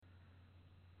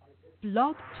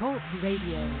Blog Talk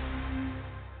Radio.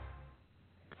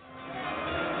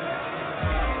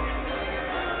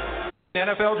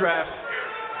 NFL Draft.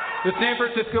 The San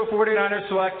Francisco 49ers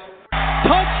select.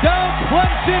 Touchdown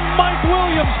Clemson, Mike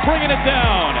Williams bringing it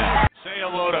down. Say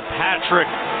hello to Patrick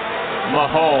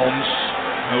Mahomes,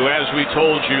 who, as we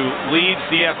told you, leads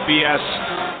the FBS.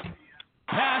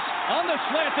 Pass on the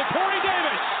slant to Corey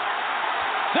Davis.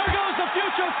 There goes the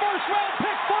future first-round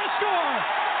pick for a score.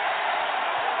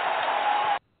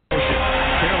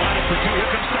 Carolina for two.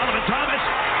 Here comes Solomon Thomas.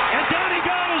 And down he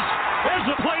goes. There's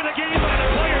the play of the game by the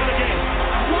player of the game.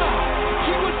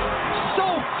 Wow. He was so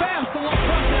fast along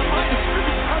across that line of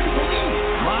scrimmage. Hard to believe.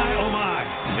 My, oh my.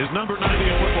 His number 90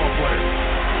 a football player.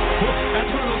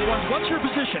 That's one of those ones. What's your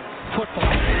position?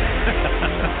 Football.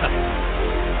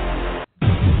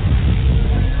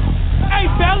 Hey,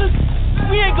 fellas.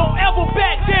 We ain't gonna ever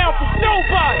back down from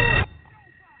nobody.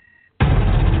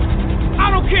 I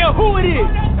don't care who it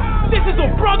is. This is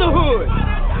a brotherhood.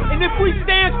 And if we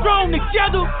stand strong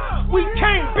together, we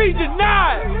can't be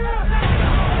denied.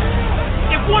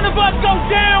 If one of us goes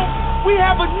down, we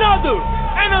have another,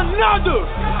 and another,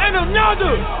 and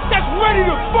another that's ready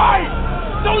to fight.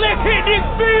 So let's hit this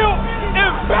field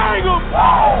and bang them,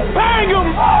 bang them,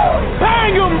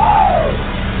 bang them.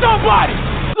 Somebody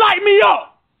light me up.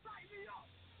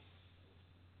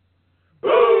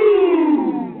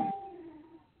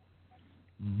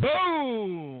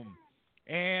 Boom!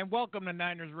 And welcome to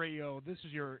Niners Radio. This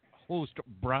is your host,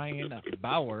 Brian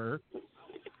Bauer.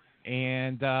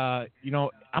 And, I'm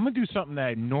going to do something that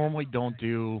I normally don't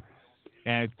do,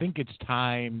 and I think it's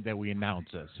time that we announce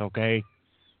this, okay?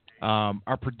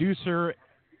 Our producer,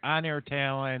 on-air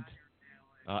talent,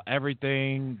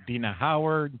 everything, Dina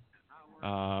Howard.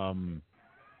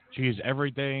 She is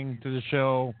everything to the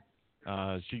show.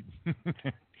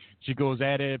 She goes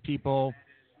at it at people.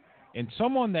 And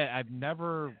someone that I've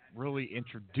never really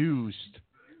introduced,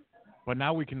 but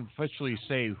now we can officially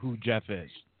say who Jeff is.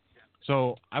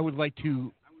 So I would like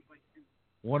to,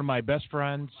 one of my best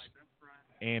friends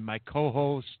and my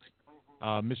co-host,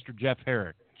 Mr. Jeff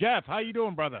Herrick. Jeff, how you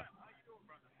doing, brother?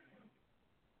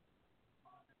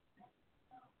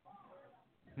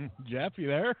 Jeff, you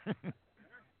there?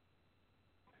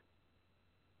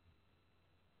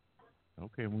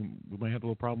 Okay, we might have a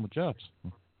little problem with Jeff's.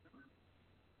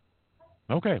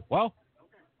 Okay, well,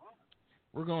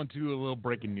 we're going to a little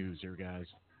breaking news here, guys.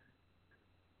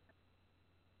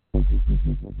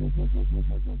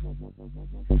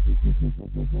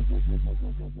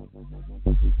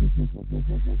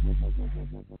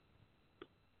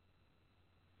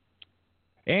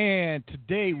 And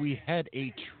today we had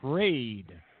a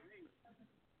trade.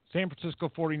 San Francisco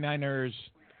 49ers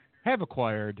have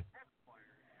acquired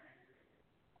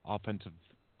offensive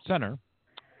center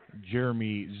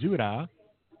Jeremy Zuda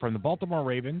from the Baltimore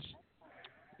Ravens.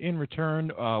 In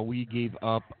return, we gave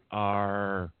up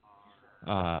our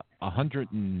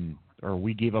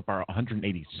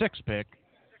 186 pick,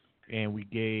 and we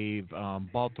gave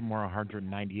Baltimore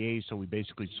 198. So we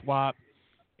basically swapped.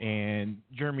 And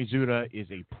Jeremy Zuda is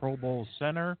a Pro Bowl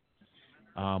center.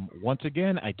 Once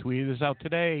again, I tweeted this out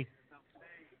today.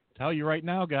 Tell you right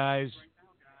now, guys.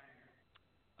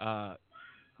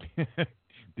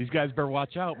 These guys better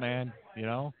watch out, man.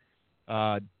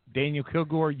 Daniel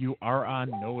Kilgore, you are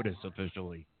on notice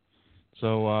officially.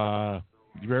 So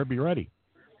you better be ready.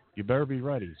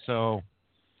 So,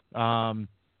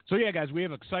 yeah, guys, we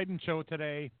have an exciting show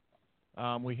today.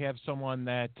 We have someone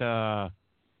that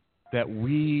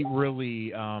we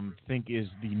really think is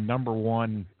the number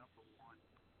one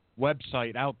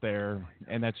website out there,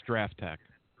 and that's Draft Tech.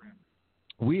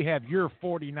 We have your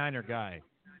 49er guy,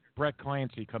 Brett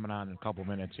Clancy, coming on in a couple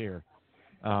minutes here.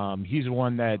 He's the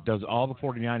one that does all the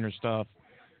 49er stuff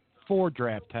for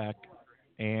Draft Tech,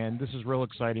 and this is real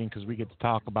exciting because we get to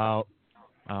talk about,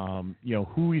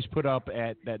 who he's put up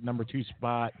at that number 2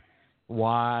 spot,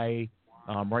 why.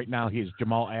 Right now he has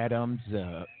Jamal Adams,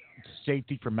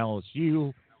 safety from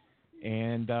LSU,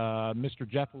 and Mr.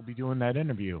 Jeff will be doing that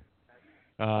interview.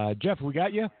 Jeff, we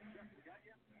got you?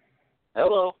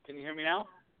 Hello, can you hear me now?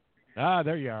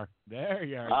 There you are. There we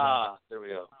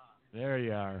go. There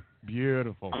you are.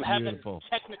 Beautiful. I'm having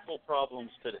technical problems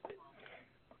today.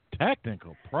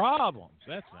 Technical problems?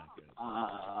 That's not good.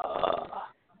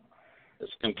 This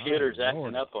computer's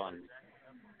acting up on me.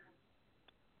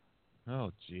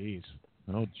 Oh, jeez.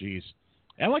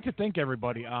 I'd like to thank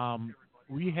everybody.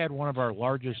 We had one of our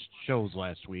largest shows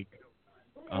last week.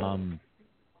 And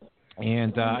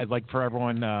I'd like for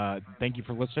everyone, thank you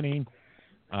for listening.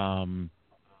 And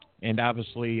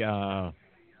obviously,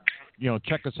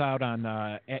 check us out on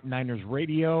at Niners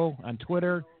Radio on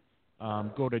Twitter.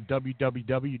 go to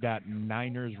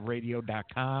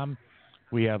www.ninersradio.com.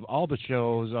 We have all the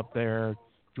shows up there. If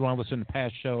you want to listen to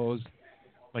past shows,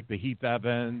 like the Heath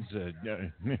Evans,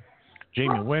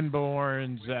 Jamie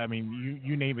Winborn's, I mean,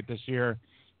 you name it this year,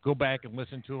 go back and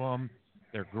listen to them.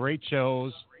 They're great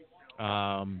shows,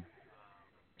 and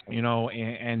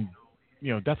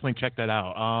definitely check that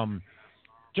out.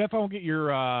 Jeff, I want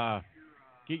to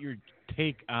get your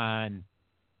take on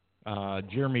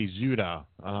Jeremy Zuda.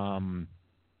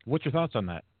 What's your thoughts on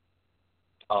that?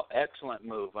 Oh, excellent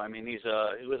move. I mean, he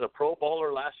was a Pro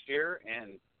Bowler last year,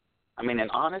 and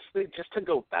honestly, just to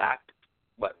go back,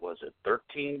 what was it,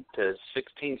 13 to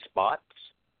 16 spots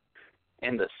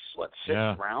in the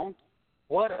sixth round?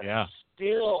 What a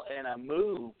steal and a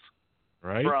move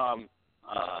from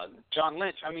John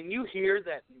Lynch. I mean, you hear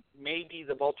that maybe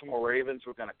the Baltimore Ravens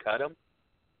were going to cut him,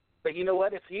 but you know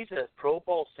what? If he's a Pro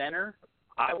Bowl center,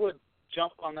 I would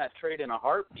jump on that trade in a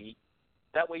heartbeat.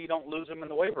 That way you don't lose him in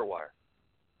the waiver wire.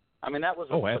 I mean, that was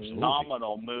a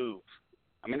phenomenal move.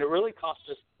 I mean, it really cost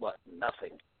us,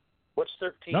 nothing. What's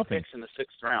 13 picks in the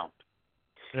sixth round?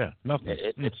 Yeah, nothing.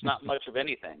 It's not much of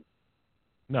anything.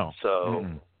 No. So,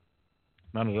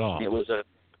 none at all. It was a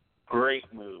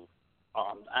great move.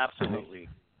 Absolutely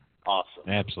awesome.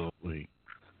 Absolutely.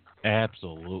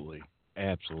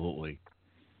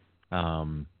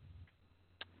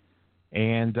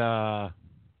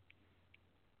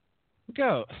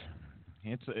 Go.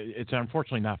 It's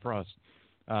unfortunately not for us.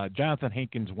 Jonathan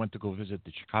Hankins went to go visit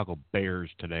the Chicago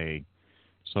Bears today,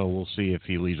 so we'll see if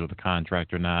he leaves with a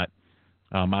contract or not.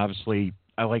 Obviously,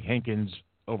 I like Hankins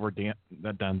over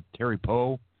Terry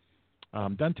Poe.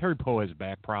 Terry Poe has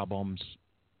back problems.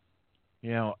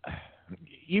 Even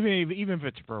if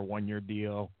it's for a one-year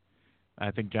deal,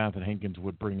 I think Jonathan Hankins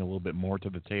would bring a little bit more to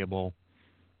the table.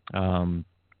 No,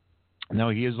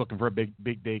 he is looking for a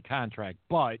big day contract,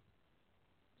 but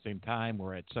same time,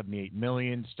 we're at $78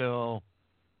 million still.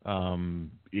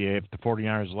 If the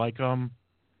 49ers like him,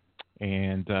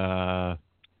 and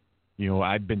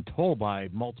I've been told by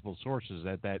multiple sources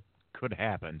that could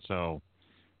happen. So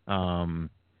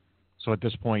at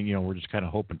this point, we're just kind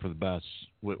of hoping for the best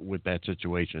with that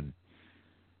situation.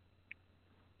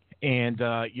 And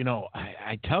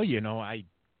I tell you, I'm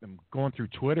going through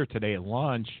Twitter today at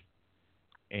lunch,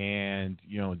 and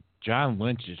John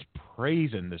Lynch is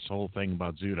praising this whole thing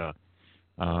about Zuda.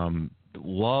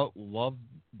 Love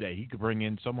that he could bring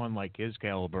in someone like his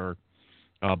caliber.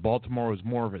 Baltimore was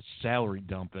more of a salary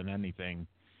dump than anything.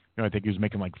 I think he was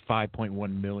making like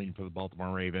 $5.1 million for the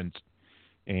Baltimore Ravens,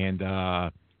 and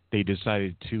they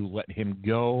decided to let him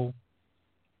go.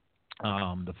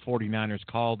 The 49ers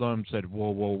called him, said,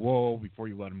 whoa, before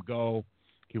you let him go,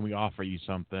 can we offer you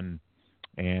something?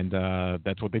 And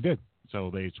that's what they did. So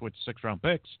they switched 6-round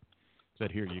picks,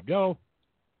 said, here you go.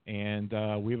 And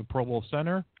we have a Pro Bowl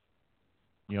center.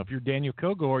 If you're Daniel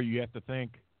Kilgore, you have to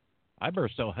think, I better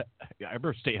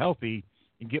stay healthy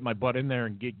and get my butt in there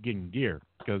and get in gear.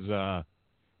 Because,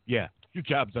 your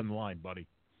job's on the line, buddy.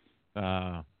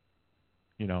 I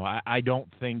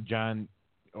don't think John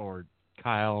or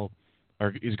Kyle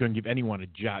is going to give anyone a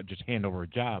job, just hand over a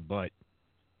job. But,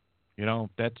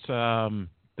 that's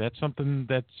something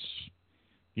that's,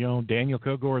 Daniel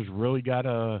Kilgore's really got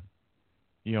to,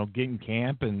 get in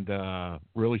camp and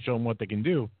really show them what they can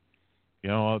do.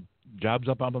 Job's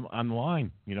up on the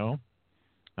line,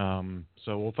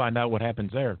 So we'll find out what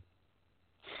happens there.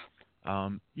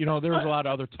 There was a lot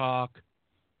of other talk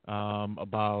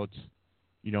about,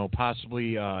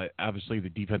 possibly, obviously, the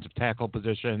defensive tackle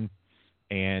position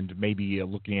and maybe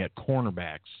looking at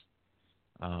cornerbacks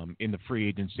in the free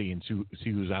agency and see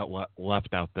who's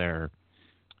left out there.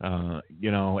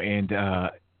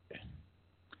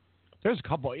 There's a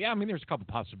couple. Yeah, there's a couple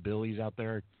possibilities out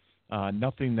there.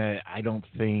 Nothing that I don't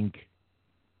think.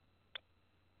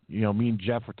 Me and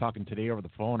Jeff were talking today over the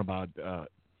phone about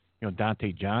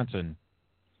Dante Johnson.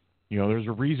 There's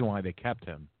a reason why they kept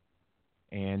him.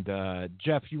 And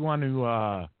Jeff, you want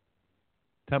to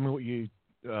tell me what you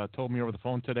told me over the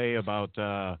phone today about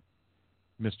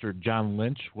Mr. John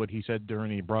Lynch? What he said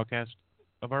during the broadcast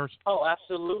of ours? Oh,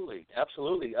 absolutely.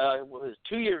 It was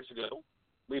 2 years ago.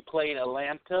 We played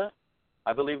Atlanta.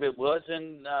 I believe it was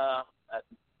in at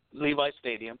Levi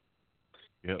Stadium.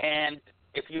 Yep. And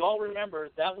if you all remember,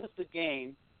 that was the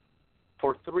game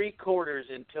for 3 quarters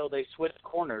until they switched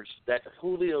corners that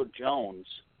Julio Jones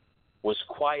was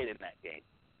quiet in that game.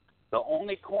 The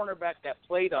only cornerback that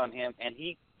played on him, and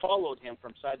he followed him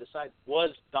from side to side,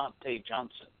 was Dante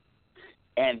Johnson.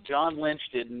 And John Lynch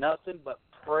did nothing but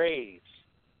praise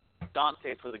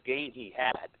Dante for the game he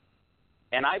had.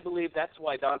 And I believe that's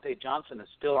why Dante Johnson is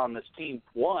still on this team.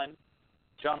 One,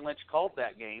 John Lynch called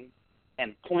that game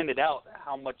and pointed out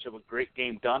how much of a great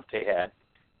game Dante had.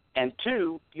 And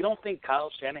 2, you don't think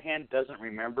Kyle Shanahan doesn't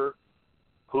remember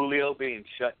Julio being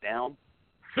shut down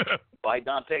by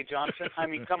Dante Johnson? I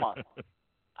mean, come on.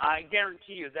 I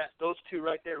guarantee you that those 2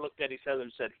 right there looked at each other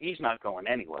and said, he's not going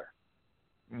anywhere.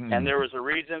 And there was a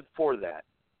reason for that.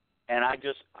 And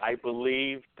I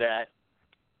believe that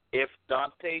if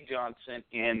Dante Johnson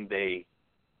in the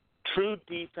true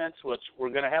defense, which we're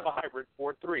going to have a hybrid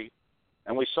 4-3,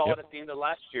 and we saw it at the end of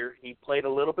last year, he played a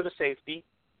little bit of safety.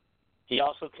 He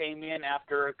also came in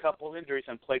after a couple of injuries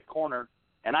and played corner,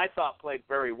 and I thought played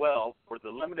very well for the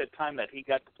limited time that he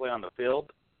got to play on the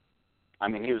field. I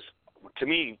mean, he was, to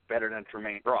me, better than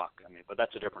Tremaine Brock. I mean, but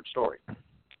that's a different story.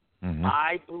 Mm-hmm.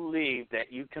 I believe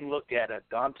that you can look at a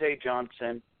Dante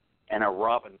Johnson and a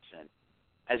Robinson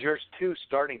as your 2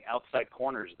 starting outside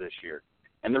corners this year.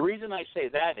 And the reason I say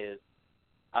that is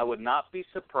I would not be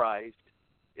surprised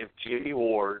if Jimmy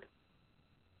Ward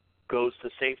goes to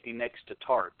safety next to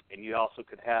Tark, and you also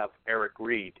could have Eric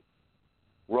Reed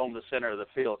roam the center of the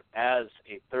field as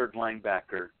a third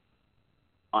linebacker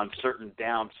on certain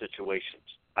down situations.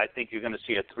 I think you're going to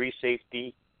see a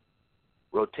 3-safety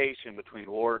rotation between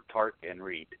Ward, Tark, and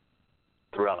Reed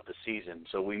throughout the season.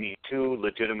 So we need 2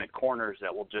 legitimate corners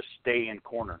that will just stay in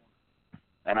corner.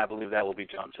 And I believe that will be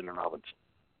Johnson and Robinson.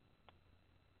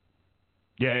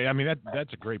 Yeah, I mean,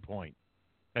 that's a great point.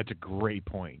 That's a great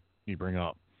point you bring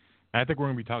up. I think we're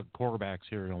going to be talking quarterbacks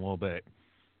here in a little bit.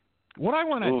 What I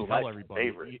want to tell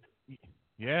everybody.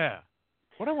 Yeah.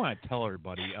 What I want to tell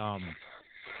everybody,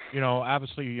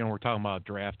 obviously, we're talking about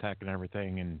draft tech and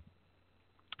everything, and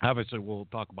obviously we'll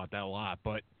talk about that a lot,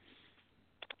 but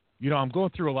I'm going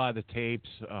through a lot of the tapes,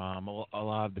 a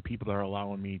lot of the people that are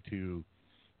allowing me to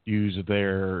use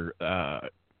their,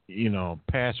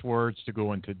 passwords to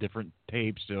go into different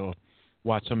tapes to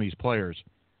watch some of these players.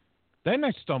 Then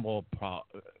I stumble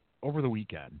over the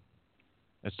weekend.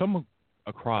 I stumbled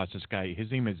across this guy.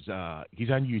 His name is, he's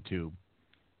on YouTube.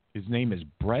 His name is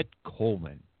Brett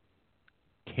Coleman,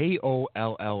 Kollmann.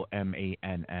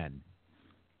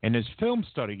 And his film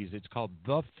studies, it's called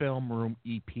The Film Room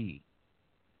EP.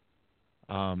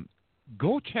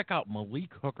 Go check out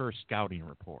Malik Hooker's scouting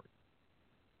report.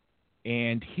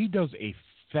 And he does a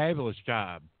fabulous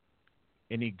job,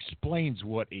 and he explains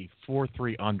what a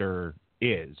 4-3 under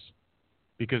is,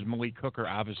 because Malik Hooker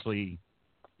obviously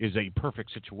is a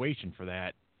perfect situation for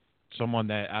that. Someone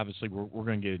that obviously we're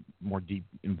going to get more deep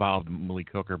involved in Malik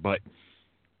Hooker, but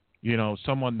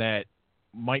someone that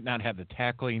might not have the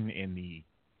tackling and the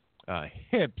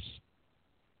hips,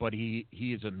 but he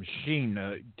is a machine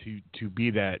to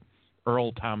be that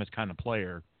Earl Thomas kind of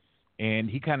player, and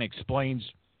he kind of explains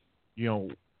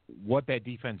what that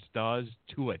defense does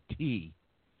to a T.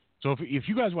 So if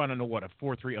you guys want to know what a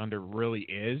 4-3 under really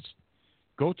is,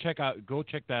 go check that out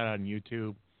on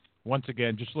YouTube. Once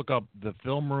again, just look up the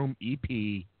Film Room EP,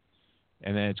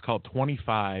 and then it's called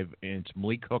 25, and it's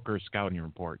Malik Hooker's scouting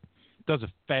report. It does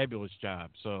a fabulous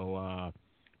job. So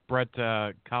Brett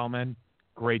Coleman,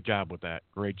 great job with that.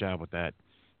 Great job with that.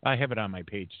 I have it on my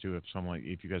page too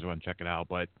if you guys want to check it out.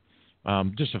 But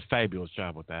just a fabulous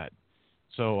job with that.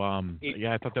 So I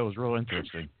thought that was real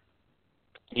interesting.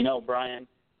 Brian,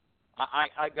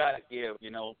 I got to give,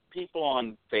 people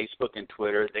on Facebook and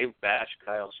Twitter, they've bashed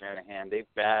Kyle Shanahan.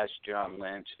 They've bashed John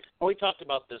Lynch. And we talked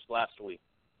about this last week.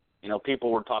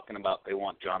 People were talking about they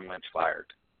want John Lynch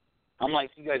fired. I'm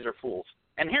like, you guys are fools.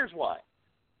 And here's why.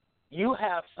 You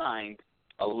have signed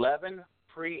 11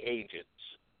 free agents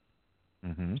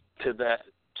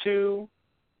to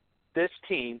this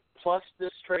team, plus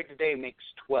this trade today makes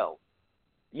 12.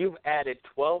 You've added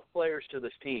 12 players to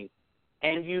this team,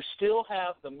 and you still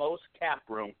have the most cap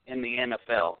room in the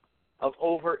NFL of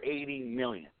over $80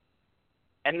 million.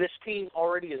 And this team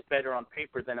already is better on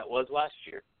paper than it was last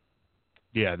year.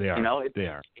 Yeah, they are. They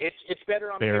are. It's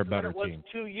better on paper than it was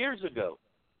 2 years ago.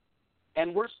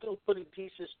 And we're still putting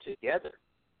pieces together.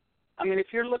 I mean,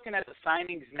 if you're looking at the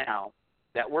signings now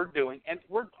that we're doing, and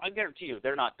I guarantee you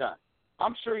they're not done.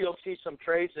 I'm sure you'll see some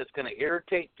trades that's going to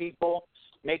irritate people,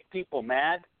 make people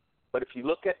mad. But if you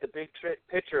look at the big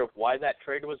picture of why that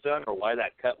trade was done or why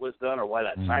that cut was done or why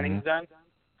that signing's done,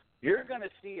 you're going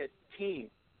to see a team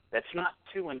that's not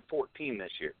 2-14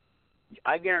 this year.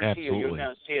 I guarantee you, you're going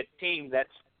to see a team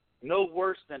that's no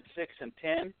worse than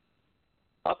 6-10,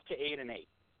 up to 8-8.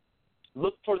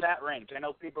 Look for that range. I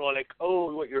know people are like,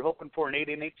 "Oh, what you're hoping for an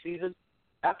 8-8 season?"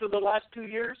 After the last 2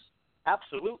 years,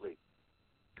 absolutely.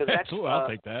 Absolutely, I'll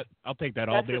take that. I'll take that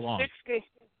all day long.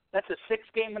 That's a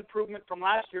 6-game improvement from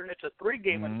last year, and it's a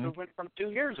 3-game improvement from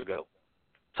 2 years ago.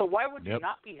 So why would you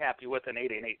not be happy with an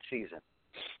 8-8 season?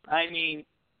 I mean,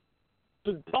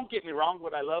 don't get me wrong.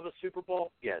 Would I love a Super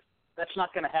Bowl? Yes. That's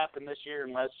not going to happen this year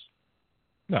unless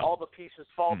all the pieces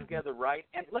fall together right.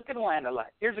 And look at Atlanta.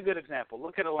 Here's a good example.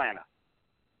 Look at Atlanta.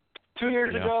 2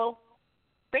 years ago,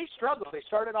 they struggled. They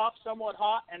started off somewhat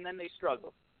hot, and then they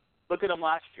struggled. Look at them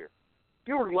last year.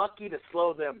 You were lucky to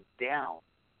slow them down.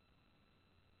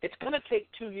 It's going to take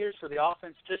 2 years for the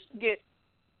offense just to get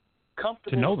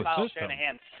comfortable to know with the Kyle system.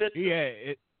 Shanahan's system.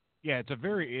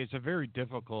 It's a very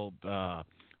difficult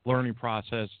learning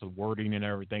process, the wording and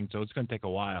everything. So it's going to take a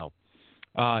while.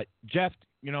 Jeff,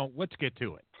 let's get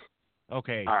to it.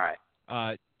 Okay. All right.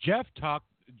 Jeff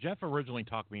originally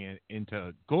talked me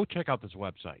into go check out this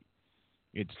website.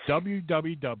 It's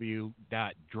www.draft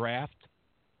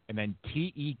and then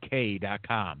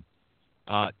tek.com.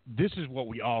 This is what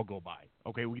we all go by.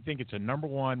 Okay, we think it's a number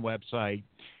one website,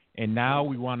 and now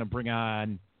we want to bring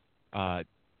on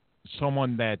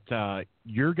someone that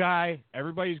your guy,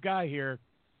 everybody's guy here,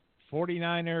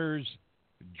 49ers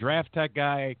draft tech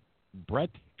guy,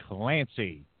 Brett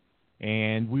Clancy.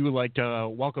 And we would like to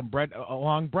welcome Brett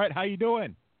along. Brett, how you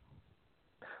doing?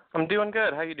 I'm doing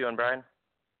good. How you doing, Brian?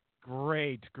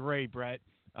 Great, Brett.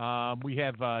 We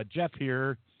have Jeff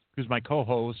here, who's my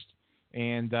co-host,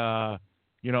 and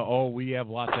we have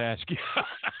a lot to ask you.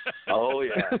 Oh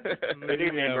yeah, good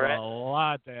evening, Brett. A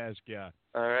lot to ask you.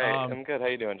 All right, I'm good. How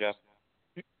you doing, Jeff?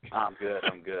 I'm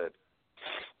good.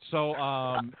 So,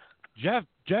 Jeff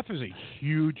is a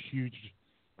huge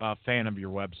fan of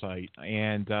your website,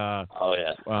 and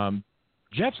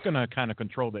Jeff's going to kind of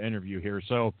control the interview here.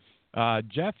 So,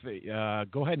 Jeff,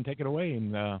 go ahead and take it away,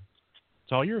 and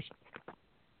it's all yours.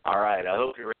 All right. I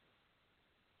hope you're ready.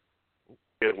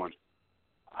 Good one.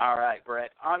 All right,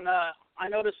 Brett. I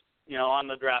noticed, on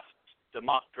the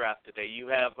mock draft today, you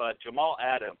have Jamal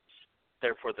Adams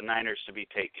there for the Niners to be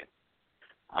taken.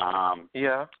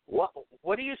 Yeah.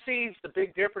 What do you see is the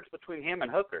big difference between him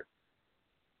and Hooker?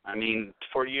 I mean,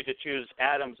 for you to choose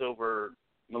Adams over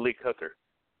Malik Hooker.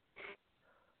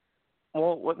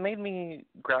 Well, what made me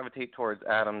gravitate towards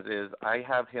Adams is I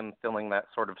have him filling that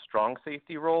sort of strong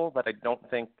safety role that I don't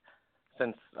think,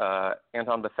 since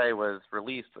Anton Bethea was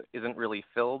released, isn't really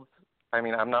filled. I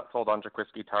mean, I'm not sold on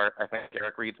Jaquiski Tartt. I think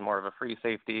Eric Reed's more of a free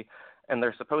safety, and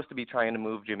they're supposed to be trying to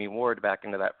move Jimmy Ward back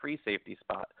into that free safety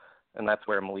spot, and that's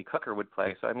where Malik Hooker would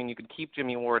play. So, I mean, you could keep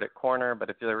Jimmy Ward at corner, but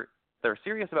if they're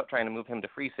serious about trying to move him to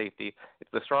free safety,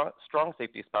 it's the strong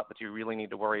safety spot that you really need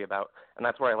to worry about, and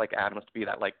that's where I like Adams to be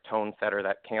that like tone setter,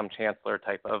 that Cam Chancellor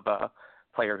type of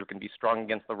player who can be strong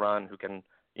against the run, who can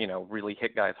really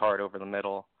hit guys hard over the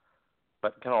middle,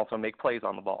 but can also make plays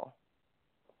on the ball.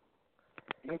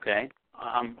 Okay,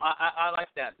 I like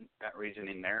that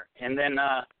reasoning there, and then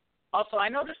also I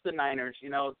noticed the Niners.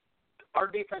 Our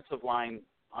defensive line,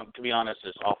 to be honest,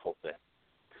 is awful thin.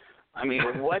 I mean,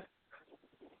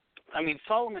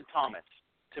 Solomon Thomas,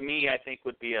 to me, I think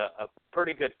would be a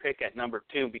pretty good pick at number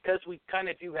 2 because we kind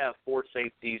of do have 4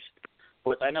 safeties.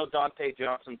 I know Dante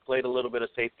Johnson played a little bit of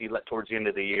safety towards the end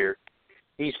of the year.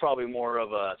 He's probably more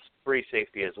of a free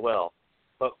safety as well.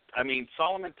 But, I mean,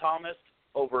 Solomon Thomas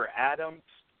over Adams,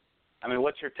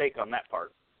 what's your take on that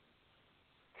part?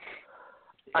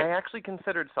 I actually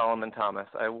considered Solomon Thomas.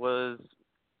 I was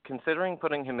considering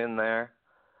putting him in there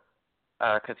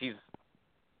because he's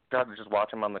got to just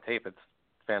watch him on the tape. It's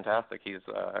fantastic. He's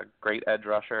a great edge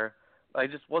rusher. I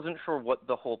just wasn't sure what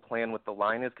the whole plan with the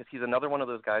line is because he's another one of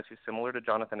those guys who's similar to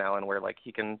Jonathan Allen where,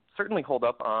 he can certainly hold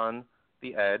up on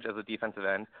the edge as a defensive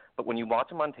end, but when you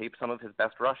watch him on tape, some of his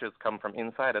best rushes come from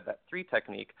inside of that 3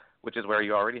 technique, which is where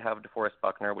you already have DeForest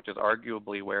Buckner, which is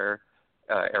arguably where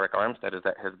Eric Armstead is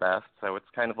at his best. So it's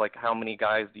kind of like how many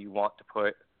guys do you want to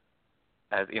put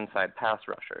as inside pass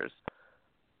rushers?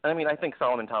 I mean, I think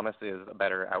Solomon Thomas is a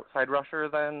better outside rusher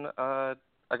than a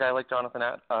guy like Jonathan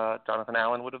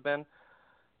Allen would have been.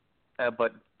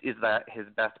 But is that his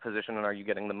best position, and are you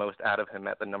getting the most out of him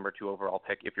at the number 2 overall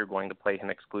pick if you're going to play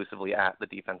him exclusively at the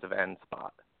defensive end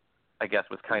spot? I guess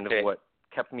was kind of what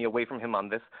kept me away from him on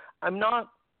this. I'm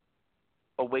not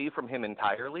away from him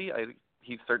entirely.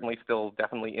 He's certainly still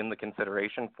definitely in the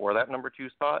consideration for that number 2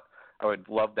 spot. I would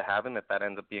love to have him if that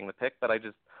ends up being the pick, but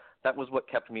that was what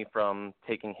kept me from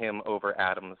taking him over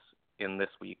Adams in this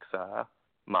week's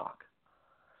mock.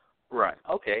 Right.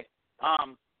 Okay.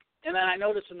 And then I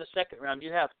noticed in the second round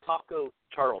you have Taco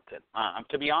Charlton.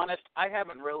 To be honest, I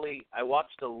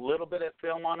watched a little bit of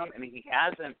film on him, and he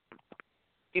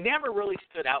never really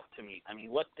stood out to me. I mean,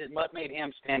 what made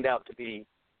him stand out to be,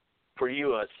 for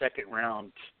you, a second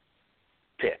round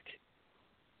pick?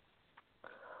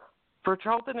 For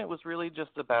Charlton, it was really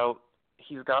just about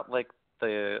he's got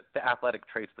the athletic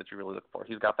traits that you really look for.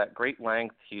 He's got that great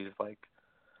length. He's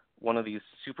one of these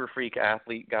super freak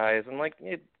athlete guys, and like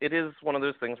it is one of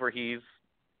those things where he's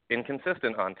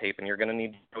inconsistent on tape, and you're going to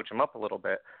need to coach him up a little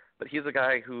bit. But he's a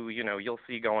guy who, you'll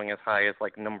see going as high as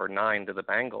like number 9 to the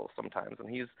Bengals sometimes, and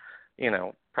he's,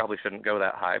 probably shouldn't go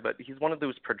that high, but he's one of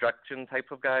those projection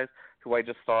type of guys who I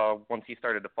just saw once he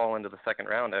started to fall into the second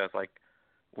round. I was like,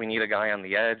 we need a guy on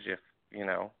the edge. If,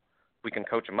 we can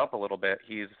coach him up a little bit,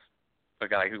 he's a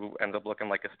guy who ends up looking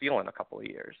like a steal in a couple of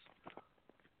years.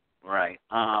 Right.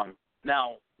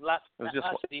 Now, it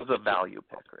was a value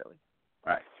pick, really.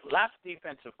 Right. Last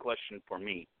defensive question for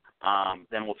me.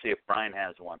 Then we'll see if Brian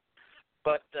has one.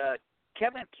 But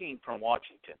Kevin King from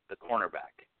Washington, the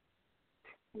cornerback.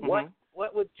 Mm-hmm.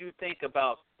 What would you think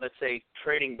about, let's say,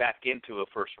 trading back into a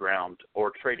first round,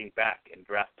 or trading back and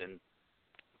drafting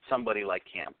somebody like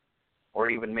him, or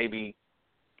even maybe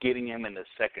getting him in the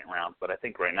second round? But I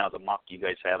think right now the mock you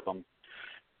guys have him,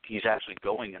 he's actually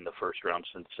going in the first round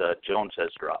since Jones has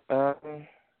dropped. I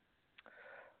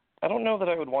don't know that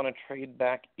I would want to trade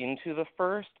back into the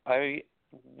first. I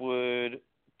would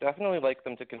definitely like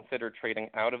them to consider trading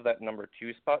out of that number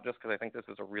 2 spot, just because I think this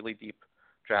is a really deep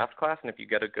draft class, and if you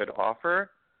get a good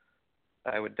offer,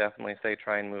 I would definitely say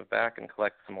try and move back and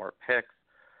collect some more picks.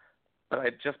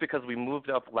 But just because we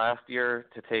moved up last year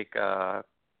to take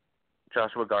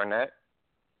Joshua Garnett,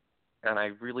 and I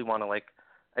really want to,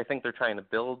 I think they're trying to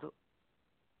build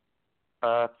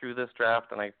through this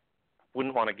draft, and I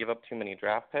wouldn't want to give up too many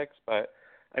draft picks. But,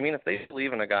 I mean, if they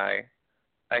believe in a guy,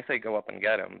 I say go up and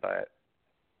get him. But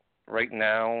right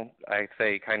now, I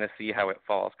say kind of see how it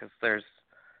falls, because there's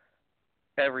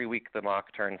every week the mock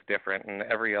turns different, and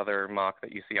every other mock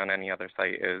that you see on any other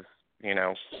site is,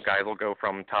 guys will go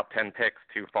from top 10 picks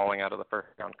to falling out of the first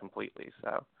round completely.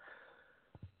 So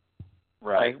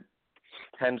right. I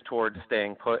tend towards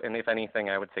staying put, and if anything,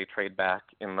 I would say trade back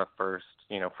in the first,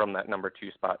 from that number 2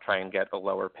 spot, try and get a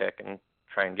lower pick and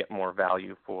try and get more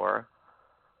value for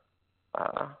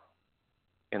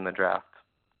in the draft,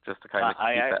 just to kind of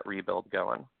keep that rebuild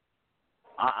going.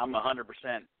 I'm 100%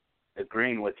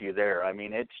 agreeing with you there. I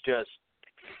mean, it's just,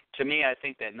 to me, I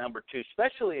think that number 2,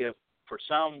 especially if for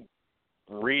some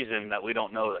reason that we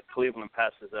don't know that Cleveland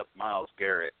passes up Myles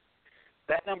Garrett,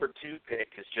 that number 2 pick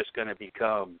is just going to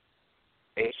become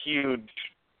a huge,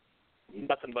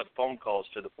 nothing but phone calls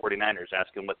to the 49ers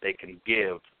asking what they can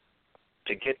give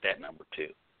to get that number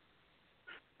 2.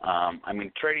 I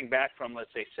mean, trading back from,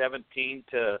 let's say, 17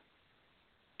 to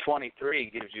 23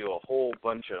 gives you a whole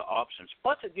bunch of options.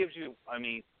 Plus, it gives you, I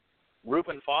mean,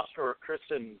 Reuben Foster or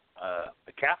Christian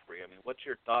McCaffrey. I mean, what's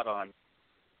your thought on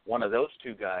one of those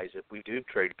 2 guys if we do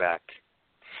trade back?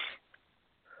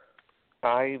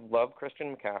 I love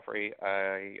Christian McCaffrey.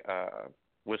 I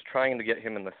was trying to get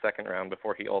him in the second round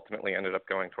before he ultimately ended up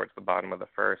going towards the bottom of the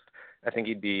first. I think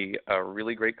he'd be a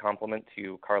really great complement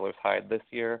to Carlos Hyde this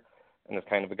year, and is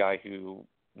kind of a guy who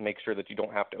makes sure that you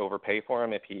don't have to overpay for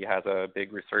him if he has a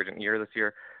big resurgent year this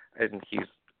year. And he's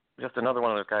just another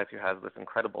one of those guys who has this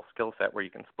incredible skill set where you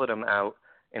can split him out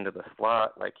into the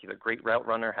slot. Like, he's a great route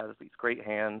runner, has these great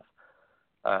hands.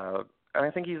 And I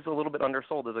think he's a little bit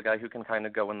undersold as a guy who can kind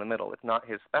of go in the middle. It's not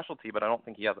his specialty, but I don't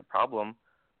think he has a problem,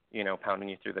 pounding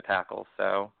you through the tackles.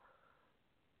 So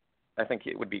I think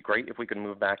it would be great if we could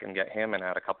move back and get him and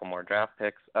add a couple more draft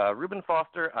picks. Reuben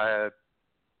Foster,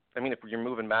 I mean, if you're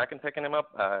moving back and picking him up,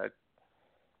 I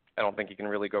don't think you can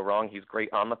really go wrong. He's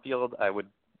great on the field. I would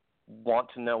want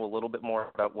to know a little bit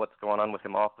more about what's going on with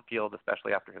him off the field,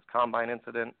 especially after his combine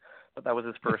incident. But that was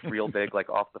his first real big,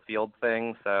 off the field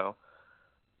thing. So,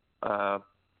 I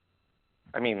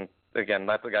mean, again,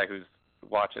 that's a guy who's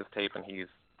watches tape, and he's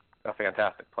a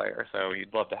fantastic player. So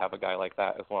you'd love to have a guy like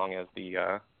that, as long as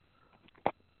the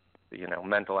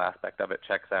mental aspect of it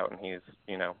checks out, and he's,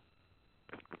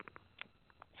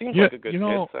 seems like a good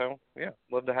kid. So yeah,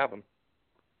 love to have him.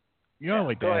 I'd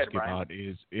like to ask you about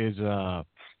is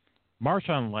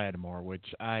Marshawn Lattimore,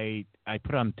 which I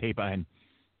put on the tape, and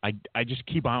I just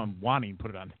keep on wanting to put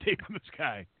it on the tape on this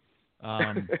guy.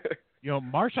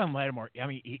 Marshawn Lattimore, I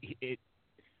mean,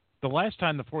 the last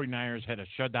time the 49ers had a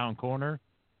shutdown corner,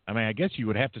 I mean, I guess you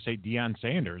would have to say Deion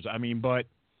Sanders. I mean, but,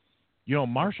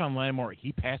 Marshawn Lattimore,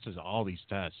 he passes all these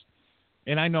tests.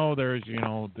 And I know there's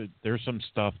some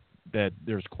stuff that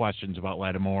there's questions about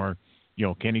Lattimore.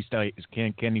 Can he stay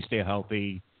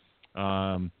healthy?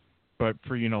 But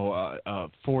for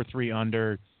 4.3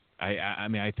 under, I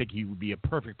mean, I think he would be a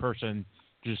perfect person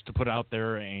just to put out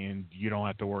there, and you don't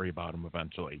have to worry about him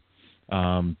eventually.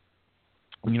 I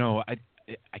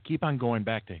keep on going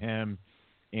back to him,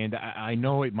 and I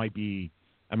know it might be.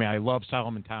 I mean, I love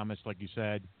Solomon Thomas, like you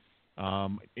said,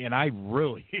 and I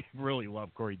really, really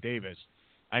love Corey Davis.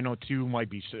 I know 2 might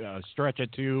be stretch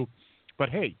at 2, but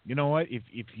hey, you know what? If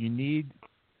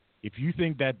you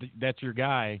think that that's your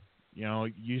guy, you know,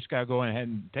 you just gotta go ahead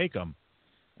and take him.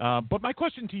 But my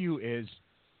question to you is,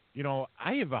 you know,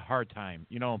 I have a hard time.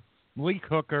 You know, Malik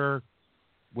Hooker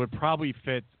would probably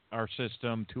fit our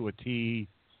system to a T.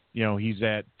 You know, he's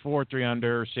that 4-3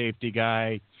 under safety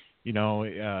guy. You know,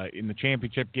 in the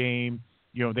championship game,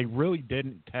 you know, they really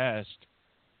didn't test.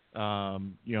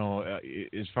 You know,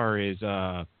 as far as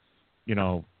you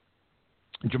know,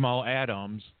 Jamal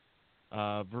Adams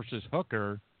versus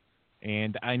Hooker,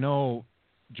 and I know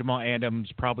Jamal Adams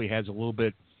probably has a little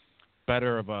bit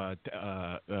better of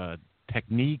a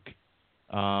technique.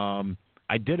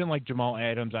 I didn't like Jamal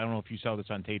Adams. I don't know if you saw this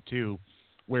on tape too,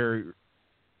 where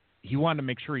he wanted to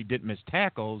make sure he didn't miss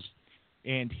tackles,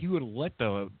 and he would let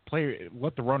the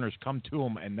runners come to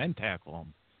him and then tackle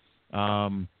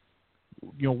him.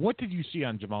 You know, what did you see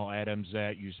on Jamal Adams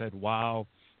that you said, wow?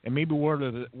 And maybe what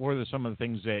are some of the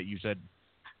things that you said,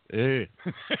 eh?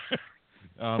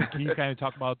 Can you kind of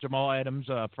talk about Jamal Adams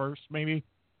first, maybe?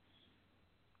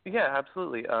 Yeah,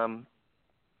 absolutely.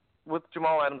 With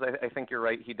Jamal Adams, I think you're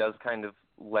right. He does kind of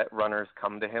let runners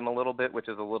come to him a little bit, which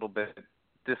is a little bit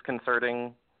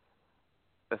disconcerting,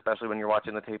 especially when you're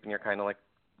watching the tape and you're kind of like,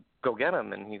 go get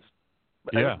him. And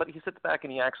but he sits back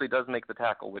and he actually does make the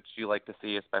tackle, which you like to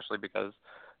see, especially because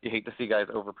you hate to see guys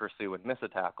over pursue and miss a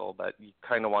tackle, but you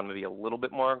kind of want to be a little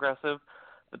bit more aggressive.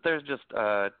 But there's just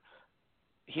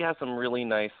he has some really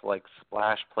nice like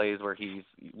splash plays where he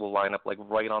will line up like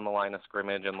right on the line of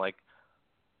scrimmage and like,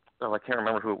 I can't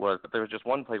remember who it was, but there was just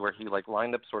one play where he like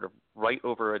lined up sort of right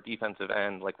over a defensive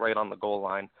end, like right on the goal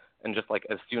line, and just like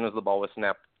as soon as the ball was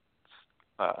snapped,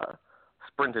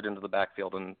 sprinted into the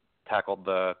backfield and tackled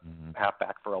the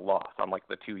halfback for a loss on like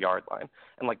the 2-yard line.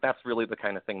 And like that's really the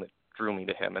kind of thing that drew me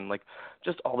to him. And like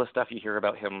just all the stuff you hear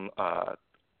about him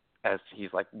as he's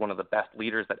like one of the best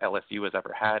leaders that LSU has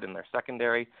ever had in their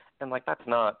secondary. And like that's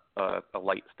not a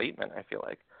light statement, I feel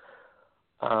like.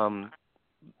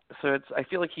 So I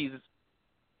feel like he's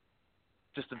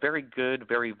just a very good,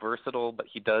 very versatile, but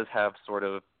he does have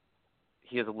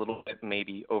he is a little bit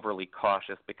maybe overly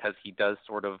cautious because he does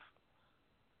sort of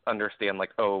understand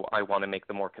like, oh, I want to make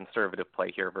the more conservative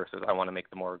play here versus I want to make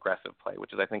the more aggressive play,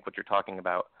 which is I think what you're talking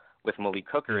about with Malik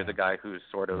Hooker is a guy who's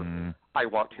sort of, I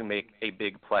want to make a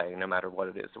big play no matter what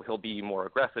it is. So he'll be more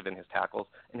aggressive in his tackles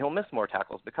and he'll miss more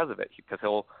tackles because of it, because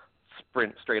he'll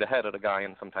sprint straight ahead at a guy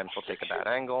and sometimes he'll take a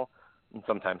bad angle and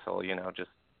sometimes he'll, you know, just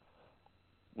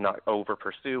not over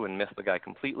pursue and miss the guy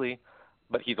completely.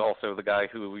 But he's also the guy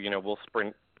who, you know, will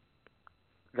sprint.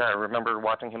 I remember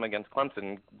watching him against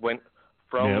Clemson, went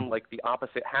from like the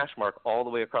opposite hash mark all the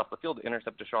way across the field to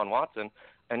intercept Deshaun Watson,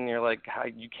 and you're like,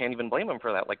 you can't even blame him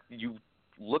for that. Like, you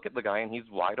look at the guy and he's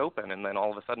wide open, and then all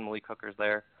of a sudden Malik Hooker's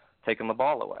there taking the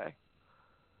ball away.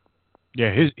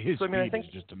 Yeah, his speed is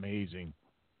just amazing.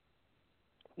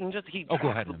 And just he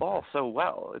drops the ball so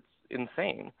well. It's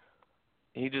insane.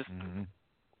 He just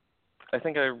I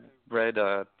think I read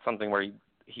something where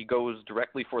he goes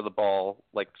directly for the ball,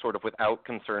 like sort of without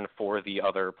concern for the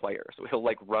other player. So he'll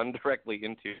like run directly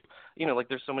into, you know, like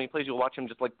there's so many plays you'll watch him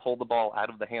just like pull the ball out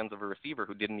of the hands of a receiver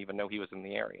who didn't even know he was in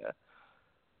the area.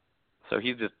 So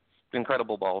he's just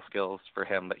incredible ball skills for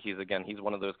him, but he's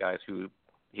one of those guys who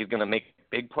he's going to make a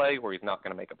big play or he's not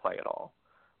going to make a play at all.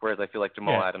 Whereas I feel like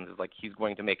Jamal Adams is like he's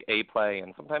going to make a play,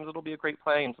 and sometimes it'll be a great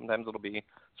play, and sometimes it'll be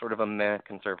sort of a meh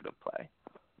conservative play.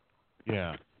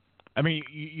 Yeah. I mean,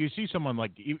 you see someone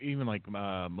like even like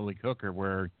Malik Hooker,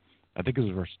 where I think it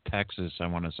was versus Texas, I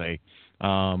want to say,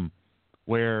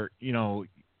 where, you know,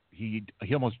 he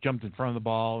almost jumped in front of the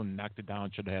ball and knocked it down,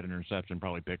 should have had an interception,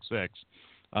 probably pick 6.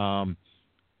 And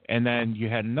then you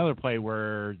had another play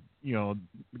where, you know,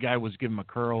 the guy was giving him a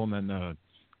curl and then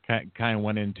kind of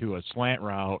went into a slant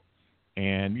route,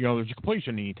 and, you know, there's a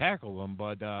completion and he tackled him,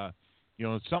 but, you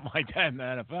know, something like that in the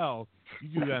NFL,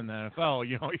 you do that in the NFL,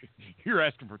 you know, you're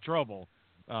asking for trouble.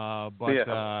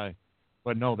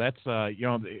 But no, that's, you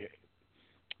know,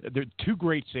 they're 2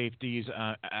 great safeties.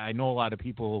 I know a lot of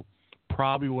people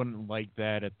probably wouldn't like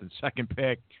that at the second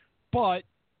pick, but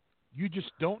you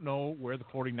just don't know where the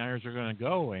 49ers are going to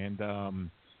go. And,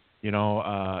 you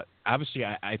know, obviously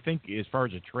I think as far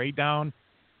as a trade down,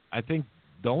 I think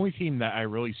the only team that I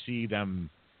really see them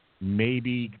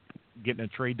maybe getting a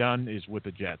trade done is with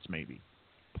the Jets, maybe,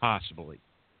 possibly.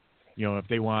 You know, if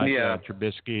they want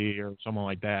Trubisky or someone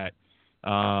like that.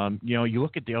 You know, you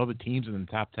look at the other teams in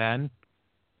the top 10.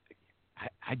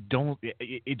 I don't.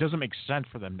 It doesn't make sense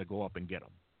for them to go up and get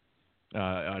them.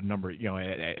 number, at number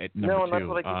No, and two. that's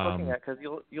what I keep looking at, because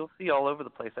you'll see all over the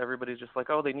place. Everybody's just like,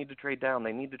 oh, they need to trade down.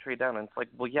 They need to trade down. And it's like,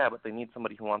 well, yeah, but they need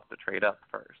somebody who wants to trade up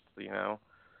first.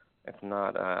 It's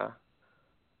not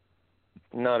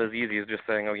as easy as just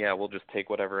saying, oh yeah, we'll just take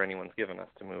whatever anyone's given us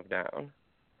to move down.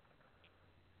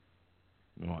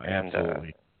 Well,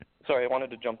 absolutely. Sorry, I wanted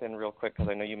to jump in real quick because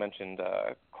I know you mentioned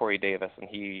Corey Davis, and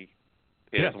he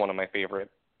is one of my favorite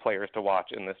players to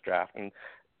watch in this draft. And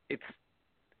it's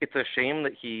a shame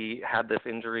that he had this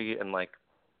injury and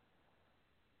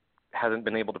hasn't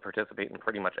been able to participate in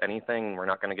pretty much anything. We're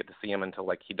not going to get to see him until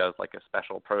he does a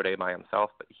special pro day by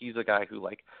himself. But he's a guy who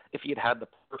if he had the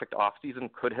perfect off season,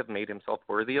 could have made himself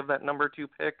worthy of that number 2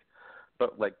 pick.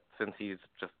 But since he's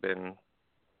just been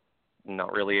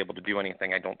not really able to do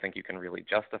anything, I don't think you can really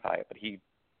justify it. But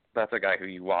that's a guy who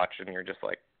you watch and you're just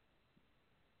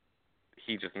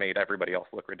he just made everybody else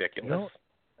look ridiculous. You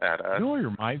know what he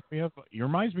reminds me of? He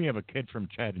reminds me of a kid from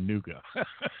Chattanooga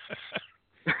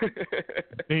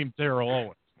named Darrell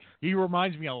Owens. He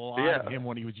reminds me a lot of him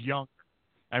when he was young.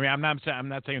 I mean, I'm not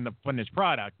saying the finished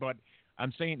product, but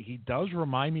I'm saying he does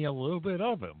remind me a little bit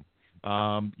of him.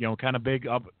 Kind of big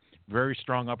up, very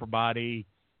strong upper body,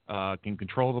 can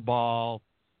control the ball.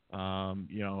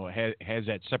 Has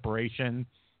that separation.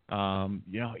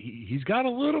 He's got a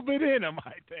little bit in him,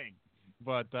 I think.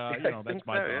 But that's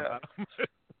my thought.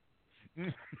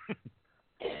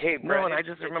 Hey, Brett, and I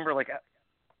just remember go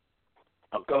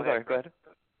ahead. Go ahead.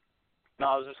 No,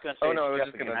 I was just going to say,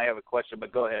 I have a question,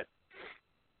 but go ahead.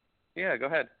 Yeah, go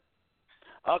ahead.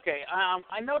 Okay,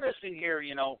 I noticed in here,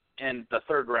 in the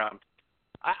third round,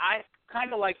 I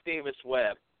kind of like Davis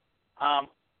Webb.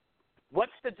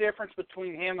 What's the difference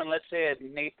between him and, let's say,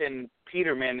 Nathan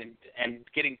Peterman and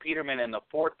getting Peterman in the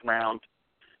fourth round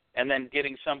and then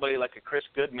getting somebody like a Chris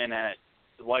Goodman at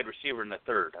the wide receiver in the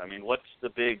third? I mean, what's the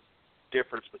big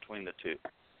difference between the two?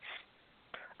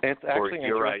 It's actually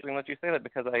interesting that you say that,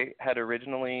 because the way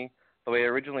I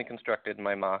originally constructed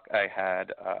my mock, I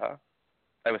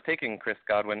was taking Chris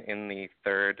Godwin in the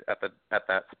third at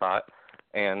that spot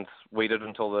and waited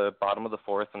until the bottom of the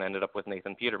fourth and ended up with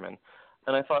Nathan Peterman.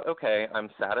 And I thought, okay, I'm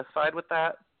satisfied with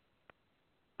that,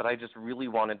 but I just really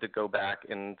wanted to go back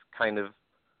and kind of,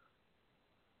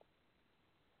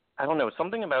 I don't know,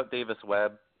 something about Davis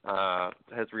Webb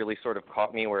has really sort of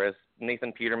caught me, whereas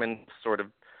Nathan Peterman sort of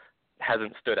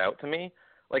hasn't stood out to me.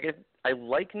 I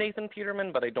like Nathan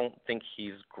Peterman, but I don't think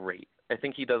he's great. I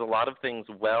think he does a lot of things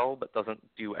well, but doesn't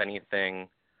do anything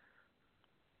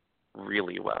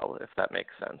really well, if that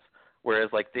makes sense.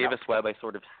 Whereas Davis Webb, I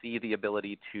sort of see the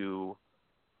ability to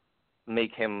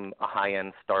make him a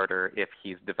high-end starter if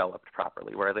he's developed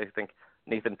properly. Whereas I think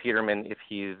Nathan Peterman, if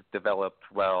he's developed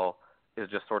well, is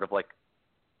just sort of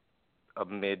a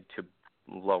mid to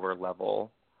lower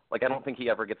level. I don't think he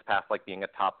ever gets past being a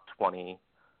top 20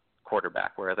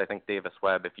 quarterback, whereas I think Davis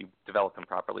Webb, if you develop him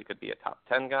properly, could be a top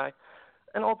 10 guy.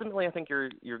 And ultimately, I think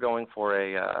you're going for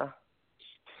a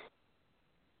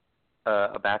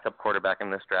backup quarterback in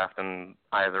this draft, and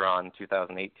eyes are on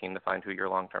 2018 to find who your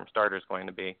long-term starter is going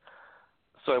to be.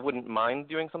 So I wouldn't mind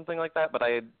doing something like that, but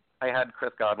I had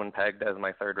Chris Godwin pegged as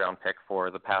my third-round pick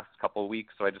for the past couple of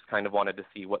weeks, so I just kind of wanted to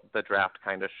see what the draft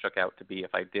kind of shook out to be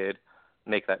if I did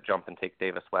make that jump and take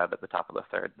Davis Webb at the top of the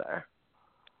third there.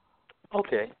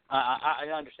 Okay, I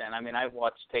understand. I mean, I've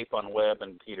watched tape on Webb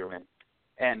and Peterman,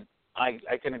 and I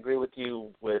can agree with you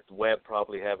with Webb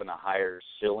probably having a higher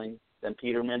ceiling than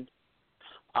Peterman.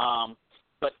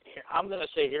 But I'm going to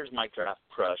say here's my draft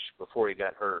crush before he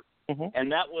got hurt,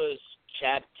 and that was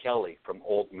Chad Kelly from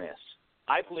Ole Miss.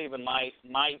 I believe, in my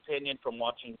opinion, from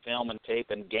watching film and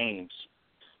tape and games,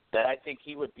 that I think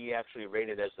he would be actually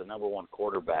rated as the number one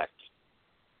quarterback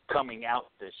coming out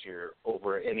this year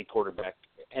over any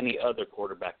other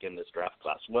quarterback in this draft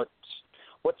class.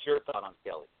 What's your thought on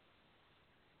Kelly?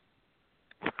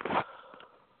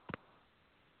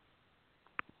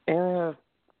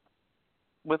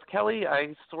 With Kelly,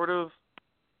 I sort of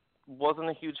wasn't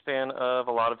a huge fan of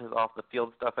a lot of his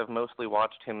off-the-field stuff. I've mostly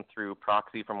watched him through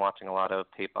proxy from watching a lot of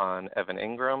tape on Evan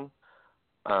Ingram.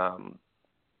 But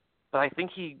I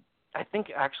think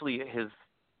actually his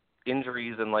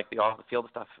injuries and the off-the-field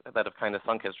stuff that have kind of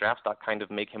sunk his draft stock kind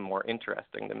of make him more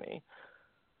interesting to me.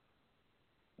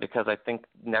 Because I think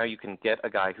now you can get a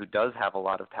guy who does have a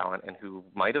lot of talent and who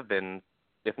might have been,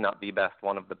 if not the best,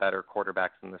 one of the better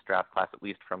quarterbacks in this draft class, at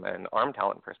least from an arm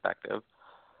talent perspective.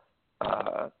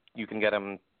 You can get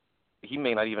him, he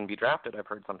may not even be drafted, I've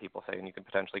heard some people say, and you could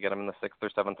potentially get him in the 6th or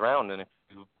 7th round. And if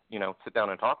you sit down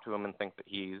and talk to him and think that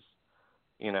he's,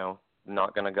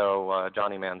 not going to go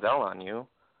Johnny Manziel on you,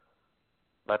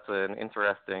 that's an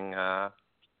interesting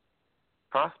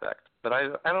prospect. But I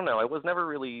don't know. I was never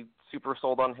really super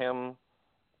sold on him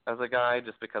as a guy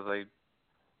just because I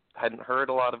hadn't heard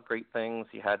a lot of great things.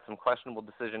 He had some questionable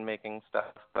decision-making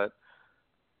stuff. But,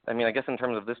 I mean, I guess in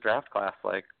terms of this draft class,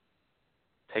 like,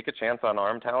 take a chance on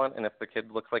arm talent, and if the kid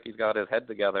looks like he's got his head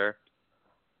together,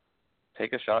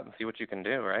 take a shot and see what you can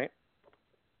do, right?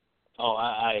 Oh,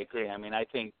 I agree. I mean,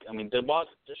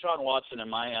 Deshaun Watson, in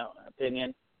my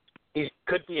opinion, he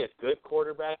could be a good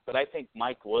quarterback, but I think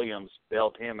Mike Williams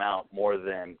bailed him out more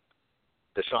than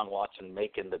Deshaun Watson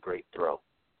making the great throw,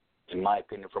 in my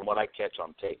opinion, from what I catch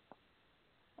on tape.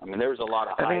 I mean, there was a lot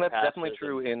of high I think that's passes definitely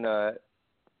true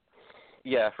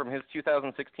from his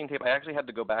 2016 tape. I actually had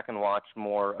to go back and watch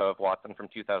more of Watson from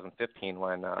 2015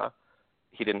 when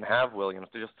he didn't have Williams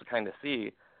just to kind of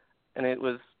see. And it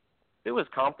was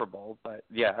comparable, but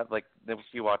yeah, like if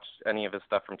you watch any of his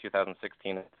stuff from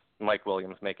 2016, it's Mike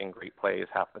Williams making great plays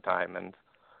half the time and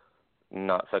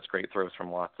not such great throws from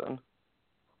Watson.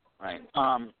 Right.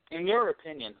 In your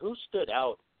opinion, who stood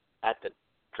out at the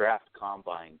draft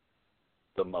combine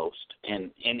the most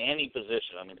in any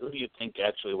position? I mean, who do you think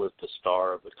actually was the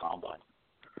star of the combine?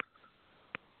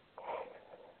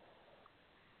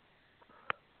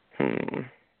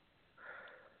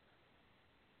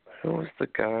 Who was the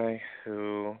guy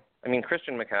who... I mean,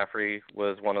 Christian McCaffrey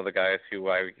was one of the guys who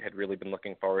I had really been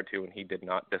looking forward to, and he did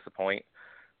not disappoint.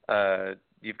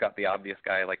 You've got the obvious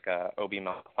guy like Obi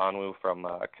Melifonwu from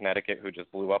Connecticut who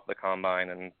just blew up the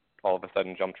combine and all of a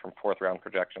sudden jumped from fourth-round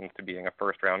projections to being a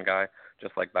first-round guy,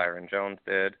 just like Byron Jones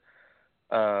did.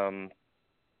 I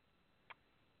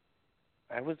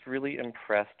was really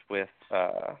impressed with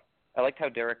I liked how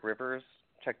Derek Rivers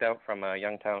checked out from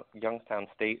Youngstown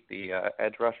State, the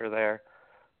edge rusher there.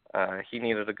 He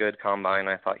needed a good combine.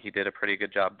 I thought he did a pretty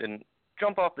good job. Didn't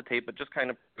jump off the tape, but just kind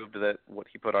of proved that what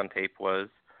he put on tape was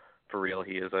for real.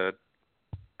 He is a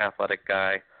athletic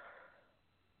guy.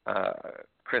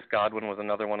 Chris Godwin was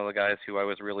another one of the guys who I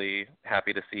was really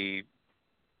happy to see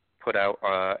put out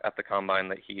at the combine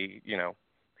that he's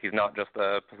not just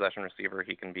a possession receiver.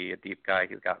 He can be a deep guy.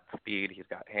 He's got speed. He's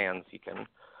got hands. He can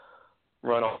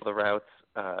run all the routes.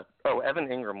 Evan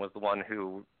Ingram was the one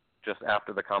who just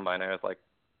after the combine I was like,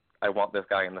 I want this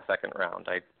guy in the second round.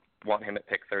 I want him at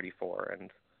pick 34,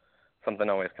 and something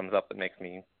always comes up that makes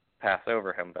me pass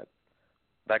over him, but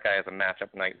that guy is a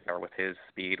matchup nightmare with his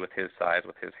speed, with his size,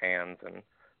 with his hands, and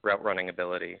route running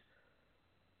ability.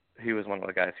 He was one of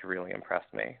the guys who really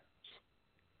impressed me.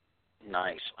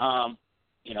 Nice. I'm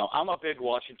a big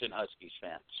Washington Huskies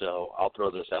fan, so I'll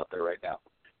throw this out there right now.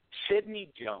 Sidney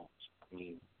Jones, I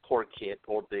mean, poor kid,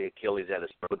 pulled the Achilles at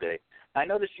his pro day. I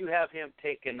noticed you have him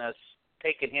taking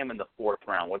him in the fourth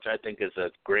round, which I think is a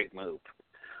great move.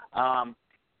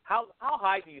 How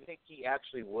high do you think he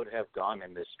actually would have gone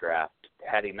in this draft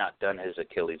had he not done his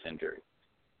Achilles injury?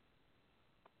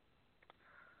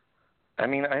 I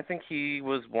mean, I think he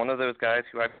was one of those guys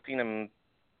who I've seen him.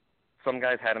 Some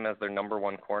guys had him as their number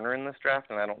one corner in this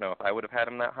draft, and I don't know if I would have had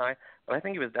him that high. But I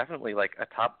think he was definitely like a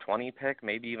top 20 pick,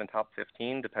 maybe even top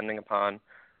 15, depending upon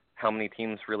how many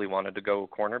teams really wanted to go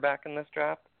cornerback in this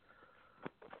draft.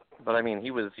 But, I mean, he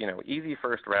was, easy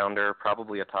first rounder,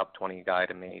 probably a top 20 guy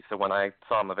to me. So when I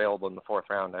saw him available in the fourth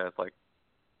round, I was like,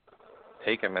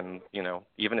 take him. And,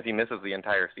 even if he misses the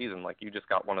entire season, like, you just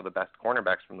got one of the best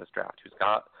cornerbacks from this draft who's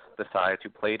got the size, who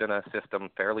played in a system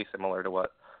fairly similar to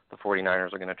what the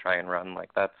 49ers are going to try and run.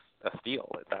 Like, that's a steal.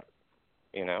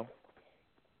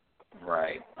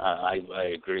 Right.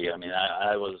 I agree. I mean,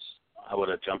 I would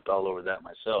have jumped all over that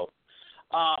myself.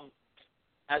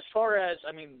 As far as,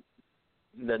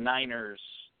 the Niners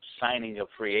signing of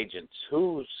free agents,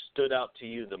 who stood out to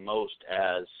you the most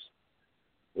as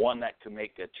one that could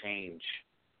make a change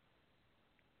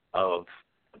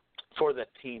for the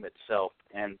team itself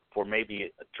and for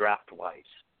maybe draft-wise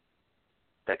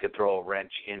that could throw a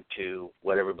wrench into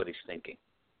what everybody's thinking?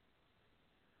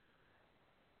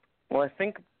 Well, I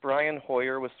think Brian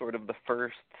Hoyer was sort of the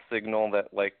first signal that,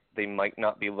 they might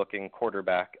not be looking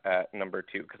quarterback at number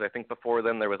 2, because I think before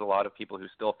then there was a lot of people who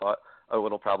still thought,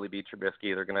 it'll probably be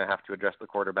Trubisky. They're going to have to address the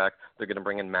quarterback. They're going to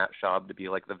bring in Matt Schaub to be,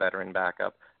 the veteran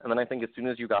backup. And then I think as soon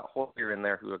as you got Hoyer in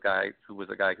there, who was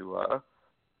a guy who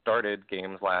started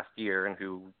games last year and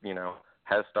who,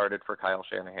 has started for Kyle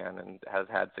Shanahan and has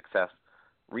had success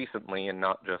recently and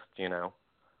not just, I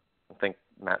think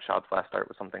Matt Schaub's last start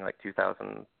was something like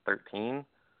 2013.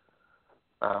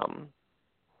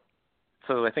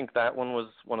 So I think that one was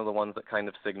one of the ones that kind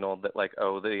of signaled that,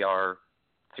 they are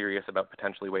serious about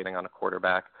potentially waiting on a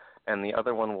quarterback. And the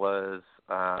other one was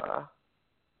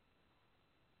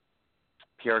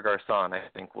Pierre Garçon, I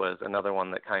think, was another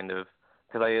one that kind of –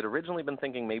 because I had originally been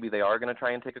thinking maybe they are going to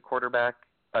try and take a quarterback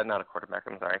not a quarterback,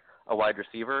 I'm sorry, a wide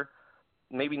receiver.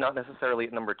 Maybe not necessarily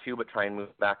at number 2, but try and move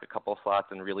back a couple slots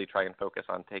and really try and focus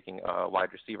on taking a wide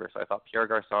receiver. So I thought Pierre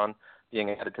Garçon being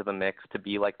added to the mix to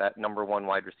be like that number 1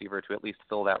 wide receiver to at least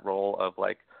fill that role of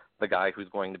like the guy who's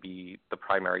going to be the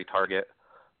primary target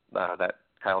that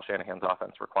Kyle Shanahan's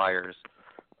offense requires,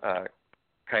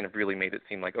 kind of really made it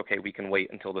seem like, okay, we can wait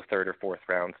until the 3rd or 4th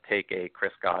rounds, take a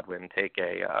Chris Godwin, take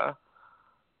a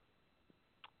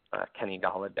Kenny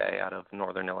Golladay out of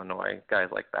Northern Illinois, guys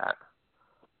like that,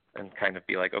 and kind of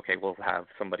be like, okay, we'll have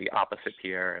somebody opposite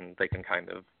Pierre, and they can kind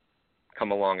of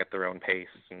come along at their own pace,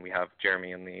 and we have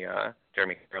Jeremy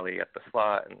Hurley at the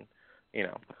slot, and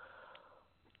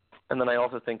And then I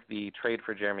also think the trade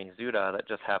for Jeremy Zuda that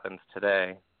just happened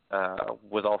today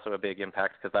was also a big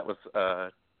impact, because that was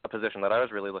a position that I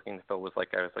was really looking to fill. I was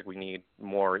like, we need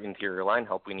more interior line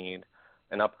help. We need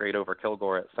an upgrade over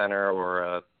Kilgore at center or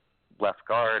a left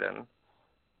guard, and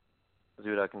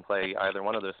Zuda can play either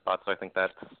one of those spots. So I think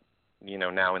that's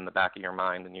now in the back of your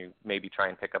mind, and you maybe try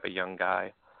and pick up a young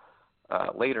guy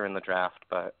later in the draft,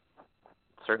 but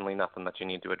certainly nothing that you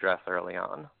need to address early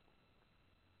on.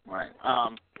 Right.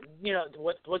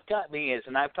 What got me is,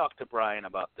 and I've talked to Brian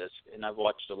about this, and I've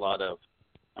watched a lot of,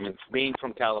 being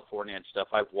from California and stuff,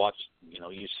 I've watched,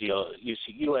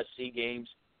 USC games,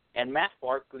 and Matt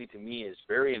Barkley to me is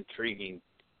very intriguing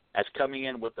as coming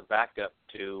in with the backup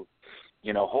to,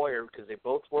 Hoyer, because they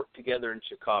both worked together in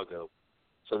Chicago,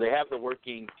 so they have the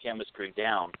working chemistry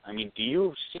down. Do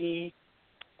you see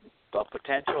the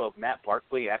potential of Matt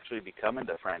Barkley actually becoming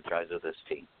the franchise of this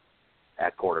team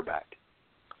at quarterback?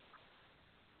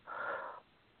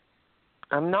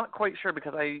 I'm not quite sure,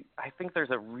 because I think there's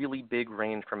a really big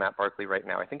range for Matt Barkley right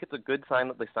now. I think it's a good sign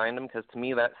that they signed him, because to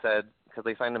me that said, because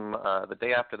they signed him the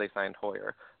day after they signed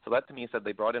Hoyer. So that to me said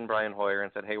they brought in Brian Hoyer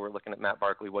and said, hey, we're looking at Matt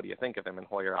Barkley. What do you think of him? And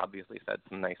Hoyer obviously said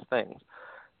some nice things.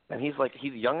 And he's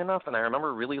young enough, and I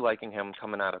remember really liking him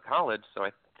coming out of college. So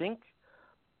I think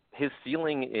his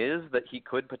ceiling is that he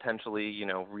could potentially,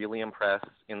 really impress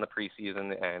in the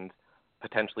preseason and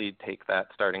potentially take that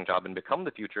starting job and become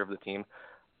the future of the team.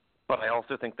 But I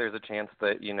also think there's a chance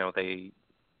that, they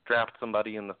draft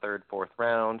somebody in the 3rd, 4th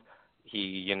round.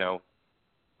 He,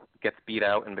 gets beat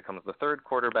out and becomes the 3rd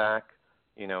quarterback,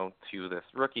 to this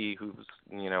rookie who's,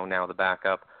 now the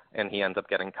backup, and he ends up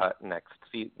getting cut next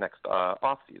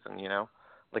off season,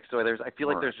 So I feel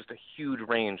like there's just a huge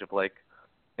range of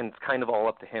and it's kind of all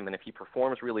up to him. And if he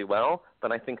performs really well,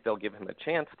 then I think they'll give him a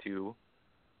chance to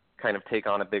kind of take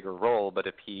on a bigger role. But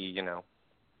if he,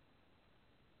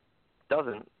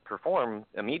 doesn't perform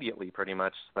immediately pretty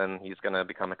much, then he's going to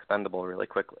become expendable really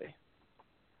quickly.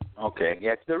 Okay,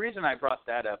 yeah, the reason I brought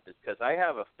that up is because I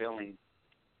have a feeling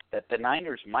that the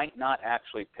Niners might not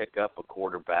actually pick up a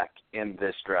quarterback in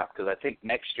this draft, because I think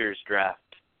next year's draft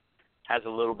has a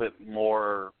little bit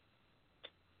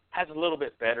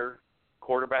better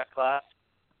quarterback class.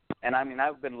 And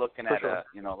I've been looking at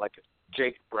like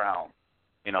Jake Brown,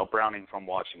 Browning from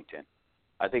Washington.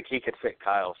 I think he could fit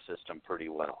Kyle's system pretty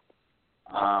well.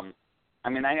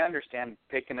 I understand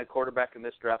picking a quarterback in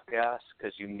this draft class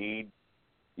because you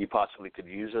possibly could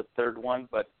use a 3rd one,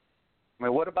 but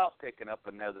what about picking up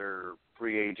another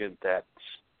free agent that's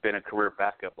been a career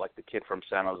backup, like the kid from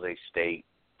San Jose State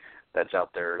that's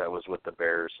out there that was with the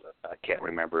Bears? I can't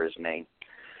remember his name.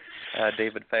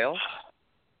 David Fales?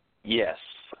 Yes.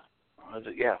 Was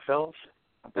it? Yeah, Fales?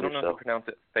 I don't know if you pronounce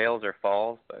it Fales or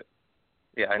Falls, but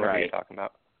yeah, I know what you're talking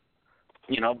about.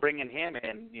 Bringing him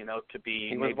in, to be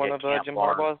he was one of Jim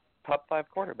Harbaugh's top 5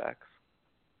 quarterbacks.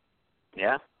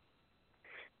 Yeah.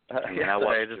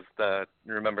 I just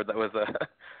remembered that was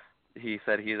he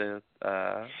said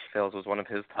Fales was one of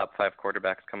his top 5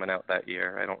 quarterbacks coming out that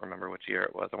year. I don't remember which year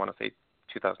it was. I want to say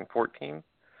 2014,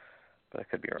 but I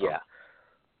could be wrong. Yeah.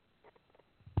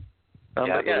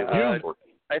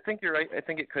 I think you're right. I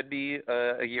think it could be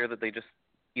a year that they just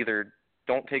either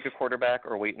don't take a quarterback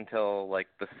or wait until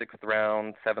the 6th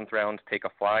round, 7th round to take a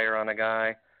flyer on a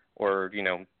guy, or,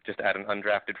 just add an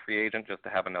undrafted free agent just to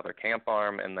have another camp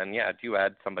arm, and then, do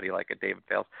add somebody like a David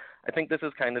Fales. I think this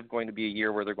is kind of going to be a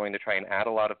year where they're going to try and add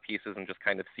a lot of pieces and just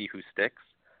kind of see who sticks,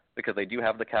 because they do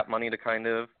have the cap money to kind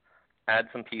of add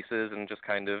some pieces and just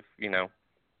kind of,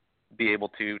 be able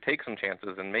to take some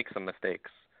chances and make some mistakes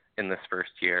in this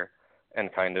first year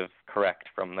and kind of correct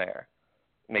from there.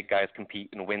 Make guys compete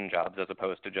and win jobs, as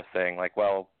opposed to just saying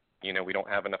we don't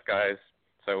have enough guys,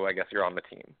 so I guess you're on the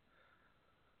team.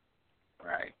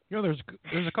 Right. There's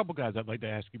a couple guys I'd like to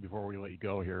ask you before we let you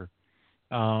go here.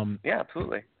 Yeah,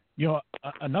 absolutely.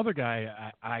 Another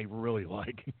guy I really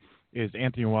like is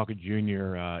Anthony Walker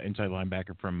Jr., inside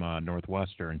linebacker from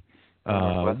Northwestern.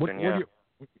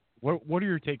 What are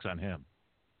your takes on him?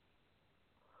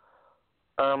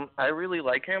 I really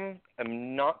like him.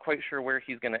 I'm not quite sure where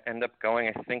he's going to end up going.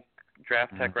 I think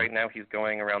Draft Tech right now he's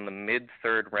going around the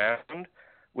mid-third round,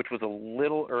 which was a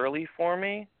little early for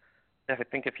me. I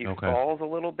think if he falls a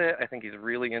little bit, I think he's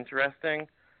really interesting.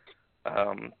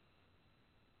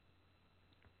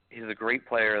 He's a great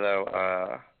player,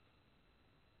 though.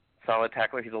 Solid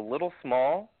tackler. He's a little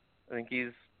small. I think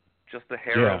he's just a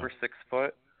hair over 6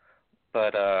 foot,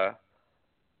 but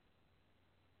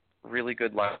really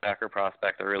good linebacker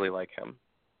prospect. I really like him.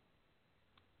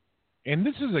 And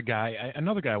this is a guy,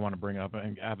 another guy I want to bring up,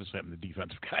 and obviously I'm the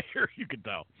defensive guy here, you can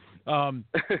tell.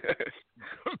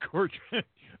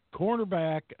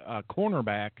 Cornerback,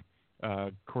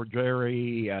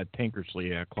 Corderi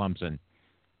Tankersley, Clemson.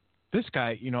 This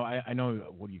guy, I know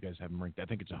what do you guys have him ranked? I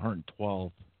think it's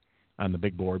 112 on the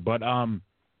big board. But,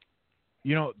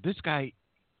 this guy,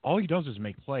 all he does is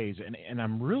make plays, and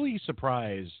I'm really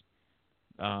surprised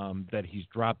that he's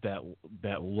dropped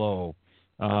that low.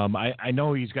 I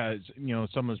know he's got,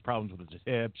 some of his problems with his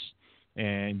hips,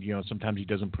 and, sometimes he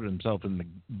doesn't put himself in the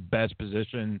best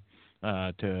position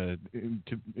to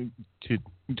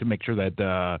make sure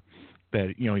that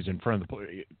he's in front of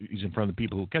the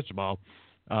people who catch the ball.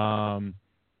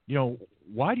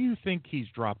 Why do you think he's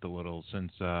dropped a little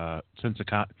since and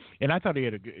I thought he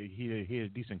had a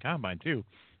decent combine too.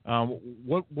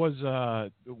 What was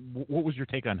your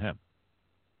take on him?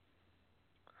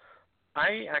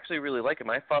 I actually really like him.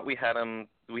 I thought we had him.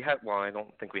 I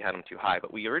don't think we had him too high,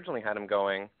 but we originally had him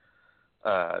going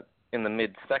in the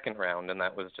mid-second round, and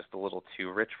that was just a little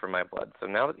too rich for my blood. So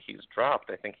now that he's dropped,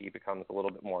 I think he becomes a little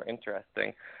bit more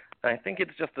interesting. And I think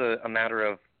it's just a matter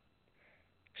of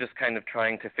just kind of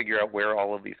trying to figure out where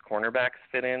all of these cornerbacks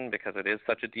fit in, because it is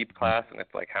such a deep class, and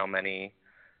it's like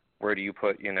where do you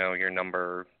put, your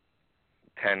number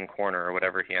 10 corner or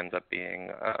whatever he ends up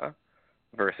being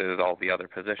versus all the other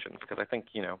positions. Because I think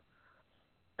he's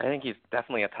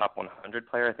definitely a top 100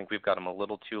 player. I think we've got him a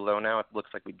little too low now. It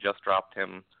looks like we just dropped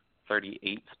him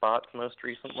 38 spots most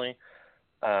recently.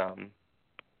 But,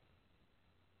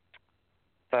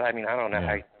 I don't know.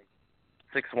 Yeah.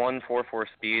 6'1", 4'4"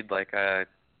 speed,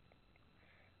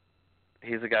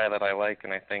 he's a guy that I like,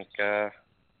 and I think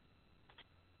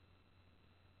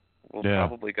we'll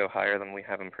probably go higher than we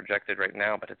have him projected right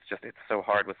now, but it's so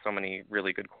hard with so many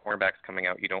really good cornerbacks coming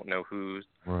out. You don't know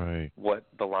what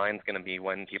the line's going to be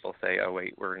when people say, oh,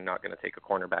 wait, we're not going to take a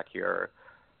cornerback here, or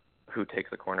who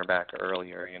takes a cornerback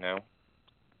earlier,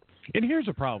 And here's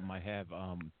a problem I have.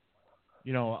 A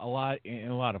lot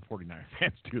of 49er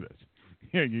fans do this.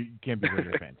 You can't be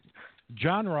Raider fans.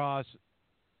 John Ross,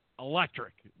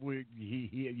 electric.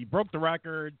 He broke the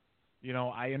record.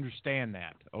 I understand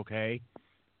that. Okay,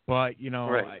 but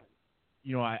right.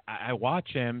 I watch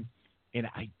him, and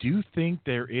I do think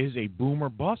there is a boom or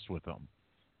bust with him.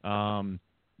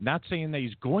 Not saying that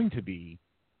he's going to be,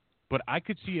 but I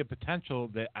could see a potential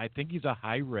that I think he's a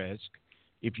high risk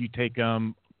if you take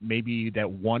him maybe that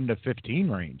 1 to 15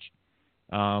 range.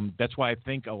 That's why I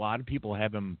think a lot of people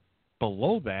have him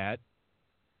below that,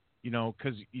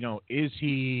 because, is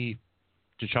he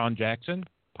Deshaun Jackson?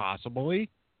 Possibly.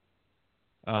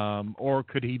 Or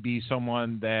could he be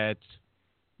someone that,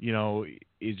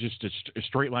 is just a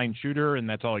straight line shooter and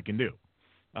that's all he can do?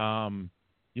 Right,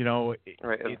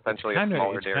 It's essentially kind a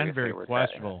smaller of very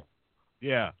questionable.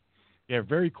 Yeah,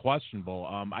 very questionable.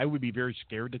 I would be very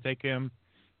scared to take him,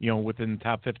 within the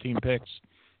top 15 picks.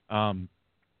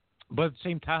 But at the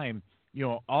same time,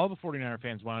 all the 49er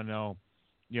fans want to know,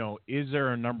 is there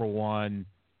a number one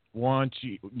once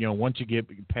you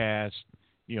get past,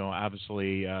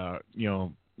 obviously,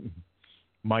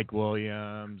 Mike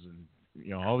Williams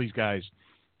and, all these guys,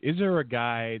 is there a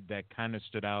guy that kind of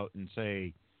stood out and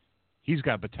say he's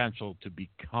got potential to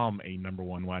become a number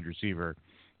one wide receiver?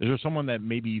 Is there someone that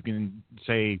maybe you can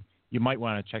say you might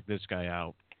want to check this guy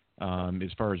out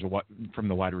as far as from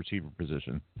the wide receiver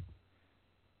position?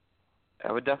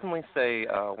 I would definitely say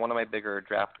one of my bigger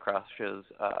draft crushes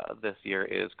this year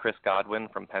is Chris Godwin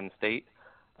from Penn State.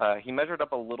 He measured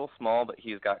up a little small, but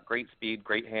he's got great speed,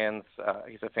 great hands.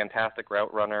 He's a fantastic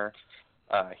route runner.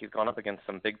 He's gone up against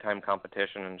some big-time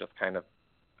competition and just kind of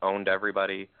owned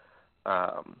everybody.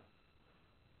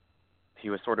 He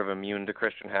was sort of immune to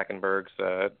Christian Hackenberg's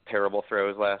terrible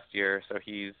throws last year, so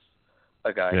he's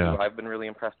a guy who I've been really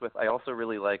impressed with. I also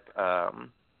really like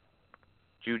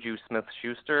Juju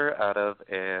Smith-Schuster out of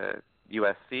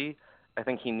USC. I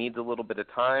think he needs a little bit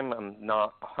of time. I'm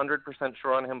not 100%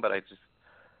 sure on him, but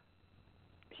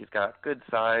he's got good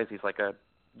size. He's like a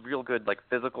real good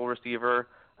physical receiver.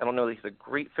 I don't know that he's a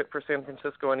great fit for San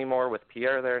Francisco anymore with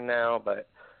Pierre there now, but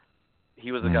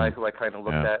he was a guy who I kind of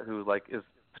looked at who like is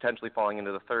potentially falling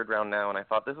into the third round now, and I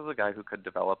thought this is a guy who could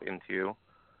develop into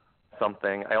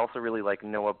something. I also really like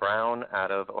Noah Brown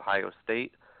out of Ohio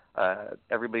State.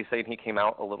 Everybody's saying he came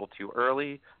out a little too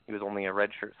early. He was only a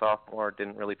redshirt sophomore,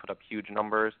 didn't really put up huge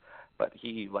numbers, but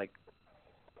he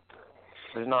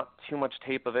there's not too much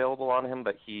tape available on him,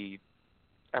 but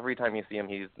every time you see him,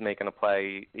 he's making a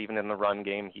play. Even in the run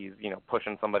game, he's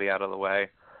pushing somebody out of the way.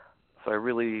 So I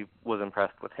really was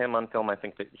impressed with him on film. I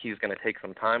think that he's going to take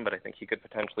some time, but I think he could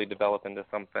potentially develop into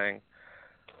something.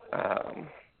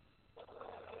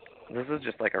 This is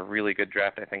just like a really good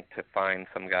draft, I think, to find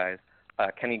some guys.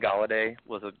 Kenny Golladay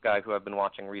was a guy who I've been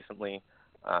watching recently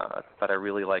that I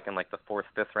really like in like the 4th,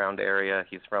 5th round area.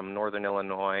 He's from Northern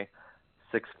Illinois,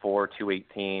 6'4",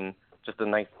 218, just a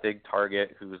nice big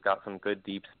target who's got some good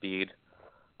deep speed.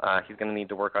 He's going to need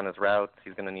to work on his routes.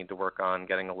 He's going to need to work on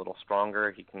getting a little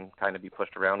stronger. He can kind of be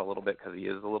pushed around a little bit because he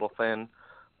is a little thin,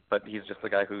 but he's just a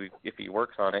guy who, if he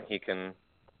works on it, he can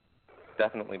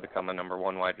definitely become a number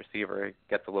 1 wide receiver. He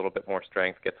gets a little bit more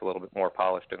strength, gets a little bit more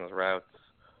polished in his routes.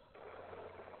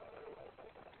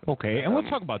 Okay, and let's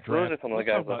talk about draft. Those are some of the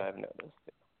guys that I've noticed.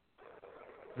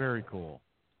 Very cool.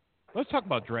 Let's talk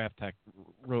about draft tech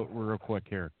real quick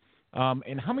here.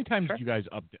 And how many times do you guys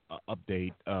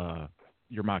update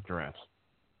your mock drafts?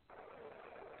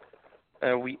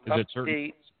 We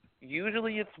update.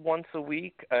 Usually it's once a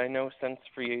week. I know since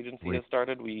free agency has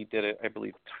started, we did it, I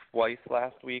believe, twice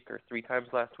last week or 3 times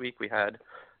last week. We had,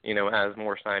 as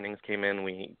more signings came in,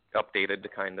 we updated to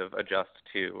kind of adjust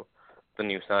to the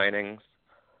new signings.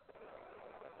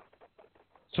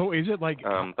 So is it like?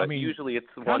 But usually it's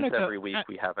once every week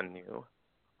we have a new.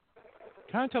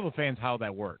 Kind of tell the fans how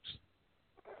that works.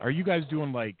 Are you guys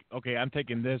doing like, okay, I'm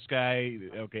taking this guy.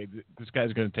 Okay, this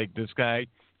guy's going to take this guy.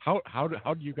 How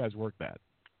do you guys work that?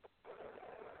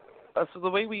 So the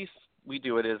way we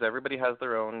do it is everybody has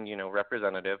their own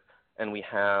representative, and we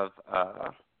have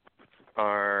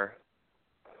our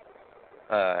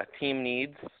team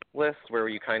needs list where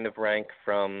you kind of rank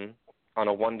from on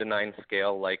a 1 to 9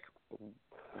 scale, like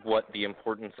what the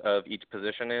importance of each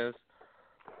position is.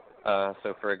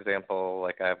 So, for example,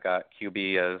 like I've got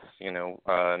QB as,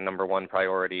 number 1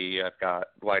 priority. I've got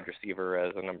wide receiver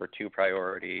as a number 2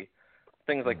 priority,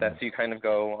 things like that. So you kind of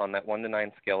go on that 1 to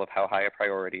 9 scale of how high a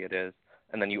priority it is.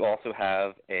 And then you also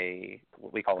have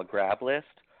what we call a grab list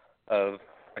of,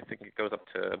 I think it goes up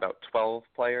to about 12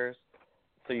 players.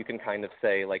 So you can kind of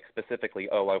say, like, specifically,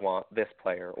 I want this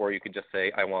player. Or you could just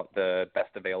say, I want the best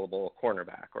available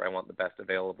cornerback, or I want the best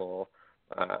available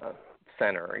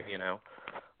center,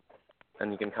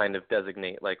 And you can kind of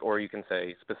designate, or you can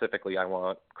say specifically, I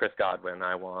want Chris Godwin,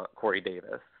 I want Corey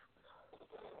Davis,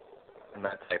 and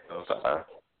that type of.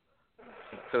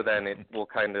 So then it will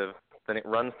then it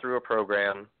runs through a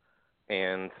program,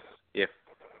 and if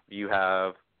you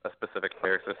have a specific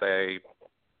player, so say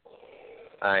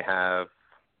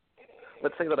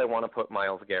let's say that I want to put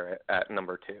Myles Garrett at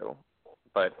number 2,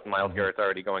 but Myles Garrett's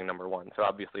already going number 1. So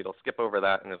obviously it'll skip over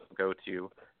that and it'll go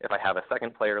to, if I have a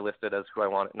second player listed as who I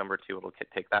want at number 2, it'll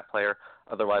take that player.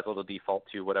 Otherwise it'll default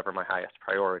to whatever my highest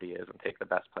priority is and take the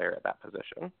best player at that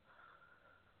position.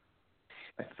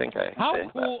 I think How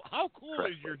cool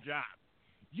is your job?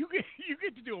 You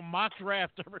get to do a mock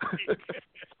draft every week.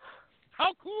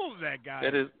 How cool is that, guy?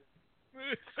 It is.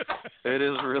 It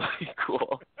is really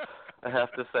cool. I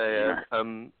have to say,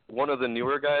 I'm one of the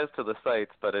newer guys to the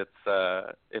sites, but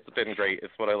it's been great.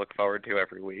 It's what I look forward to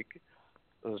every week.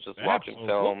 I was just watching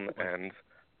film and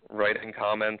writing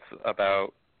comments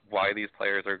about why these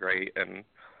players are great and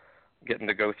getting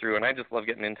to go through. And I just love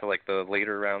getting into like the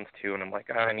later rounds too. And I'm like,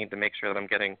 I need to make sure that I'm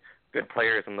getting good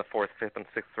players in the 4th, 5th, and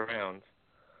 6th rounds.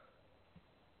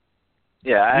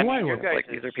 Yeah, I mean,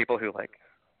 these are people who like.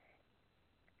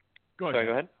 Go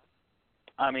ahead.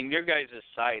 I mean, your guys'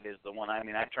 site is the one. I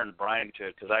turned Brian to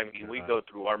it because we go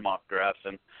through our mock drafts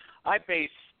and I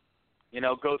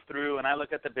go through and I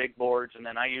look at the big boards and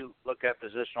then I look at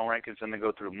positional rankings and then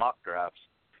go through mock drafts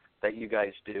that you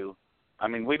guys do. I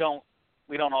mean, we don't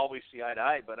always see eye to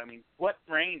eye, but I mean, what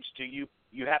range do you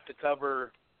have to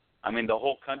cover? I mean, the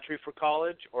whole country for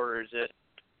college, or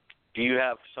do you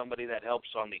have somebody that helps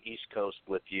on the East Coast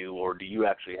with you, or do you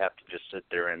actually have to just sit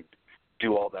there and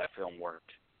do all that film work?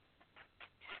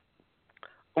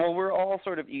 Well, we're all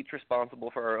sort of each responsible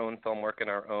for our own film work and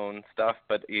our own stuff,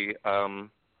 but it's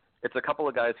a couple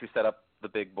of guys who set up the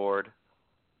big board.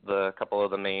 The couple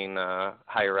of the main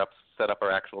higher-ups set up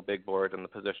our actual big board and the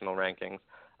positional rankings,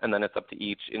 and then it's up to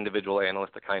each individual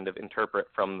analyst to kind of interpret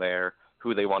from there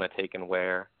who they want to take and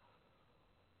where.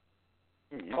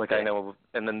 Like I know,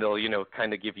 and then they'll,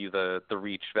 kind of give you the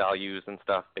reach values and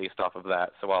stuff based off of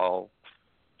that. So I'll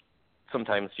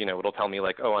sometimes, it'll tell me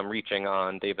like, oh, I'm reaching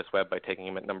on Davis Webb by taking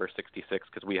him at number 66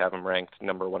 because we have him ranked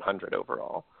number 100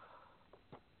 overall.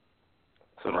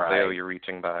 So it'll say, oh, you're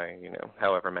reaching by,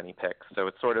 however many picks. So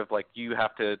it's sort of like you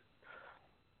have to,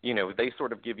 they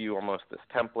sort of give you almost this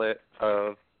template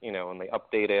of, and they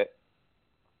update it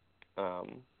to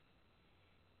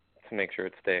make sure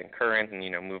it's staying current and,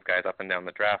 move guys up and down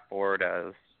the draft board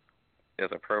as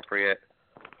appropriate.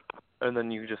 And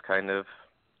then you just kind of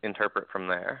interpret from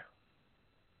there.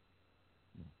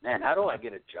 Man, how do I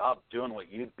get a job doing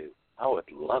what you do? I would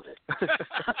love it.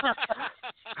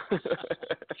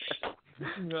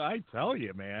 I tell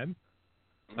you, man.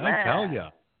 I tell you.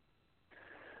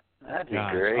 That'd be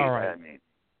great. All right. I mean,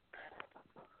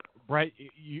 Brett,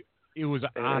 it was an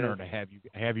honor to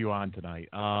have you on tonight.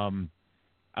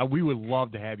 We would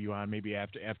love to have you on maybe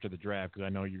after the draft because I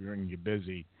know you're going to get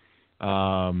busy.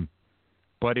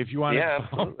 But if you want to,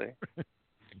 absolutely.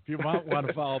 If you want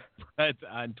to follow Brett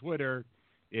on Twitter,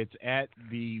 it's at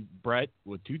the Brett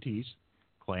with 2 T's,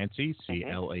 Clancy,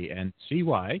 Clancy,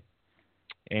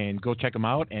 and go check him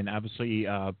out. And obviously,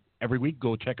 every week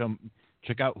go check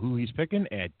out who he's picking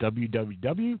at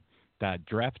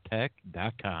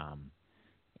www.drafttech.com.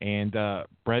 And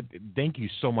Brett, thank you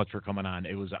so much for coming on.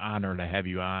 It was an honor to have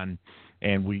you on,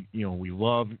 and we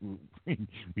love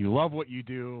what you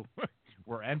do.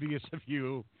 We're envious of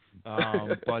you,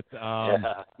 but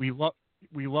we love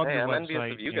your I'm website.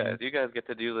 envious of you guys. You guys get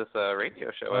to do this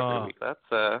radio show every week. That's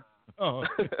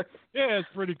yeah, it's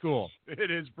pretty cool.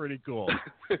 It is pretty cool.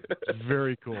 It's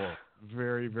very cool.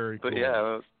 Very, very cool. But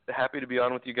yeah, happy to be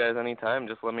on with you guys anytime.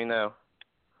 Just let me know.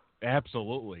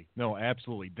 Absolutely. No,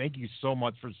 absolutely. Thank you so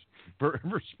much for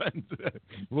spending a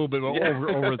little bit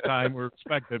over the time we're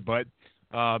expected. But,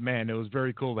 man, it was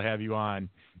very cool to have you on.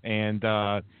 And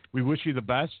we wish you the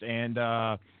best. And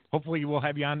hopefully we'll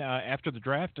have you on after the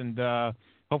draft. And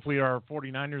hopefully our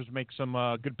 49ers make some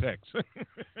good picks.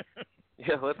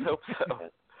 Yeah, let's hope so.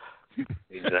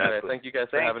 Exactly. All right, thank you guys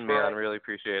for having me on. Really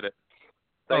appreciate it.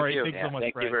 Thank you. Thanks so much,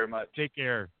 thank Brett. You very much. Take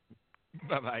care.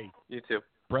 Bye-bye. You too.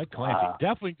 Brett Clancy.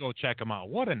 Definitely go check him out.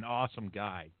 What an awesome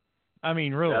guy. I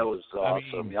mean, really. That was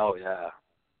awesome. Oh, yeah.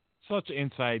 Such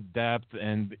inside depth.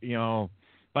 And,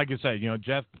 like I said,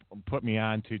 Jeff put me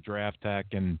on to Draft Tech.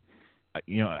 And, I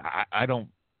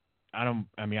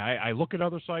look at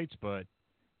other sites, but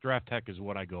Draft Tech is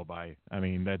what I go by. I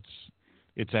mean,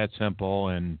 it's that simple.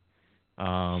 And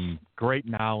great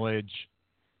knowledge.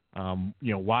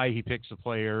 Why he picks the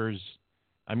players.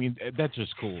 I mean, that's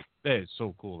just cool. That is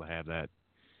so cool to have that.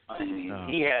 I mean,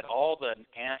 he had all the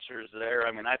answers there.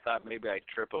 I mean, I thought maybe I'd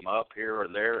trip him up here or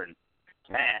there, and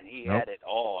man, he had it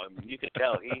all. I mean, you could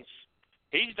tell he's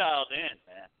dialed in,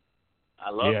 man. I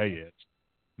love him. Yeah, he is.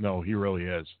 No, he really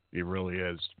is. He really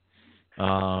is.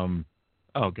 Oh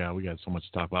God, we got so much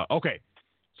to talk about. Okay,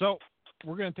 so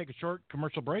we're going to take a short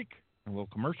commercial break, a little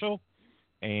commercial,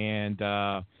 and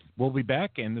we'll be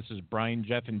back. And this is Brian,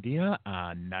 Jeff, and Dina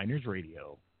on Niners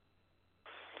Radio.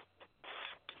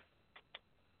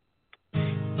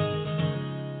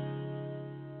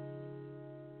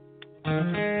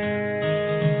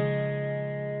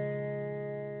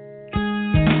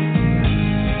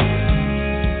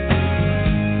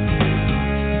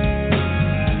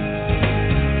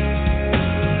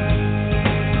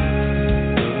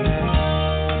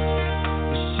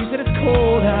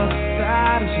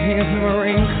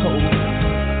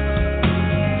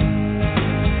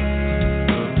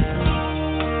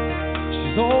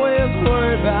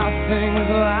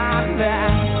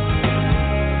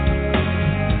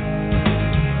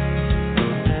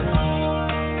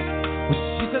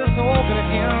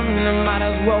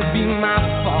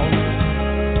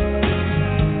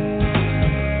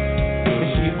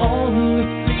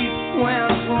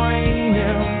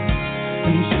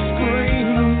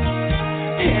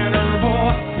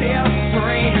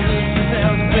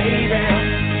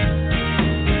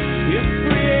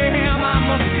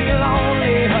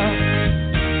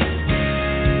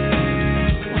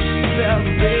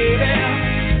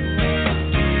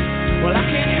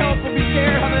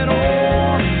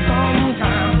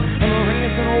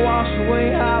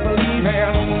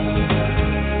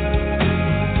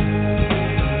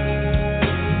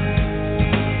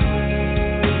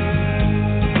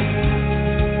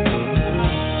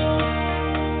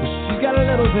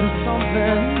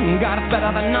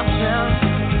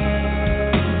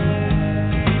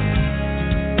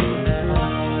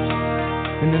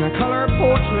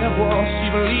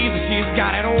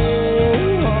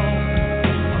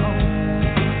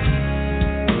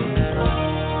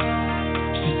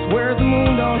 Where's the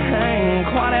moon don't hang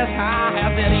quite as high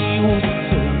as it used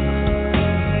to.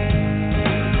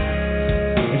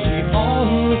 And she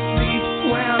only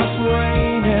sleeps when it's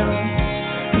raining.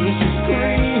 And she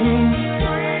screams,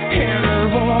 and her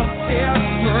voice is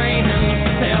straining.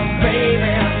 She says,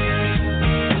 baby,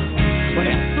 when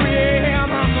it's 3 a.m.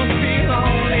 I must be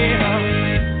lonely.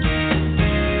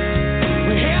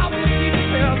 Well, she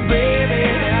says, baby,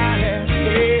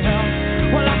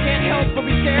 well, I can't help but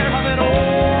be scared of it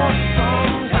all.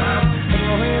 Sometimes the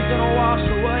rain's gonna wash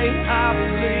away, I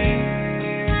believe.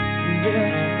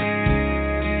 Yeah.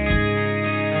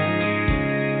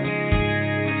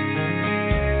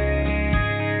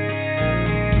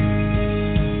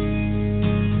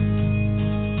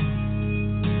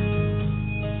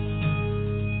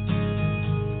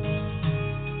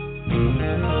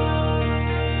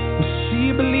 She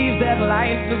believes that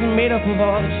life isn't made up of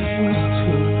all that she used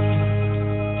to.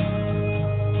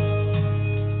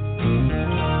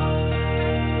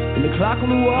 And the clock on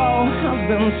the wall has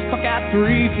been stuck at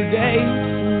 3 for days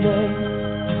and days.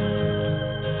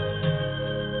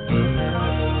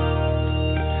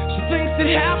 She thinks that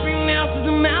happiness is a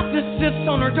map that sits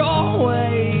on her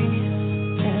doorway.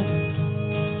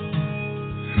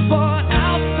 But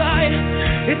outside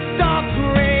it starts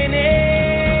raining.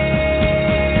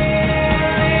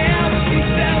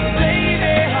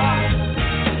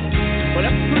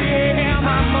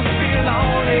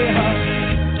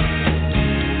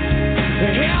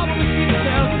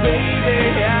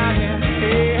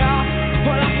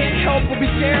 Help will be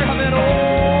scared of it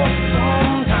all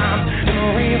sometimes. And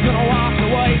the rain's gonna wash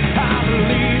away, I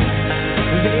believe.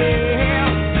 Yeah.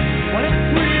 When it's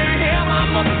 3 a.m. I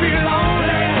must be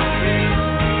lonely.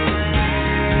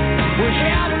 Well,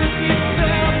 how do you see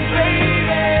yourself,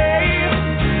 baby?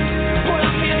 Well,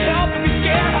 I can't help but be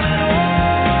scared of it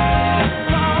all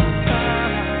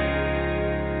sometimes.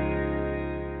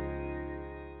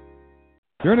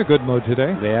 You're in a good mood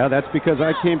today. Yeah, that's because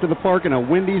I came to the park in a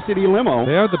Windy City limo.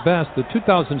 They are the best, the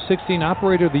 2016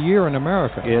 Operator of the Year in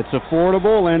America. It's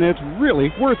affordable and it's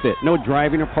really worth it. No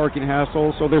driving or parking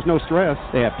hassle, so there's no stress.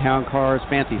 They have town cars,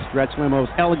 fancy stretch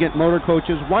limos, elegant motor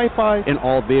coaches, Wi-Fi in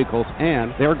all vehicles,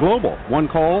 and they're global. One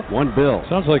call, one bill.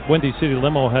 Sounds like Windy City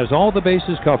Limo has all the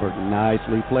bases covered.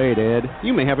 Nicely played, Ed.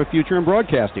 You may have a future in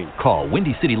broadcasting. Call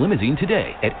Windy City Limousine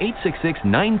today at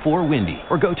 866-94-WINDY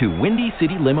or go to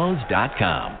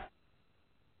windycitylimos.com.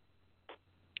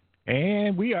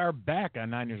 And we are back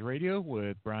on Niners Radio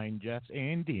with Brian, Jeffs,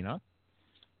 and Dina.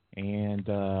 And,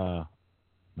 man,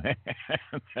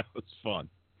 that was fun.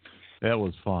 That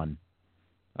was fun.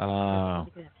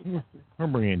 We're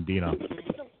bringing Dina.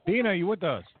 Dina, you with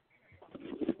us?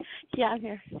 Yeah, I'm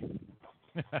here.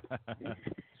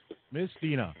 Miss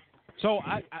Dina. So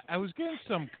I was getting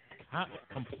some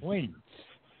complaints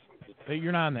that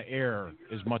you're not on the air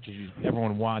as much as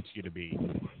everyone wants you to be.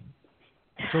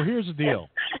 So here's the deal.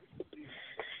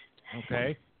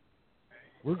 Okay?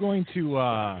 We're going to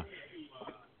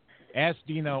ask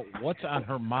Dina what's on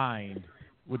her mind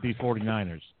with the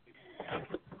 49ers.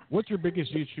 What's your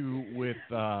biggest issue with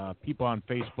people on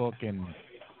Facebook and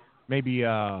maybe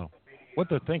what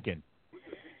they're thinking?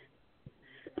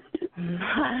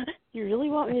 You really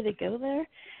want me to go there?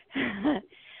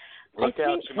 Look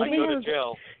out, you might go to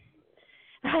jail.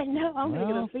 I know, I'm going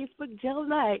to go to Facebook jail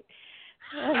tonight.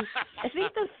 I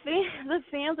think the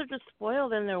fans are just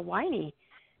spoiled and they're whiny.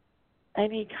 I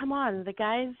mean, come on, the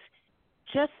guys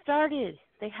just started.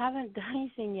 They haven't done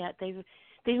anything yet. They've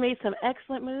made some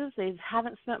excellent moves. They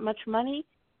haven't spent much money.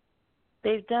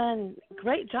 They've done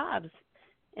great jobs,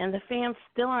 and the fans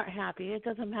still aren't happy. It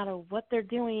doesn't matter what they're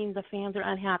doing. The fans are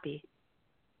unhappy.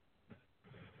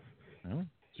 Well,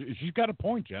 she's got a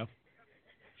point, Jeff.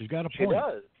 She's got a point. She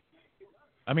does.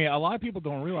 I mean, a lot of people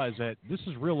don't realize that this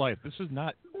is real life. This is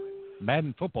not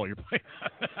Madden football you're playing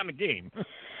on a game.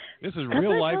 This is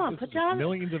real life. This is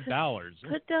millions of dollars.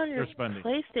 Put down your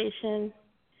PlayStation,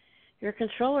 your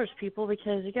controllers, people,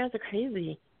 because you guys are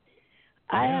crazy.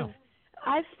 Yeah.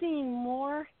 I've seen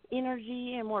more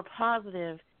energy and more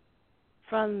positive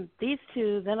from these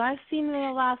two than I've seen in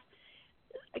the last.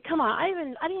 Come on, I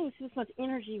didn't even see this much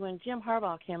energy when Jim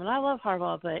Harbaugh came, and I love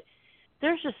Harbaugh, but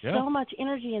there's just so much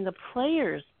energy in the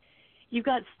players. You've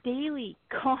got Staley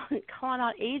calling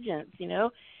out agents, you know.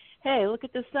 Hey, look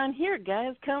at the sun here,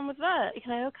 guys. Come with that.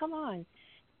 You know, come on.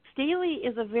 Staley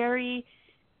is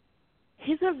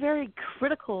he's very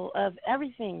critical of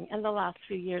everything in the last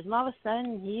few years. And all of a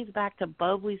sudden, he's back to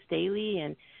bubbly Staley.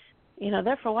 And, you know,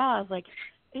 there for a while, I was like,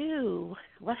 ew,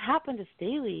 what happened to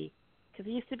Staley? Because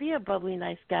he used to be a bubbly,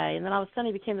 nice guy. And then all of a sudden,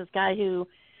 he became this guy who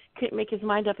couldn't make his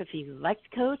mind up if he liked to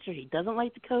coach or he doesn't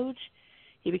like to coach.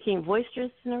 he became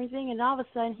boisterous and everything, and all of a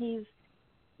sudden he's,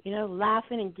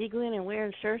 laughing and giggling and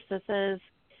wearing shirts that says,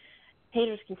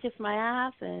 haters can kiss my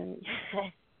ass, and,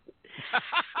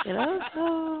 so.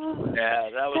 Yeah,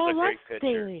 that was a great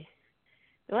picture. Daily.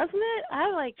 Wasn't it?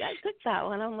 I took that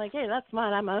one. I'm like, hey, that's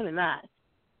mine. I'm owning that.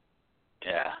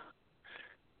 Yeah.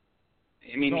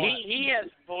 I mean, he has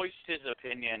voiced his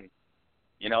opinion.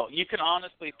 You can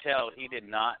honestly tell he did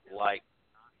not like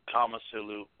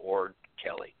Tomasulu or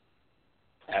Kelly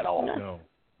at all. No.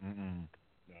 Mm-mm.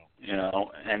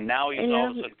 No. And now he's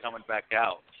all of a sudden coming back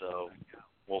out, so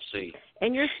we'll see.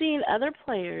 And you're seeing other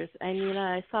players. I mean,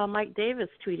 I saw Mike Davis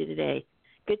tweeted today,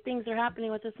 good things are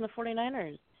happening with us in the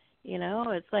 49ers.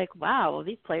 It's like, wow,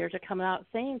 these players are coming out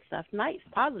saying stuff nice,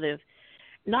 positive.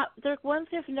 They're ones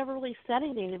that have never really said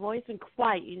anything. They've always been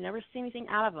quiet. You never see anything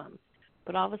out of them.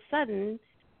 But all of a sudden,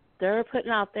 they're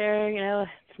putting out there,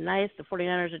 it's nice. The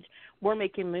 49ers, we're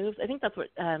making moves. I think that's what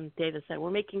Davis said.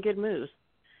 We're making good moves.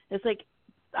 It's like,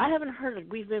 I haven't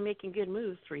heard we've been making good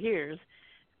moves for years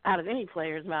out of any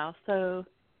player's mouth. So,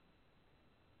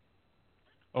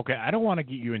 okay, I don't want to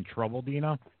get you in trouble,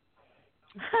 Dina.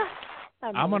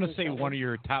 I'm going to say one of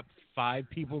your top 5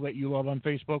 people that you love on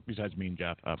Facebook, besides me and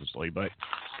Jeff, obviously. But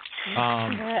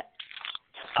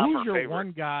who's your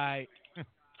one guy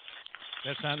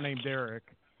that's not named Derek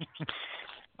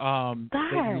that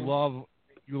you love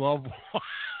you love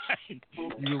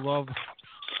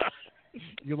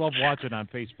watching on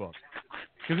Facebook?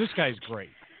 Because this guy's great.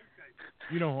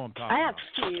 You know who I'm talking about. I have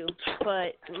 2,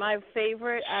 but my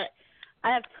favorite, I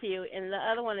have 2, and the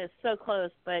other one is so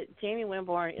close, but Jamie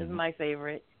Winborn is my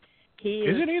favorite.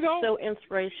 Isn't he, though? So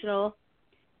inspirational.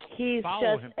 He's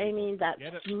Follow just, him. I mean, that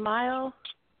smile.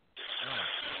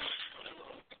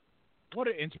 What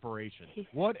an inspiration.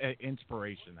 What an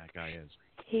inspiration that guy is.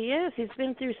 He is. He's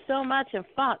been through so much and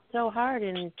fought so hard,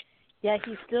 and yet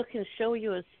he still can show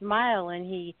you a smile, and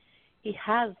he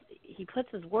puts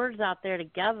his words out there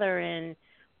together, and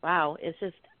wow, it's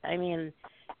just, I mean,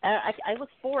 I look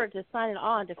forward to signing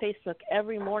on to Facebook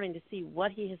every morning to see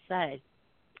what he has said.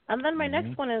 And then my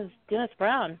next one is Dennis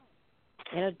Brown.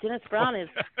 Dennis Brown is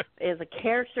a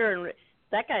character, and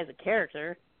that guy's a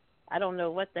character. I don't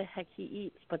know what the heck he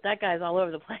eats, but that guy's all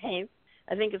over the place.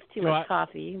 I think it's too much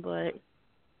coffee, but...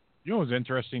 You know what's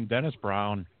interesting? Dennis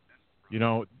Brown,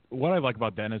 what I like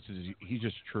about Dennis is he's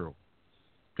just true.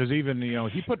 Because even,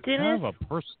 he put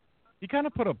he kind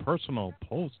of put a personal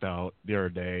post out the other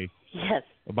day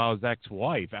about his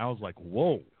ex-wife. I was like,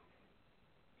 whoa.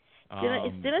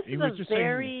 Dennis is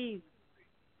very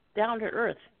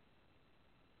down-to-earth.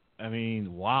 I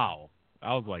mean, wow.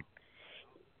 I was like,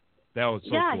 that was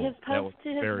so cool. His post to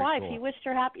his wife, cool. he wished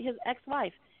her his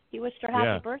ex-wife, he wished her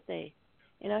happy birthday.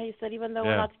 He said, even though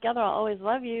we're not together, I'll always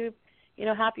love you,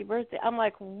 happy birthday. I'm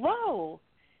like, whoa,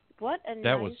 what a that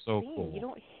nice was so thing. cool. You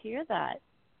don't hear that.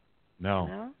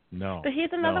 No. But he's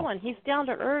another one. He's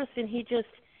down-to-earth, and he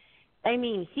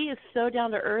is so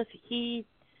down-to-earth. He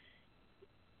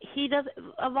does.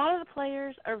 A lot of the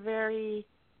players are very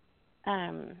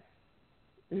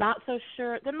not so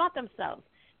sure. They're not themselves.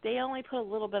 They only put a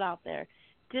little bit out there.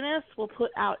 Dennis will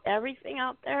put out everything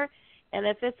out there, and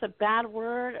if it's a bad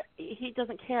word, he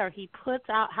doesn't care. He puts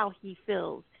out how he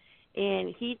feels,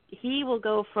 and he will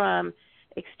go from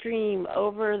extreme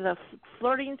over the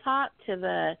flirting top to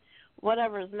the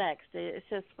whatever's next. It's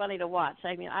just funny to watch.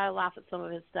 I mean, I laugh at some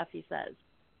of his stuff he says.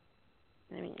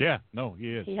 I mean, he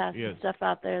is. He has some stuff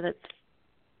out there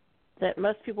that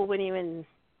most people wouldn't even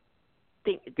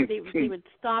think. They would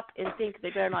stop and think they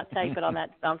better not type it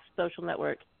on social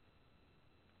network.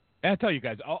 And I tell you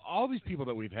guys, all these people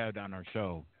that we've had on our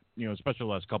show, especially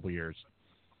the last couple of years,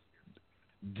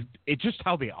 it's just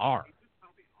how they are.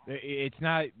 It's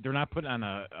not. They're not putting on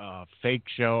a fake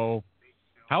show.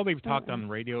 How they've talked on the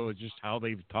radio is just how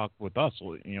they've talked with us,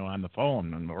 on the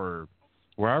phone or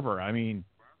wherever. I mean,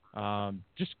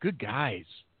 just good guys,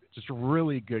 just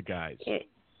really good guys.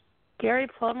 Gary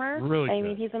Plummer, really good. I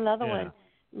mean, he's another one.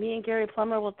 Me and Gary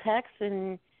Plummer will text,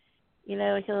 and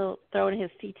he'll throw in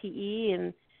his CTE,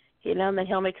 and and then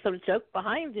he'll make some joke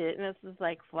behind it, and it's just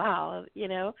like, wow,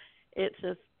 it's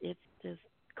just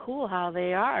cool how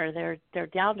they are. They're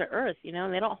down to earth,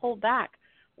 and they don't hold back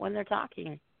when they're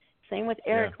talking. Same with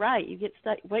Eric Wright. You get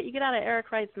stuck. What you get out of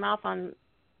Eric Wright's mouth on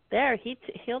there,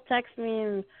 he'll text me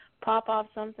and pop off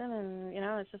something, and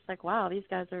it's just like, wow, these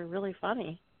guys are really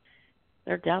funny.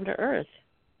 They're down to earth.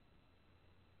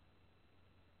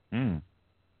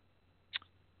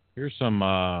 Here's some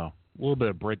little bit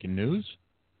of breaking news.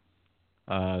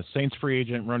 Saints free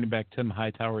agent running back Tim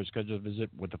Hightower is scheduled to visit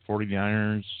with the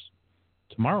 49ers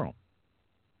tomorrow.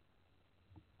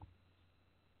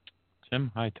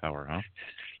 Tim Hightower, huh?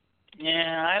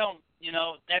 Yeah, I don't.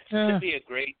 That should be a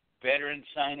great veteran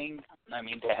signing. I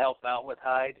mean, to help out with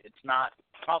Hyde. It's not.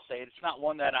 I'll say it's not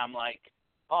one that I'm like,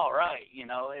 all right.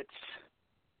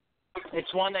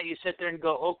 It's one that you sit there and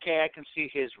go, okay, I can see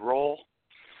his role,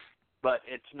 but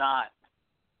it's not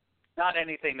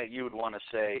anything that you would want to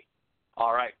say,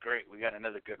 all right, great, we got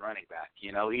another good running back.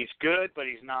 He's good, but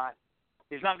he's not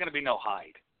going to be no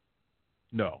Hyde.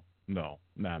 No, not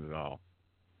at all.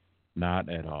 Not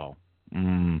at all.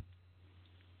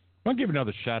 I'll give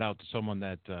another shout out to someone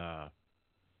that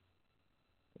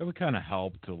would kind of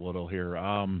helped a little here.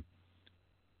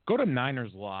 Go to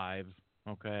Niners Live,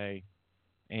 okay,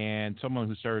 and someone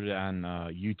who started on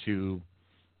YouTube,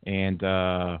 and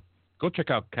go check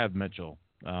out Kev Mitchell.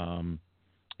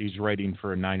 He's writing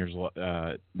for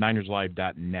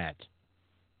NinersLive.net.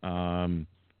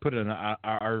 Put an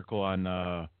article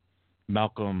on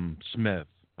Malcolm Smith.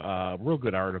 Real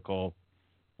good article.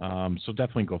 So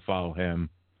definitely go follow him.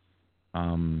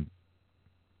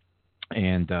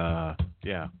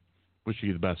 Wish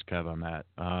you the best, Kev, on that.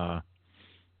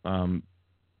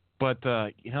 But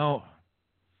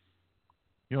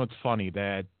it's funny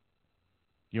that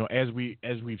as we've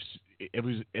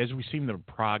seen the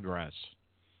progress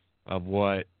of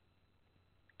what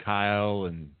Kyle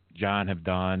and John have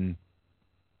done,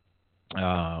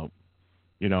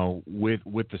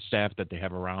 with the staff that they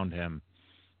have around him,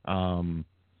 a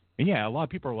lot of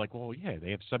people are like, well, yeah,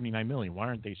 they have $79 million. Why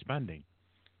aren't they spending?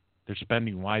 They're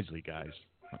spending wisely, guys.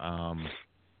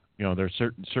 There's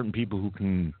certain people who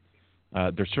can.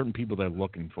 There's certain people they're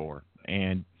looking for,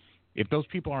 and if those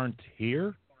people aren't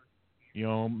here,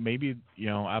 maybe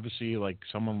obviously like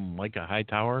someone like a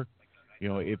Hightower,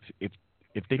 if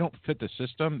they don't fit the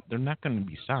system, they're not going to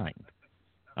be signed.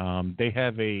 They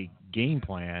have a game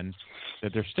plan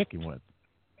that they're sticking with,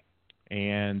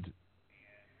 and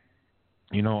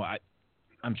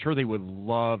I'm sure they would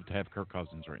love to have Kirk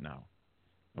Cousins right now,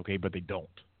 okay, but they don't.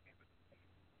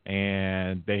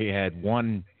 And they had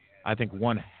one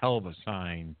hell of a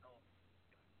sign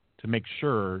to make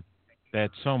sure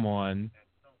that someone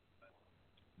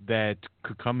that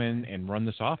could come in and run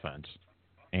this offense.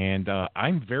 And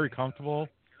I'm very comfortable.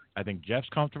 I think Jeff's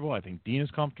comfortable. I think Dean is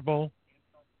comfortable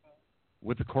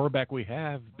with the quarterback we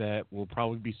have that will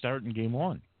probably be starting game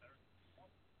one.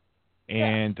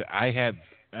 And I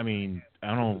don't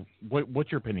know,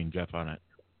 what's your opinion, Jeff, on it?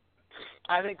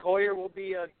 I think Hoyer will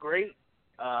be a great,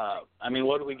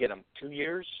 what do we get him, 2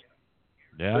 years?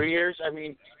 Yeah. 3 years?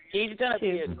 He's going to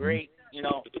be a great,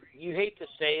 you hate to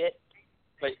say it,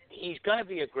 but he's going to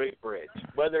be a great bridge,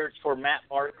 whether it's for Matt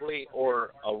Barkley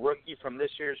or a rookie from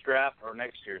this year's draft or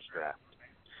next year's draft.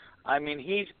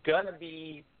 He's going to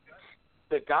be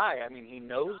the guy. He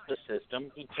knows the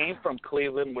system. He came from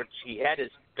Cleveland, which he had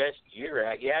his best year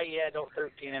at. Yeah, he had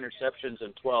 13 interceptions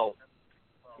and 12,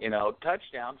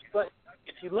 touchdowns. But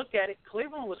if you look at it,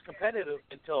 Cleveland was competitive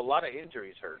until a lot of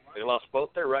injuries hurt. They lost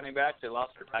both their running backs. They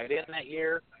lost their tight end that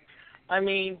year.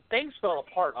 Things fell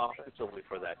apart offensively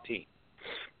for that team.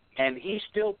 And he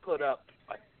still put up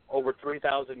over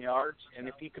 3,000 yards. And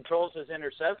if he controls his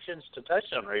interceptions to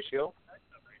touchdown ratio,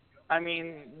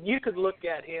 you could look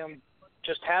at him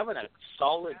just having a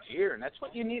solid year. And that's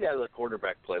what you need out of the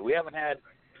quarterback play. We haven't had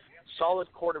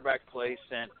solid quarterback play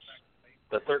since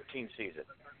the 13th season.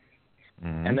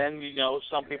 Mm-hmm. And then,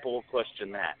 some people will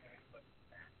question that.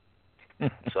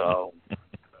 So,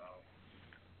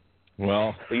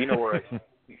 well, you know where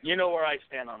I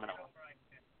stand on that one.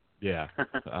 Yeah.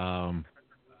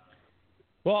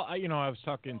 Well, I was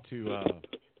talking to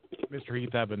Mr.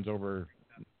 Heath Evans over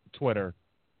Twitter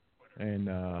and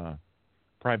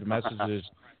private messages,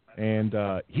 and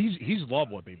he's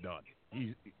loved what they've done.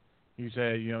 He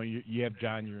said, you have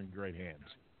John, you're in great hands.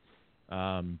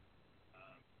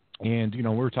 And we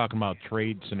were talking about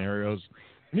trade scenarios,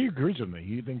 and he agrees with me.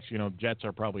 He thinks Jets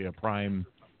are probably a prime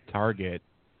target,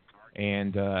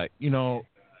 and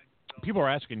people are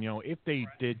asking, if they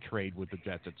did trade with the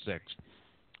Jets at 6,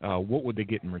 what would they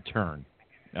get in return?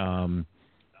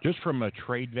 Just from a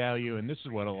trade value, and this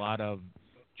is what a lot of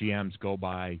GMs go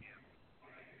by.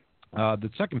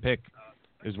 The second pick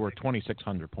is worth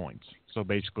 2,600 points. So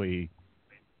basically,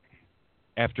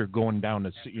 after going down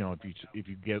to, if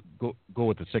you go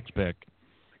with the 6th pick,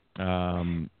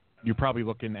 you're probably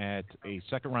looking at a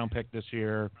second-round pick this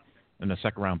year and a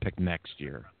second-round pick next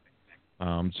year.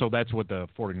 So that's what the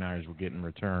 49ers will get in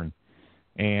return.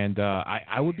 And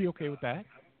I would be okay with that.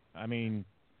 You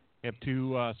have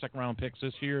 2 second-round picks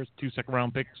this year, 2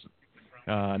 second-round picks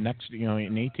next,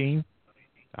 in 18.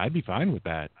 I'd be fine with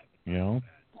that,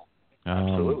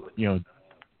 Absolutely.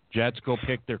 Jets go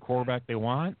pick their quarterback they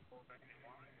want.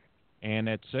 And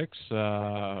at 6, you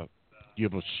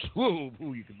have a slew of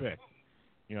who you can pick.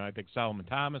 You know, I think Solomon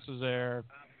Thomas is there.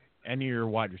 Any of your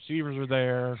wide receivers are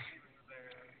there.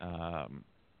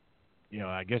 You know,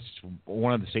 I guess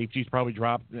one of the safeties probably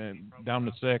dropped down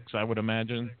to 6, I would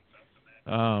imagine.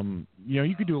 You know,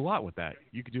 you could do a lot with that.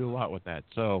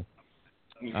 So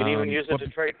you could even use it to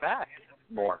trade back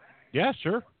more. Yeah,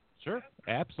 sure,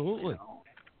 absolutely. You know,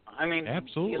 I mean,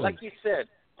 absolutely. Like you said,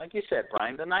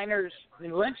 Brian, the Niners,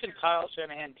 Lynch and Kyle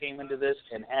Shanahan came into this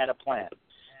and had a plan.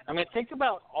 I mean, think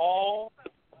about all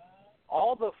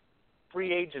the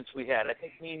free agents we had. I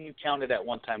think me and you counted at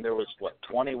one time. There was,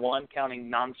 21 counting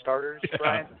non-starters,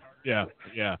 Brian? Yeah.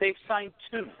 They've signed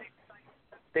 2.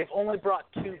 They've only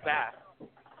brought 2 back.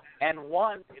 And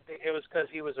one, it was because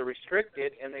he was a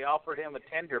restricted, and they offered him a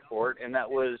tender for it, and that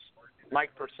was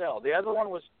Mike Purcell. The other one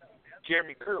was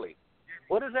Jeremy Curley.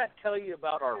 What does that tell you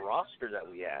about our roster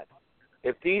that we had?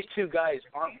 If these 2 guys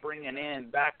aren't bringing in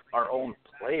back our own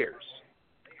players,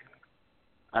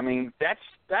 I mean, that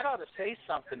ought to say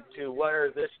something to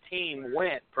where this team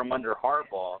went from under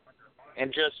Harbaugh in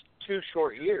just 2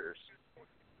 short years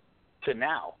to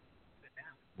now.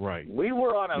 Right. We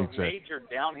were on a major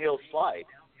downhill slide.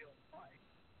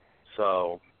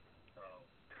 So,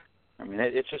 I mean,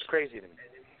 it's just crazy to me.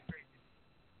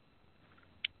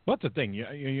 What's the thing?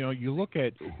 You know, you look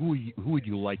at who would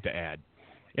you like to add,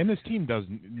 and this team does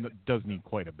need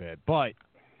quite a bit. But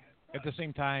at the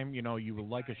same time, you know, you would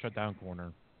like a shutdown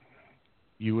corner.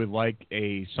 You would like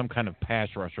some kind of pass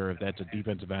rusher, if that's a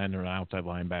defensive end or an outside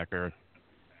linebacker.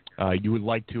 You would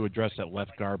like to address that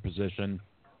left guard position.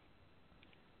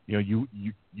 You know,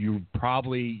 you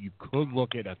could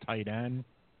look at a tight end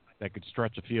that could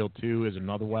stretch the field too as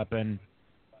another weapon.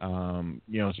 You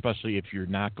know, especially if you're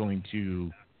not going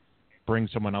to bring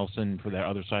someone else in for that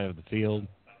other side of the field.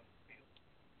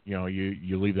 You know,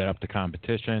 you leave that up to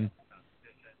competition.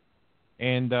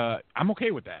 And I'm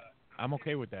okay with that.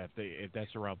 If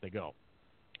that's the route they go.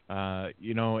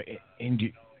 You know, and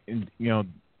you know,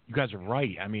 you guys are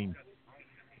right. I mean,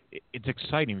 it's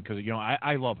exciting because, you know,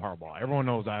 I love Harbaugh. Everyone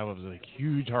knows I was a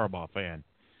huge Harbaugh fan.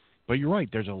 But you're right.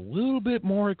 There's a little bit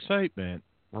more excitement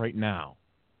right now,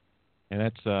 and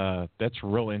that's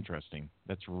real interesting.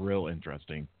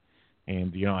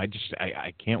 And you know, I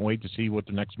can't wait to see what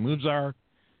the next moves are.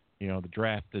 You know, the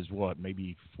draft is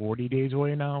maybe 40 days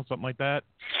away now, something like that.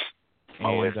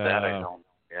 Oh, if that, I don't.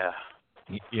 Yeah.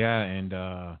 Yeah, and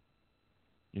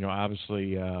you know,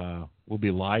 obviously we'll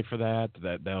be live for that.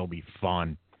 That'll be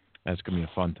fun. That's gonna be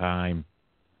a fun time.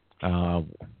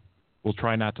 We'll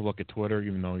try not to look at Twitter,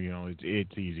 even though, you know,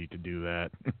 it's easy to do that,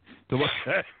 to look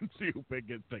at and see who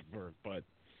gets picked first. But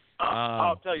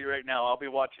I'll tell you right now, I'll be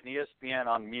watching ESPN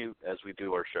on mute as we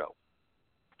do our show.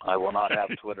 I will not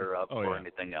have Twitter up or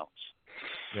anything else.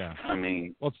 Yeah. I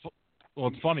mean, well,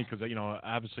 it's funny because, you know,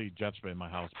 obviously Jeff's been in my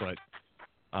house, but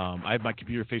I have my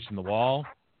computer facing the wall,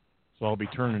 so I'll be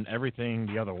turning everything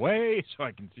the other way so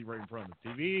I can see right in front of the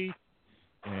TV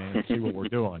and see what we're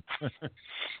doing.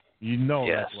 You know,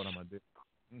 yes. That's what I'm going to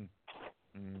do.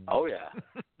 Oh, yeah.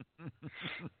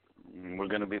 We're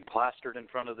going to be plastered in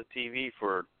front of the TV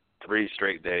for 3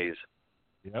 straight days.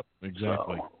 Yep,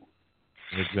 exactly. So,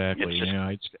 exactly.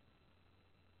 It's just,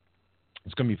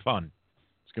 it's going to be fun.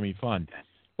 Okay.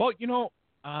 Well, you know,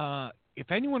 if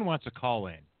anyone wants to call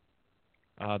in,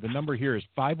 the number here is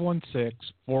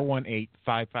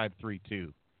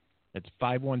 516-418-5532. It's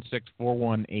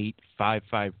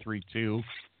 516-418-5532.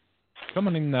 Come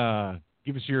on and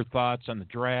give us your thoughts on the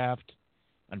draft,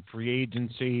 on free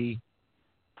agency,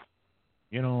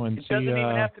 you know, and it see. It doesn't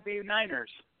even have to be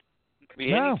Niners. It could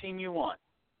be any team you want.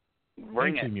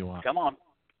 Bring it. Team you want. Come on.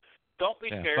 Don't be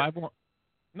scared.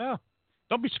 No.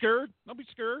 Don't be scared. Don't be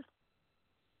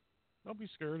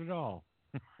scared at all.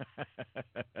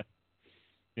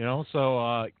 You know,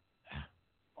 so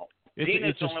Dean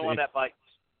is the only one that bites.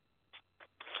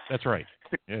 That's right.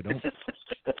 Yeah,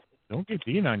 don't get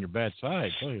Dean on your bad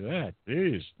side. Tell you that.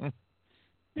 Jeez.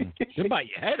 She'll bite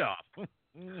your head off.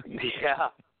 Yeah.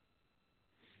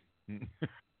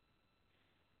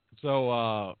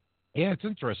 So, yeah, it's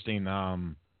interesting.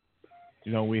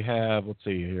 You know, we have, let's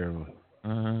see here,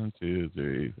 1, 2,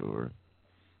 3, 4,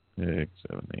 6,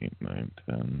 7, 8, 9,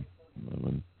 10,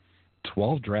 11,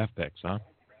 12 draft picks, huh?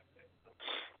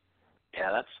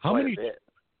 Yeah, that's quite a bit.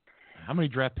 How many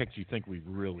draft picks do you think we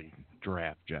really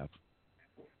draft, Jeff?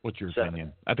 What's your 7.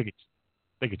 opinion? I think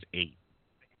it's 8.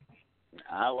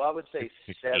 I would say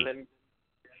 7. 8.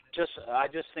 I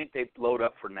just think they load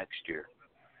up for next year.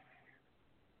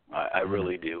 I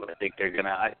really do. I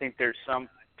think there's some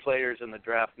players in the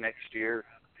draft next year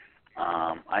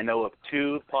I know of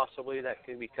 2 possibly that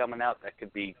could be coming out. That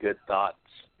could be good thoughts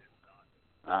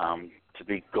to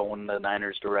be going the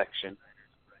Niners' direction.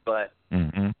 But,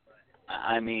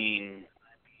 I mean,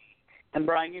 and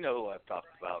Brian, you know who I've talked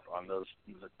about on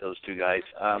those 2 guys.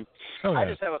 I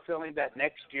just have a feeling that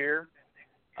next year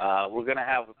we're going to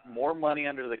have more money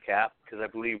under the cap because I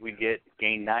believe we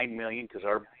gain $9 million because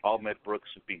our Ahmed Brooks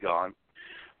would be gone.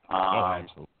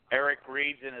 Eric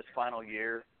Reed's in his final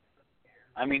year.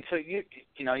 I mean, so you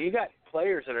got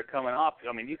players that are coming off.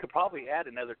 I mean, you could probably add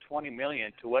another $20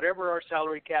 million to whatever our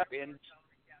salary cap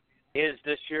is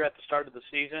this year at the start of the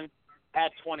season.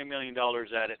 Add $20 million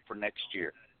at it for next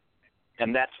year,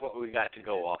 and that's what we got to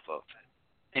go off of.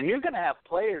 And you're going to have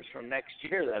players from next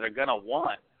year that are going to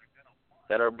want,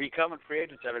 that are becoming free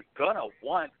agents that are going to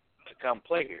want to come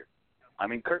play here. I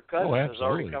mean, Kirk Cousins has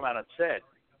already come out and said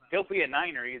he'll be a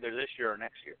Niner either this year or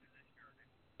next year.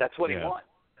 That's what he wants.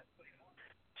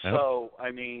 So,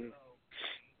 I mean,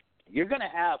 you're going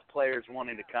to have players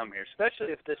wanting to come here,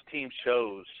 especially if this team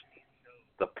shows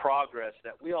the progress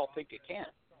that we all think it can.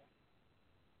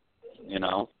 You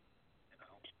know?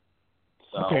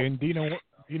 So. Okay, and Dino,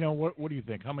 what do you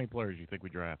think? How many players do you think we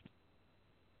draft?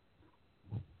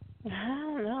 I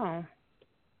don't know.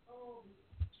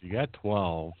 So you got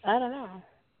 12. I don't know.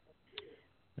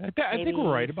 I think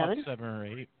we're right, about 7? 7 or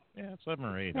 8. Yeah, 7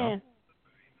 or 8. Yeah.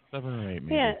 Huh? 7 or 8,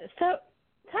 maybe. Yeah, so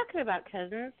talking about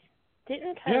Cousins,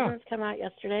 didn't Cousins come out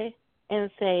yesterday and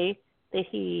say that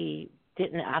he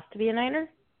didn't ask to be a Niner?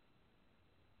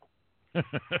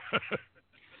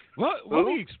 Well, let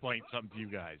me explain something to you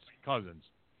guys. Cousins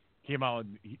came out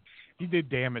and he did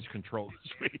damage control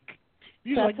this week.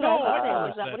 He's That's like, no, I never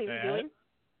Is that said what he was that. doing?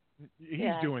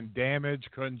 He's doing damage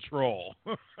control.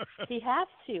 He has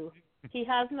to. He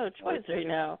has no choice right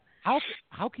now.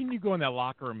 How can you go in that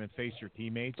locker room and face your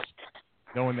teammates,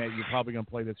 knowing that you're probably going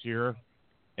to play this year,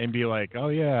 and be like, oh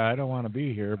yeah, I don't want to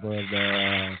be here, but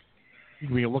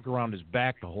you look around his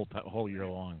back the whole year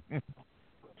long.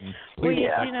 Well, you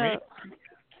know,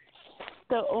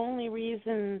 the only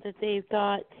reason that they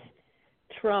thought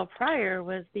Terrell Pryor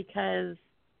was because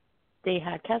they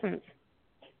had Cousins.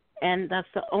 And that's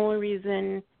the only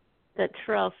reason that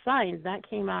Terrell signed. That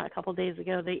came out a couple days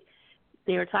ago. They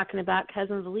were talking about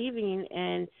Cousins leaving,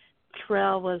 and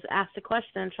Terrell was asked a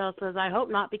question, and Terrell says, I hope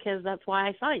not, because that's why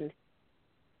I signed.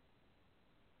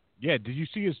 Yeah, did you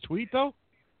see his tweet, though?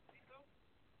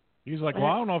 He's like, well,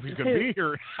 I don't know if he's going to be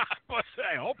here, but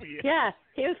I hope he is. Yeah,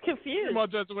 he was confused. Pretty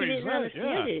much that's what he didn't said,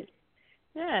 understand it.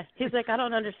 Yeah, he's like, I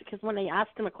don't understand, because when they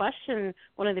asked him a question,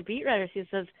 one of the beat writers, he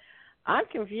says, I'm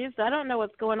confused. I don't know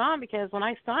what's going on, because when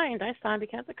I signed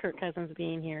because of Kirk Cousins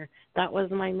being here. That was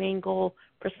my main goal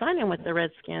for signing with the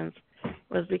Redskins,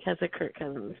 was because of Kirk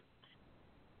Cousins.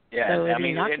 Yeah, so is I mean,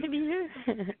 he not going to be here?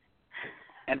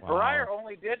 And Pryor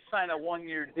only did sign a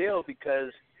 1-year deal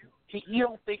because you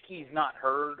don't think he's not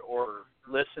heard or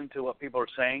listened to what people are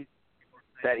saying,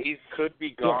 that he could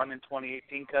be gone in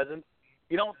 2018, Cousins?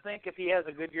 You don't think if he has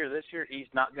a good year this year, he's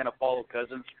not going to follow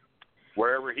Cousins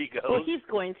wherever he goes? Well, he's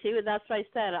going to. That's what I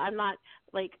said. I'm not,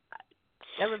 like,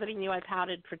 everybody knew I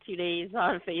pouted for 2 days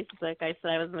on Facebook. I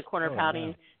said I was in the corner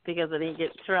pouting because I didn't get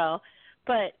Terrell.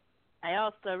 But I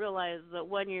also realized that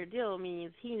 1-year deal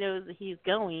means he knows that he's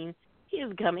going. He's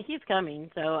coming.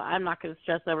 So I'm not going to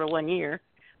stress over 1 year.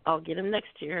 I'll get him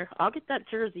next year. I'll get that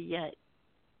jersey yet.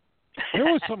 There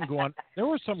was something going on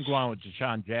with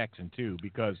Deshaun Jackson too,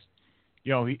 because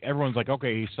everyone's like,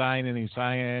 okay, he's signing,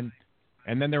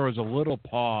 and then there was a little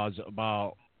pause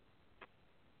about,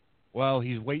 well,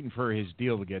 he's waiting for his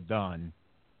deal to get done.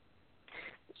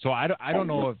 So I don't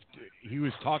know if he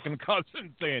was talking to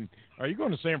Cousins saying, "Are you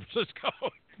going to San Francisco?"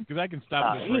 Because I can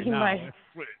stop this right now.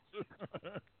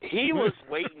 He was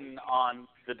waiting on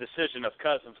the decision of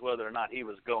Cousins whether or not he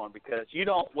was going, because you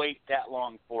don't wait that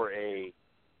long for a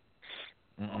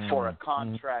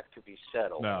contract to be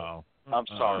settled. No, I'm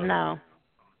sorry. No.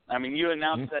 I mean, you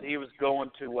announced that he was going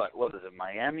to what is it,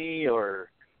 Miami or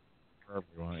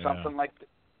something like that.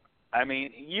 I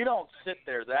mean, you don't sit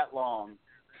there that long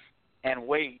and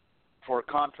wait for a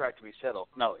contract to be settled.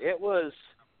 No, it was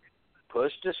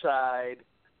pushed aside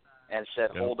and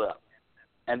said, hold up.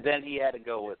 And then he had to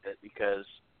go with it because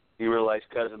he realized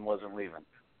Cousin wasn't leaving.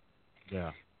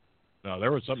 Yeah. No,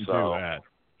 there was something to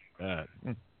that.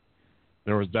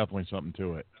 There was definitely something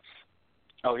to it.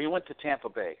 Oh, he went to Tampa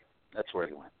Bay. That's where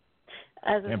he went.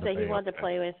 I was going to say he wanted to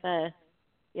play with,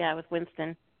 with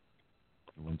Winston.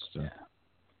 Yeah.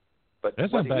 But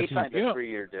that's he not bad. signed a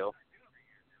 3-year deal.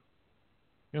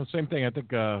 Same thing. I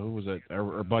think, who was it?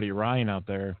 Our buddy Ryan out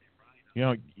there.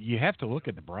 You have to look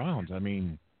at the Browns. I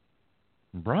mean,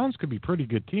 Browns could be a pretty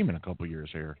good team in a couple years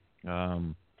here.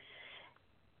 All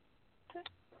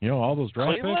those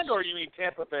draft Cleveland, picks. or you mean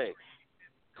Tampa Bay?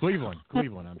 Cleveland,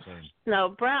 I'm saying.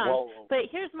 No, Browns. Whoa. But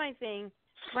here's my thing.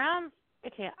 Browns,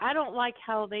 okay, I don't like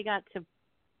how they got to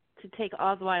take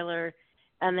Osweiler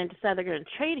and then decide they're going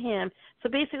to trade him. So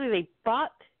basically they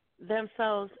bought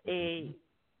themselves a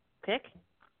pick.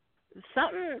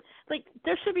 Something, like,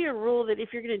 there should be a rule that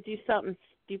if you're going to do something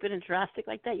stupid and drastic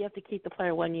like that, you have to keep the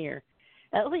player 1 year.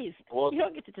 At least. Well, you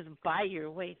don't get to just buy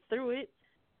your way through it.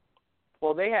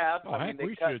 Well, they have. Oh, they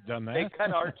we should have done that. They cut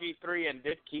RG3 and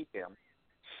did keep him.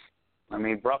 I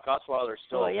mean, Brock Osweiler's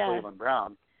still a Cleveland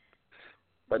Brown.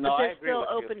 But no, they're I agree still with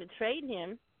open you. to trade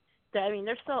him. I mean,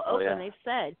 they're still open. Yeah. They've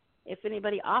said if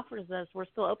anybody offers us, we're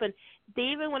still open. They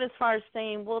even went as far as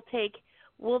saying we'll take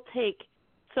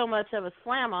so much of a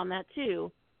slam on that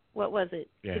too. What was it?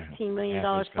 $15 million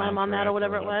slam on that or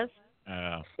whatever it was.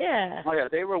 Yeah. Oh yeah,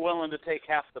 they were willing to take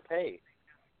half the pay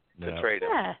to trade him.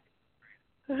 Yeah.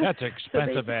 That's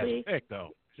expensive ass pick though.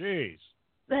 Jeez.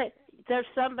 There's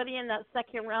somebody in that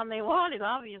second round they wanted.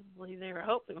 Obviously, they were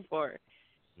hoping for.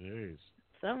 Jeez.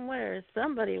 Somewhere,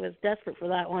 somebody was desperate for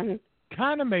that one.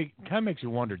 Kind of makes you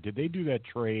wonder. Did they do that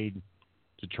trade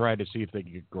to try to see if they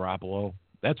could get Garoppolo?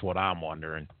 That's what I'm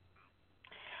wondering.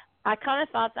 I kind of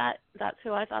thought that's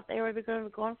who I thought they were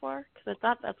going for, because I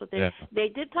thought that's what they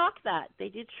did talk that. They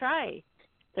did try.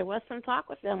 There was some talk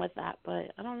with them with that,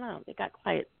 but I don't know. They got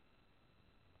quiet.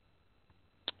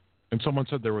 And someone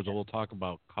said there was a little talk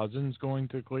about Cousins going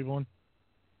to Cleveland.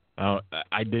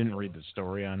 I didn't read the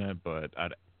story on it, but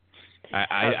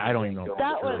I don't even know if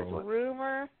that it's true. was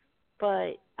rumor,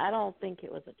 but I don't think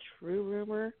it was a true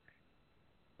rumor.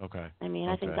 Okay. I mean,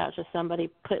 I think that was just somebody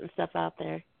putting stuff out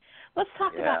there. Let's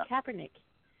talk about Kaepernick.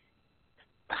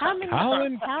 How many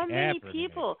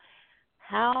people?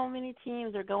 How many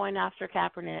teams are going after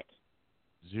Kaepernick?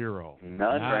 Zero.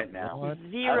 None right now. What?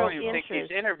 I Zero don't even interest. think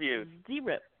he's interviewed.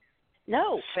 Zero.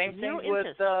 No. Same zero thing with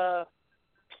interest.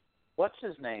 what's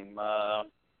his name?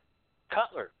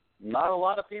 Cutler. Not a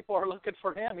lot of people are looking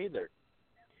for him either.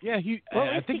 Yeah,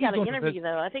 I think he got an interview visit,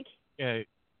 though. I think. Yeah,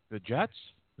 the Jets.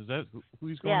 Is that who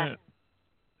he's going to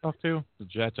talk to? The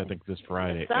Jets, I think, this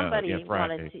Friday. Somebody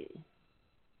Friday. wanted to.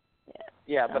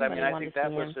 Yeah, but I mean, I think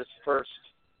that was his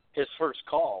first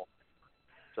call.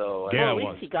 So at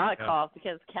least he got called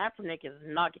because Kaepernick is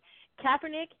not.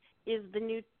 Kaepernick is the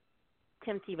new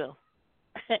Tim Tebow.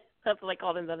 That's what I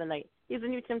called him the other night. He's the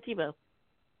new Tim Tebow.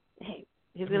 Hey,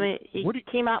 he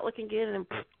came out looking good and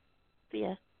see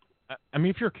ya. I mean,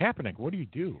 if you're Kaepernick, what do you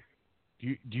do?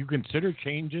 Do you consider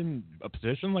changing a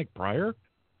position like prior?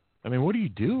 I mean, what do you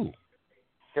do?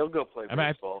 He'll go play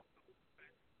baseball.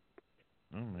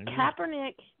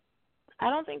 Kaepernick, I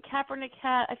don't think Kaepernick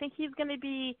I think he's going to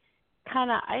be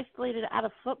kind of isolated out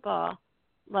of football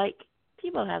like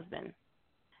Tebow has been.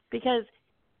 Because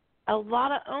a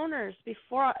lot of owners,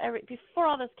 before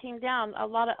all this came down, a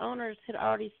lot of owners had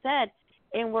already said,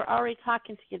 and were already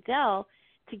talking to Goodell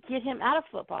to get him out of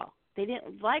football. They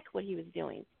didn't like what he was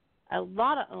doing. A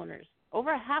lot of owners,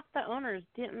 over half the owners,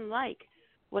 didn't like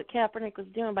what Kaepernick was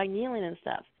doing by kneeling and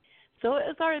stuff. So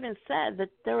it's already been said that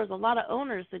there was a lot of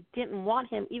owners that didn't want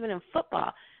him even in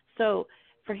football. So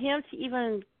for him to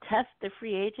even test the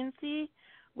free agency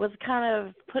was he kind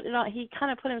of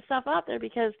put himself out there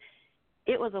because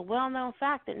it was a well-known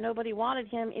fact that nobody wanted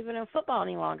him even in football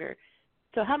any longer.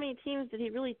 So how many teams did he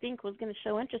really think was going to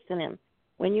show interest in him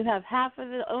when you have half of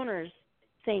the owners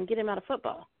saying get him out of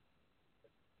football?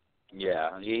 Yeah,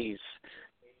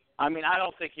 I mean, I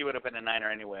don't think he would have been a Niner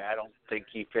anyway. I don't think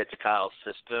he fits Kyle's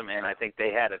system, and I think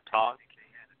they had a talk,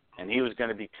 and he was going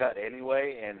to be cut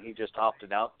anyway, and he just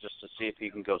opted out just to see if he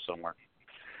can go somewhere.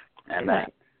 And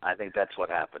I think that's what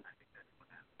happened.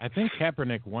 I think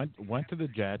Kaepernick went to the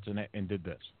Jets and did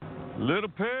this. Little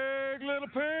pig, let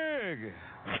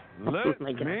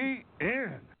me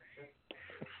in.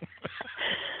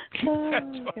 Oh,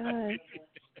 God.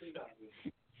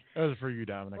 That was for you,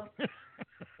 Dominic.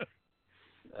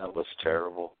 That was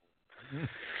terrible.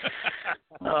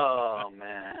 Oh,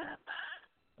 man.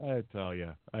 I tell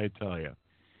you.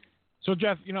 So,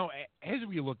 Jeff, as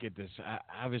we look at this,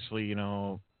 obviously,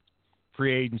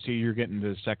 free agency, you're getting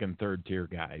the second, third tier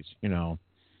guys,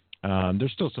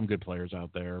 There's still some good players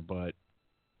out there, but,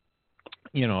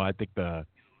 I think the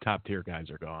top tier guys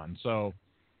are gone. So,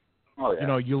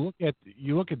 you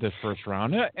look at this first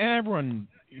round, and everyone,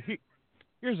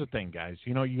 here's the thing, guys.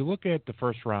 You look at the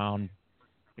first round,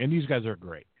 and these guys are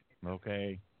great,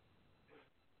 okay?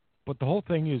 But the whole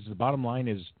thing is, the bottom line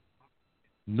is,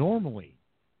 normally,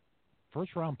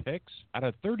 first-round picks, out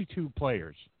of 32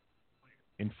 players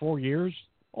in 4 years,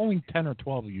 only 10 or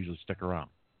 12 usually stick around.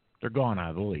 They're gone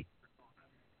out of the league.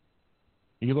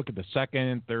 You look at the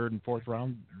second, third, and fourth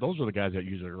round; those are the guys that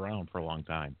usually are around for a long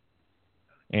time.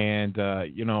 And a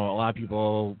lot of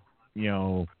people,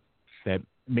 that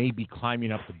may be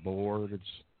climbing up the boards.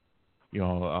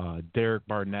 Derek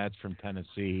Barnett's from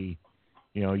Tennessee.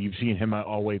 You've seen him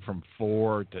all the way from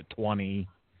 4 to 20.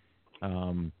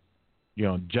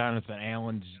 Jonathan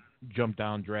Allen's jumped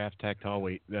down draft tech all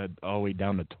the way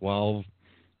down to 12,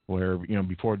 where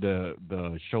before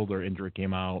the shoulder injury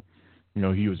came out,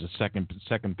 he was a second,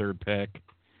 third pick.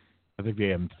 I think they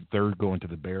had him third going to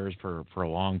the Bears for a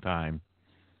long time.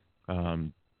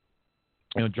 John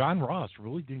Ross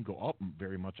really didn't go up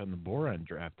very much on the board on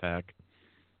draft tech.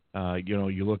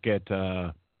 You look at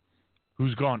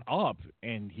who's gone up,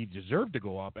 and he deserved to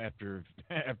go up after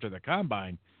the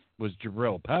combine, was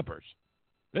Jabril Peppers.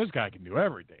 This guy can do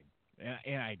everything,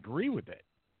 and I agree with it.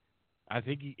 I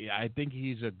think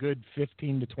he's a good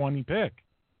 15 to 20 pick.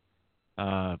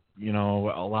 A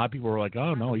lot of people were like,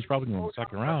 "Oh no, he's probably going in the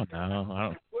second round."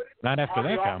 No, not after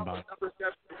that combine.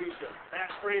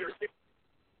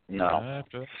 No, not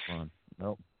after that one.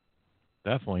 Nope,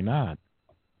 definitely not.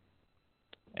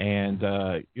 And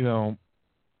who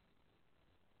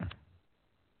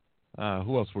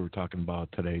else were we talking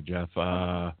about today, Jeff?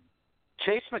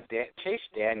 Chase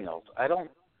Daniels.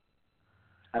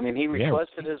 He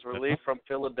requested his relief from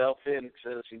Philadelphia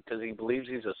because he believes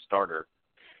he's a starter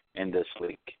in this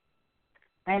league.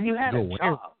 And you had a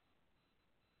job.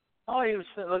 Oh, he was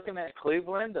looking at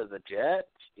Cleveland or the Jets.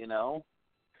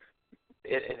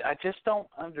 I just don't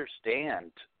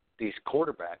understand these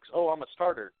quarterbacks. Oh, I'm a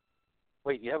starter.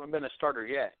 Wait, you haven't been a starter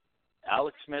yet.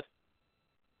 Alex Smith,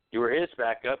 you were his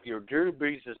backup. You were Drew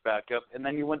Brees' backup. And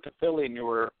then you went to Philly and you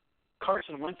were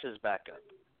Carson Wentz's backup.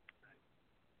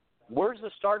 Where's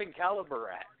the starting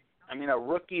caliber at? A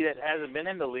rookie that hasn't been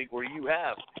in the league where you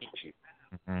have, Peachy.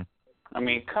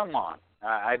 Mm-hmm. Come on.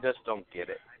 I just don't get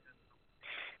it.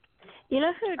 You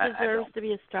know who deserves to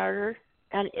be a starter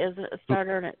and isn't a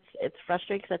starter, and it's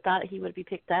frustrating because I thought he would be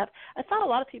picked up. I thought a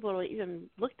lot of people would even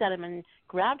looked at him and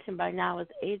grabbed him by now as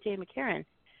A.J. McCarron.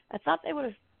 I thought they would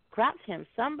have grabbed him.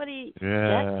 Somebody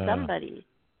get somebody.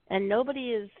 And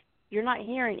nobody is – you're not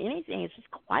hearing anything. It's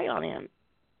just quiet on him.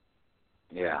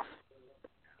 Yeah.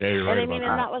 Yeah, you're right and about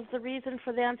and that was the reason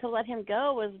for them to let him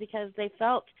go, was because the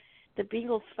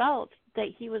Bengals felt that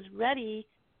he was ready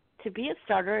to be a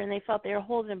starter, and they felt they were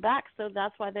holding him back, so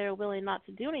that's why they were willing not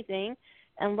to do anything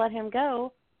and let him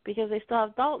go, because they still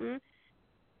have Dalton.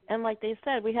 And like they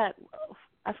said,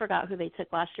 I forgot who they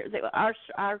took last year.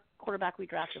 Our quarterback we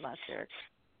drafted last year.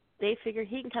 They figure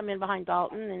he can come in behind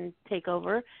Dalton and take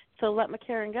over, so let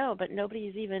McCarron go. But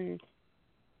nobody's even.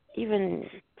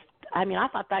 I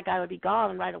thought that guy would be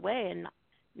gone right away, and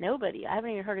nobody. I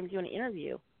haven't even heard him do an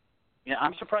interview. Yeah,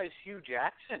 I'm surprised Hugh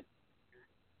Jackson.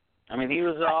 He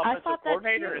was the offensive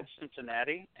coordinator in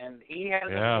Cincinnati, and he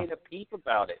hasn't made a peep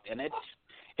about it, and it's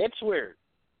weird.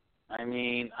 I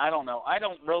don't know. I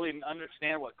don't really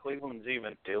understand what Cleveland's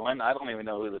even doing. I don't even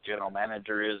know who the general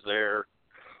manager is there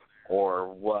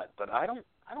or what, but I don't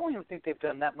even think they've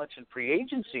done that much in free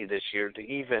agency this year to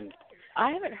even.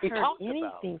 I haven't heard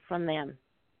anything from them.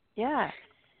 Yeah.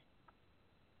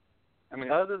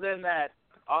 Other than that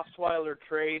Osweiler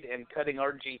trade and cutting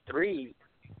RG3,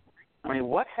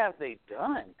 what have they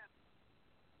done?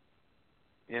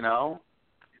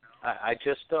 I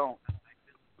just don't.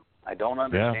 I don't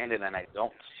understand it, and I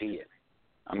don't see it.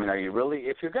 Are you really?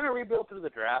 If you're going to rebuild through the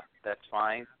draft, that's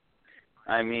fine.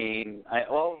 I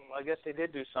guess they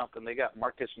did do something. They got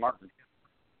Marcus Martin.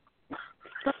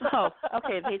 Oh,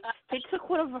 okay. They took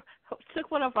one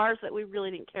of ours that we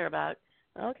really didn't care about.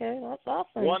 Okay, that's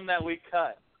awesome. One that we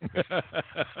cut.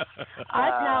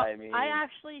 I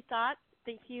actually thought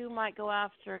that Hugh might go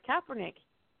after Kaepernick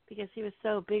because he was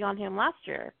so big on him last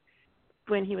year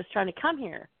when he was trying to come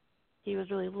here. He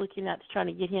was really looking at trying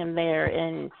to get him there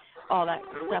and all that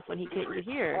stuff when he couldn't get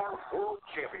here.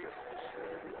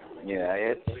 Yeah,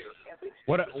 it's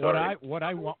what I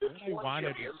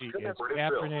wanted to see is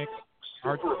Kaepernick,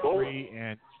 RG3,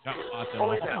 and John Watson.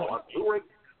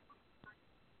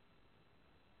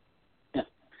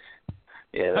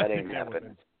 Yeah, that ain't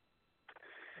happening.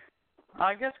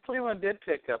 I guess Cleveland did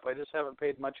pick up. I just haven't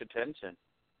paid much attention.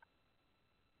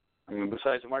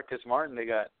 Besides Marcus Martin, they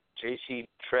got J.C.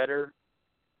 Treader,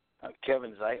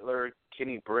 Kevin Zeitler,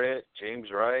 Kenny Britt,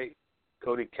 James Wright,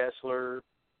 Cody Kessler,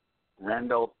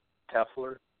 Randall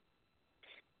Teffler.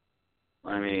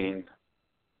 I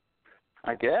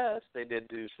guess they did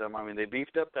do some. They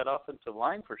beefed up that offensive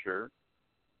line for sure.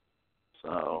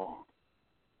 So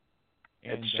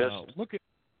and it's just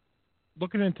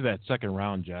looking into that second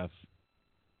round, Jeff.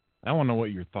 I want to know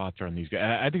what your thoughts are on these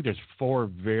guys. I think there's 4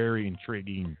 very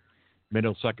intriguing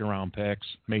middle second-round picks,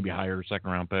 maybe higher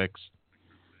second-round picks.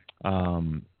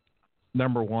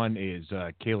 Number 1 is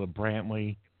Caleb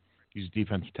Brantley. He's a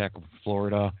defensive tackle from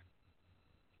Florida.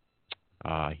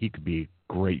 He could be a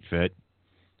great fit.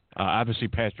 Obviously,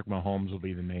 Patrick Mahomes will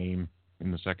be the name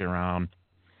in the second round.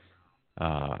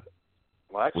 Well,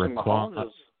 actually, Mahomes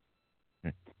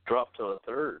is dropped to the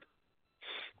third.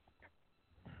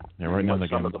 Yeah, right now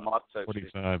some of the mock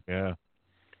sections. 45, yeah.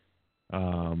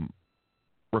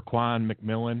 Raquan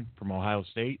McMillan from Ohio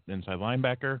State, inside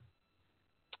linebacker.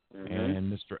 Mm-hmm.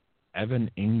 And Mr. Evan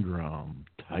Ingram,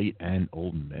 tight end,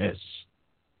 Ole Miss.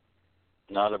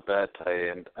 Not a bad tight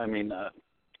end. I mean,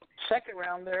 second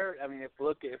round there. I mean, if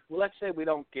let's say we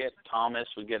don't get Thomas,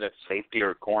 we get a safety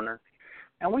or a corner,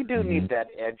 and we do need that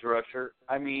edge rusher.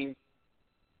 I mean,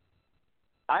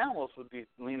 I almost would be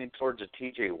leaning towards a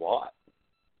T.J. Watt.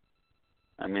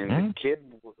 I mean, the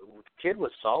kid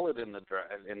was solid in the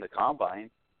combine.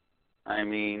 I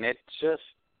mean,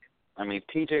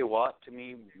 T.J. Watt to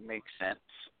me makes sense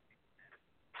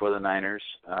for the Niners.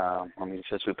 I mean,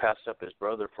 since we passed up his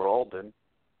brother for Alden.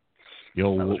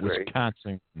 Yo,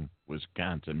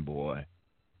 Wisconsin boy.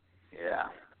 Yeah.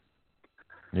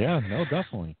 Yeah, no,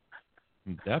 definitely.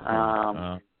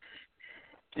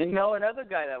 Another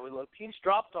guy that we looked, he's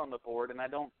dropped on the board, and I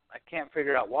can't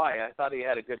figure out why. I thought he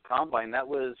had a good combine. That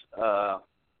was,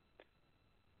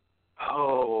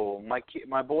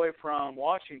 my boy from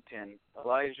Washington,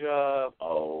 Elijah.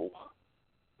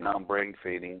 Now I'm brain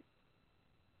fading.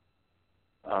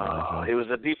 He was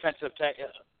a defensive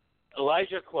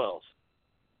Elijah Quells.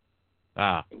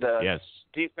 Yes.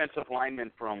 Defensive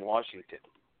lineman from Washington.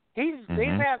 They've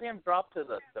had him drop to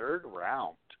the third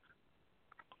round.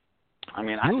 I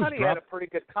mean, I thought he had a pretty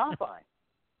good combine.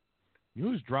 He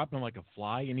was dropping like a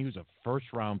fly, and he was a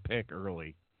first-round pick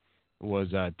early. It was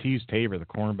Tease Tabor, the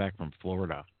cornerback from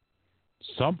Florida.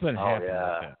 Something happened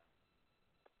with him.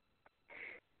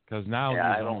 Because now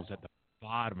he's almost at the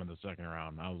bottom of the second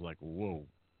round. I was like, whoa.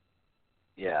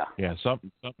 Yeah. Yeah,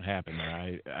 something happened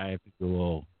there. I have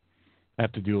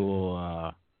to do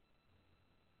a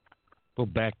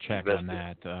little back check on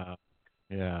that.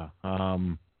 Yeah.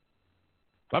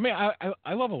 I mean,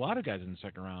 I love a lot of guys in the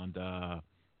second round.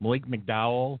 Malik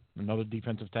McDowell, another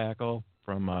defensive tackle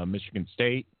from Michigan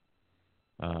State.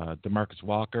 DeMarcus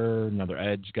Walker, another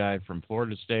edge guy from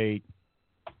Florida State.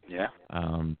 Yeah.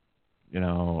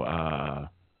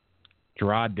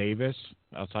 Gerard Davis,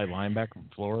 outside linebacker from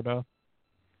Florida.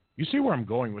 You see where I'm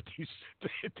going with these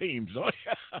teams, oh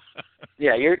yeah.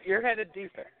 Yeah, you're headed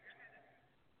defense.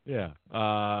 Yeah.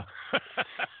 I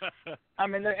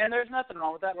mean, and there's nothing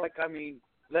wrong with that. Like, I mean,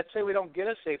 let's say we don't get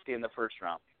a safety in the first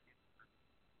round.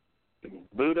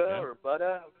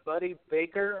 Buddy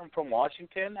Baker from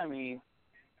Washington. I mean,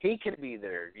 he could be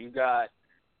there. You've got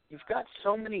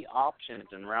so many options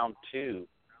in round 2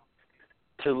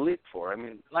 to look for. I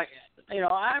mean, like,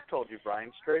 I've told you,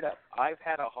 Brian, straight up, I've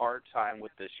had a hard time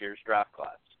with this year's draft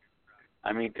class.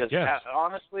 I mean, because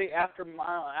honestly, after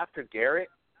Garrett,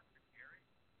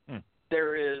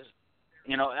 there is,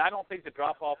 I don't think the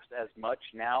drop-off's as much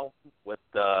now with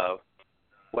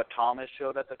what Thomas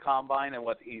showed at the combine and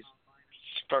what he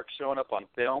starts showing up on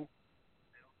film.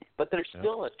 But there's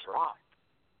still a drop.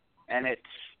 And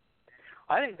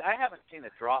I haven't seen a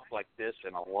drop like this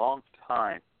in a long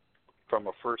time from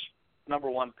a first number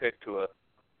 1 pick to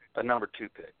a number 2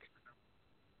 pick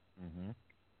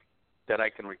that I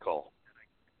can recall.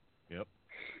 Yep.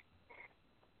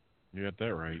 You got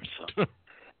that right. So,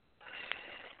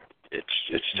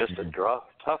 it's just a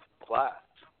tough class.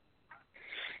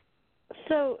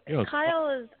 So Kyle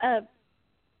is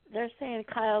they're saying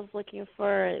Kyle's looking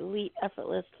for elite,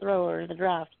 effortless thrower in the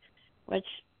draft, which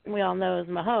we all know is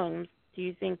Mahomes. Do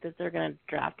you think that they're going to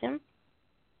draft him?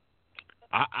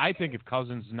 I think if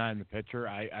Cousins is not in the picture,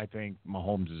 I think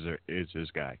Mahomes is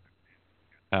his guy.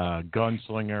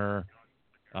 Gunslinger,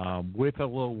 with a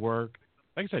little work.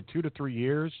 Like I said, 2 to 3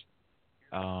 years.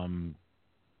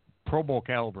 Pro Bowl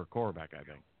caliber quarterback, I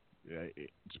think,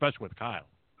 especially with Kyle.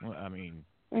 I mean,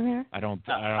 I don't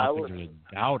think there's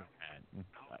a doubt in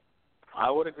that. I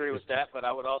would agree with that, but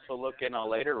I would also look in a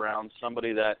later round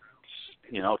somebody that,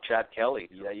 Chad Kelly,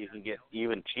 that you can get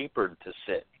even cheaper to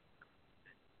sit.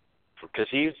 Because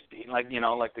he's like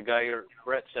the guy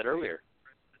Brett said earlier,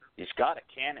 he's got a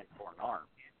cannon for an arm.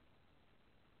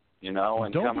 And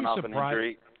coming off an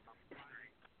injury.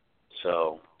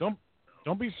 So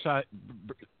don't be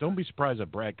surprised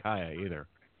at Brad Kaya either.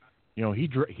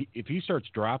 If he starts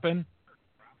dropping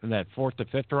in that 4th to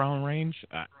 5th round range,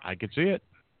 I could see it.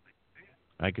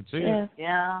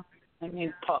 Yeah. I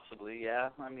mean, possibly, yeah.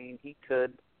 I mean, he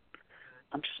could.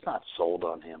 I'm just not sold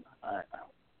on him. I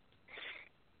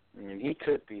mean, he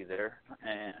could be there.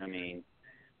 I mean,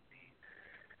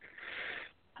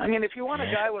 if you want a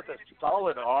guy with a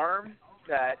solid arm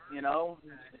that,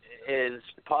 is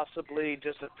possibly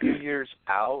just a few years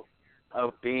out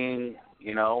of being,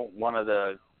 one of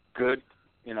the good,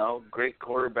 great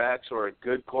quarterbacks or a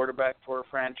good quarterback for a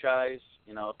franchise,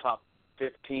 top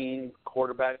 15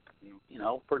 quarterback,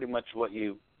 pretty much what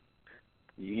you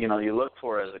look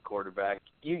for as a quarterback.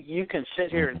 You can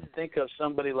sit here and think of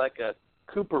somebody like a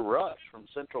Cooper Rush from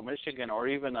Central Michigan, or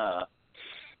even a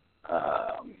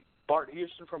Bart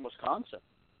Houston from Wisconsin.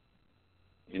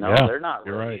 They're not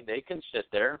really. Right. They can sit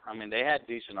there. I mean, they had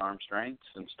decent arm strengths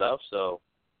and stuff. So,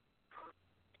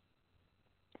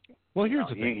 well, here's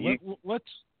the thing.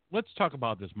 Let's talk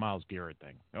about this Myles Garrett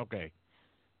thing. Okay,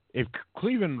 if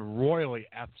Cleveland royally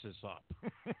f's this up,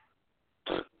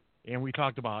 and we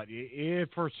talked about if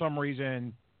for some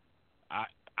reason,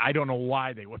 I don't know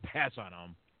why they would pass on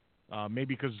him.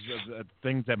 Maybe because of the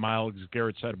things that Myles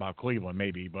Garrett said about Cleveland,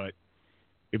 maybe. But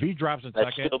if he drops in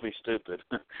that'd second, still be stupid.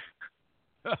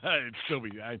 It'd still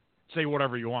be. I say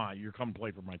whatever you want. You're coming to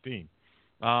play for my team.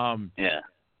 Yeah.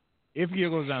 If he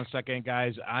goes down second,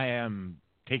 guys, I am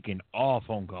taking all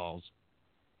phone calls.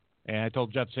 And I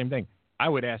told Jet the same thing. I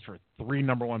would ask for 3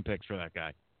 number 1 picks for that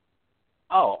guy.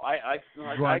 Oh,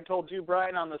 I told you,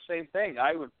 Brian, on the same thing.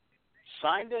 I would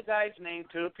sign the guy's name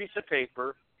to a piece of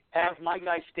paper, have my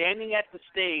guy standing at the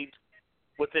stage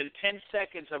within 10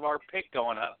 seconds of our pick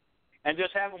going up, and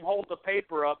just have him hold the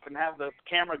paper up and have the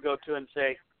camera go to and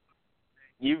say,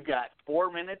 "You've got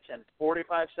 4 minutes and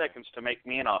 45 seconds to make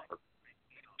me an offer."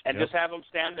 And just have him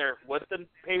stand there with the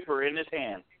paper in his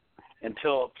hand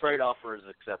until a trade offer is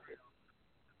accepted.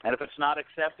 And if it's not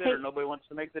accepted or nobody wants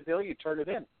to make the deal, you turn it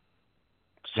in.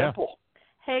 Simple.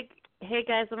 Hey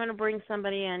guys, I'm going to bring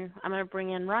somebody in. I'm going to bring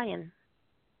in Ryan.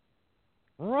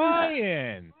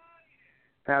 Ryan!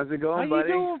 How's it going,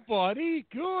 buddy? How you doing, buddy?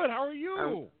 Good. How are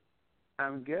you?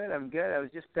 I'm good. I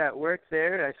was just at work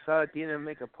there. I saw Dina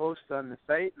make a post on the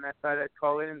site, and I thought I'd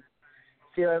call in and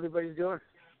see how everybody's doing.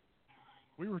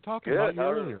 We were talking about you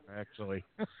earlier, actually.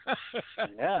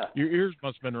 Yeah. Your ears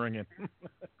must have been ringing.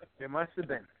 They must have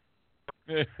been.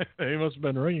 They must have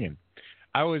been ringing.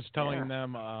 I was telling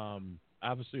them,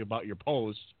 obviously, about your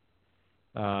post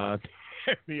the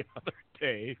other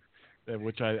day,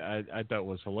 which I thought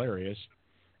was hilarious.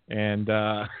 And,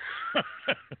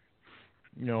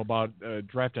 about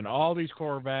drafting all these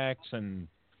quarterbacks and,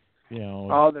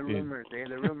 all the rumors, the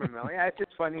rumor mill. Yeah, it's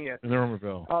just funny. The rumor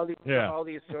mill. All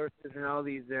these sources and all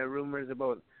these rumors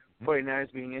about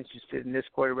 49ers being interested in this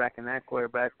quarterback and that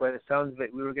quarterback. But it sounds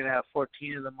like we were going to have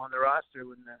 14 of them on the roster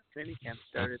when the training camp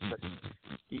started. But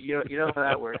you know how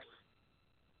that works.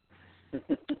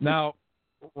 Now,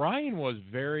 Ryan was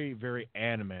very, very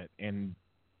adamant. And,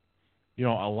 a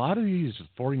lot of these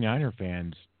 49er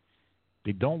fans,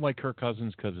 they don't like Kirk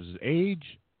Cousins because of his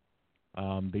age.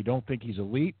 They don't think he's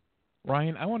elite.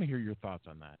 Ryan, I want to hear your thoughts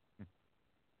on that.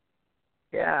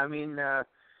 Yeah, I mean, I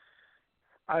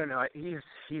don't know.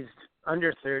 He's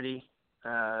under 30.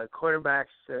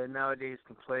 Quarterbacks nowadays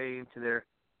can play into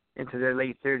their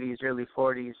late 30s, early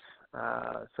 40s.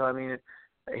 So I mean,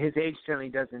 his age certainly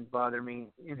doesn't bother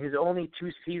me. In his only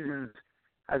 2 seasons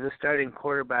as a starting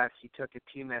quarterback, he took a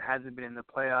team that hasn't been in the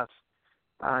playoffs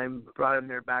and brought him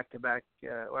their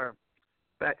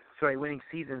winning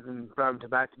seasons, and brought him to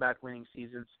back-to-back winning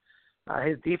seasons.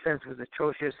 His defense was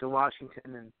atrocious in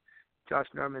Washington, and Josh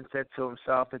Norman said so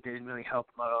himself that they didn't really help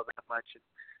him out all that much. And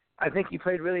I think he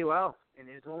played really well. In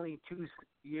his only 2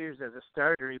 years as a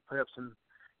starter, he put up some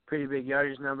pretty big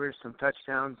yardage numbers, some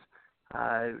touchdowns,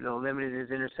 limited his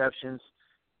interceptions.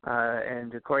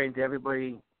 And according to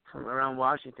everybody from around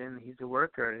Washington, he's a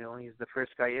worker. He's the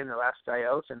first guy in, the last guy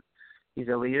out, and he's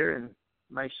a leader. And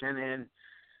Mike Shanahan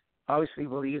obviously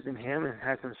believes in him and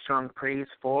has some strong praise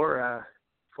for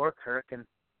Kirk, and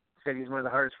said he's one of the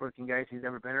hardest working guys he's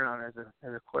ever been around as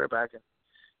a quarterback, and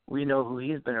we know who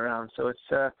he's been around. So it's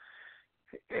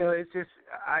just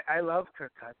I love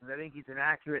Kirk Cousins. I think he's an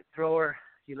accurate thrower.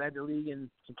 He led the league in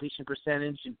completion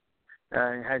percentage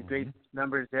and had great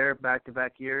numbers there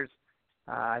back-to-back years.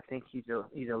 I think he's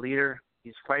a leader.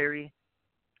 He's fiery.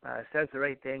 Says the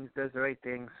right things, does the right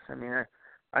things. I mean,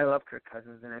 I love Kirk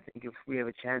Cousins, and I think if we have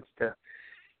a chance to,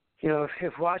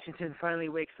 if Washington finally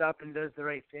wakes up and does the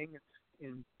right thing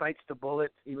and bites the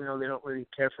bullet, even though they don't really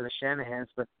care for the Shanahans,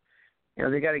 but,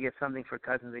 they got to get something for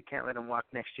Cousins. They can't let him walk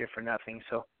next year for nothing.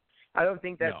 So I don't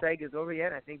think that sag is over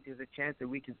yet. I think there's a chance that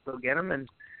we can still get him, and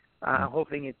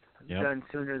hoping it's done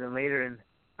sooner than later. And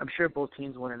I'm sure both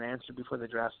teams want an answer before the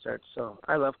draft starts. So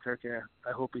I love Kirk, and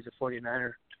I hope he's a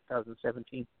 49er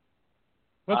 2017.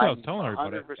 That's what I was telling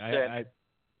everybody. 100%.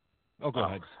 Go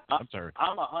ahead. I'm sorry.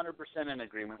 I'm 100% in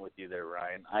agreement with you there,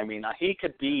 Ryan. I mean, he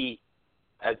could be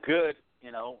a good,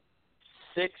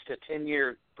 6 to 10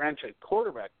 year franchise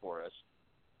quarterback for us,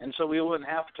 and so we wouldn't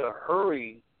have to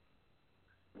hurry,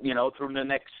 through the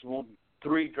next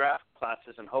 3 draft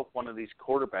classes and hope one of these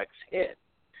quarterbacks hit.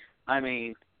 I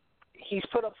mean, he's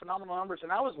put up phenomenal numbers,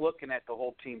 and I was looking at the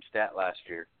whole team stat last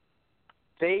year.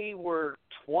 They were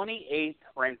 28th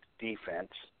ranked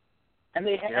defense, and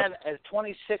they had a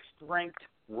 26th ranked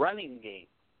running game.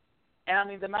 And I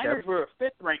mean, the Niners were a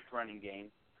 5th ranked running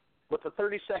game with a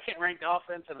 32nd ranked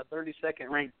offense and a 32nd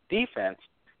ranked defense,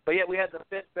 but yet we had the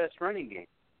 5th best running game.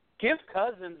 Give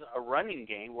Cousins a running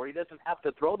game where he doesn't have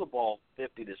to throw the ball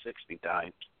 50 to 60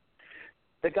 times.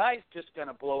 The guy's just going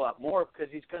to blow up more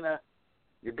because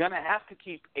you're going to have to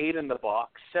keep 8 in the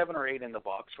box, 7 or 8 in the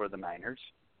box for the Niners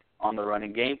on the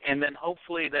running game, and then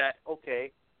hopefully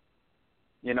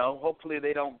hopefully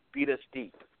they don't beat us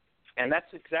deep. And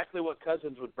that's exactly what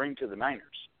Cousins would bring to the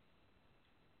Niners,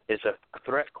 is a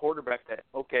threat quarterback that,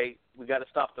 we got to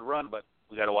stop the run, but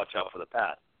we got to watch out for the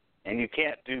pass. And you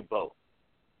can't do both.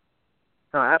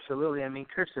 No, absolutely. I mean,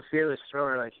 Kirk's a fearless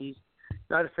thrower. Like, he's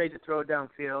not afraid to throw it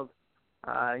downfield.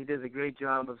 He does a great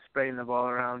job of spreading the ball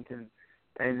around, and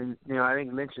I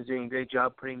think Lynch is doing a great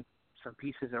job putting some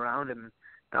pieces around him.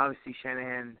 And obviously,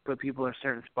 Shanahan put people in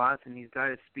certain spots, and he's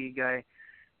got a speed guy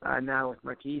now with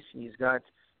Marquise, and he's got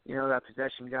that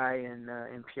possession guy in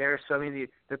Pierre. So I mean,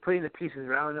 they're putting the pieces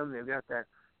around him. They've got that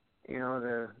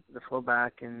the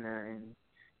fullback and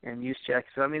Juszczyk.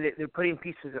 So I mean, they're putting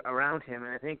pieces around him,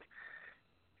 and I think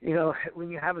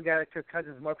when you have a guy like Kirk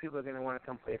Cousins, more people are going to want to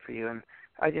come play for you. And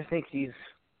I just think he's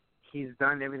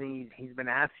done everything he's been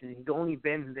asked, and he's only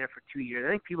been there for 2 years.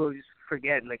 I think people just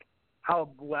forget how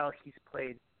well he's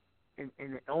played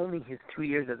in only his 2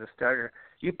 years as a starter.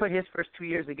 You put his first 2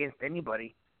 years against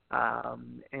anybody,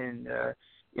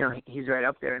 he's right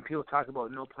up there. And people talk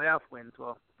about no playoff wins.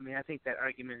 Well, I mean, I think that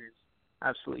argument is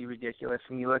absolutely ridiculous.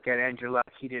 And you look at Andrew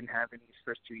Luck, he didn't have any his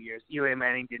first 2 years. Eli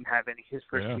Manning didn't have any his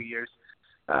first 2 years.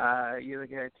 You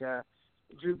look at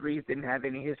Drew Brees didn't have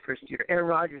any his first year. Aaron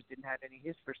Rodgers didn't have any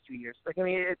his first 2 years.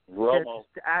 Romo.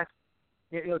 To ask,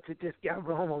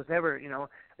 Romo's never,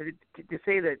 to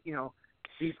say that,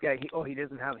 this guy, he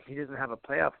doesn't have a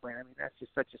playoff win. I mean, that's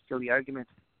just such a silly argument.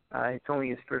 It's only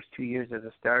his first 2 years as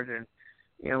a starter,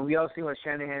 and we all see what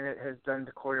Shanahan has done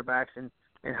to quarterbacks and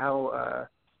how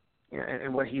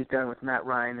and what he's done with Matt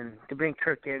Ryan, and to bring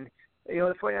Kirk in.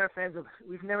 The 49er fans,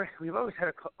 we've always had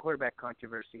a quarterback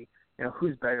controversy.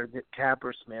 Who's better, Cap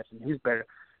or Smith, and who's better?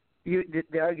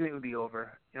 The argument would be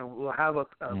over. We'll have a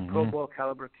Pro Bowl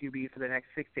caliber QB for the next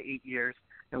 6 to 8 years,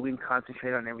 and we can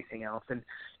concentrate on everything else. And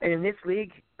in this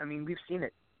league, I mean, we've seen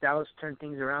it. Dallas turned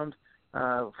things around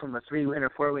from a 3-win or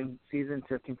 4-win season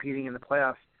to competing in the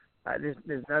playoffs.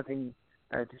 There's nothing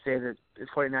to say that the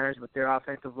 49ers, with their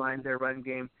offensive line, their run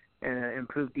game, and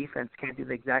improved defense, can't do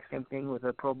the exact same thing with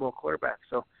a Pro Bowl quarterback.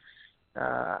 So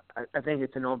I think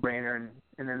it's a no-brainer.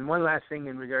 And then one last thing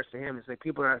in regards to him is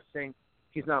people are saying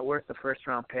he's not worth the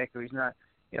first-round pick, or he's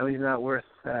not worth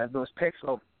those picks.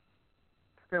 Well,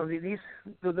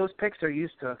 those picks are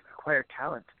used to acquire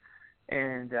talent,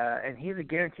 and he's a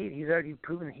guaranteed. He's already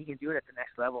proven that he can do it at the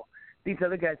next level. These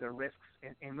other guys are risks,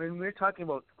 and when we're talking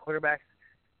about quarterbacks,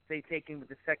 say taken with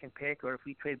the second pick, or if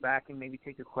we trade back and maybe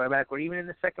take a quarterback, or even in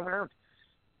the second round,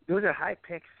 those are high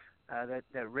picks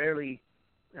that rarely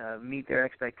meet their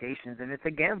expectations, and it's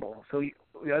a gamble. So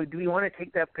do we want to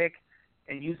take that pick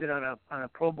and use it on a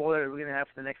Pro Bowler that we're going to have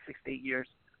for the next 6 to 8 years,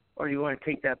 or do you want to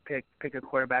take that pick a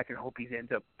quarterback and hope he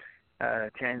ends up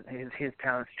his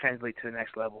talents translate to the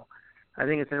next level? I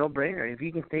think it's a no-brainer. If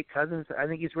you can take Cousins, I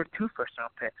think he's worth 2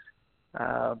 first-round picks.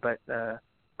 But I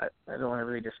don't want to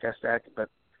really discuss that. But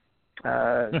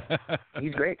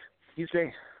he's great. He's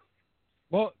great.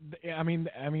 Well, I mean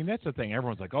that's the thing.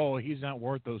 Everyone's like, "Oh, he's not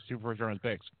worth those 2 first-round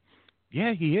picks."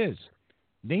 Yeah, he is.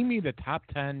 Name me the top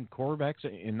 10 quarterbacks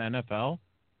in the NFL.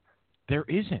 There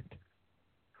isn't.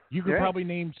 You could probably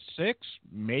name 6,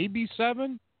 maybe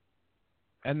 7,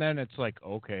 and then it's like,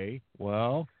 okay,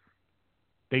 well,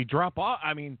 they drop off.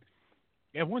 I mean,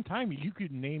 at one time you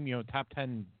could name top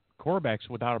 10 quarterbacks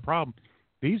without a problem.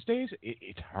 These days,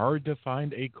 it's hard to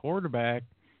find a quarterback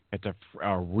that's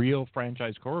a real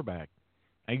franchise quarterback,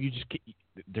 and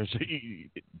there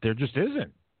just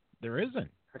isn't. There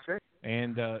isn't. That's right.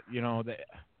 And that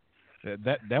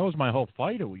was my whole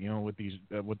fight, with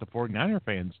the 49er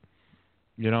fans.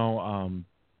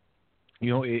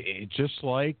 It's just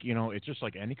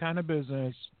like any kind of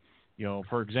business.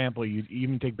 For example, you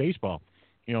even take baseball.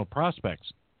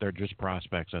 Prospects. They're just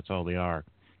prospects. That's all they are.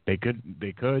 They could.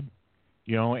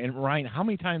 And Ryan, how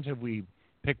many times have we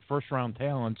picked first-round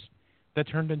talents that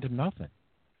turned into nothing?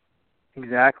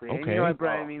 Exactly. Okay. And you know what,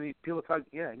 Brian? I mean, people talk.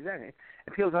 Yeah, exactly.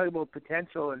 And people talk about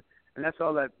potential, and that's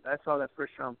all that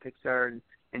first-round picks are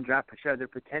and draft picks are. Their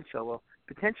potential. Well,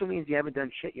 potential means you haven't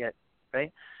done shit yet,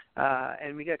 right?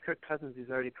 And we got Kirk Cousins, who's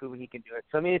already proven he can do it.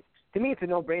 So I mean, to me, it's a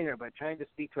no-brainer. But trying to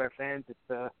speak to our fans,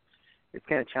 it's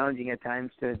kind of challenging at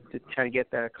times to try to get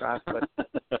that across. But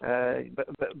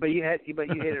but you hit it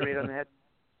right on the head.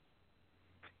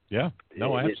 Yeah.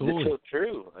 No, absolutely. It's so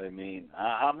true. I mean,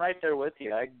 I'm right there with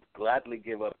you. I'd gladly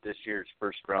give up this year's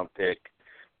first-round pick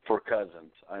for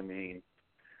Cousins. I mean,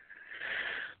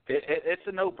 it's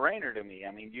a no-brainer to me.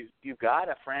 I mean, you got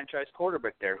a franchise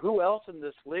quarterback there. Who else in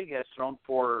this league has thrown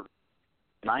for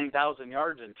 9,000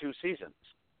 yards in 2 seasons?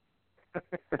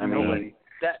 I mean,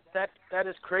 that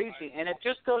is crazy, and it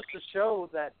just goes to show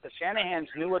that the Shanahans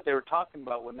knew what they were talking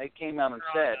about when they came out and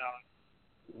said,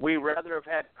 "We rather have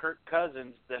had Kirk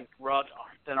Cousins than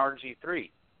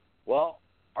RG3." Well,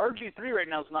 RG3 right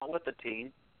now is not with the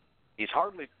team. He's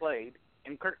hardly played,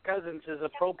 and Kirk Cousins is a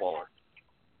Pro Bowler.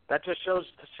 That just shows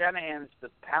the Shanahans the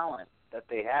talent that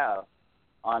they have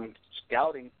on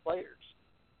scouting players.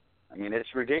 I mean,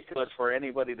 it's ridiculous for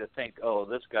anybody to think, oh,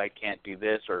 this guy can't do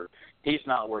this or he's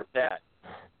not worth that.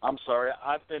 I'm sorry,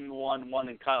 I've been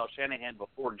wanting Kyle Shanahan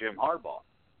before Jim Harbaugh,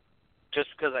 just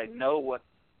because I know what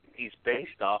he's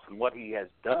based off and what he has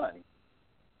done.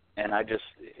 And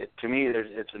to me,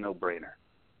 it's a no-brainer.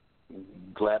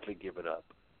 Gladly give it up.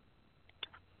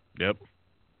 Yep.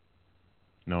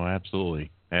 No, absolutely.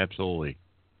 Absolutely.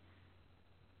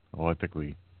 Well, I think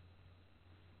we...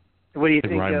 What do you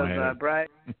think of Brian?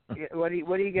 What do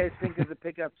you guys think of the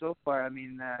pickup so far? I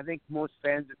mean, I think most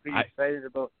fans are pretty excited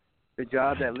about the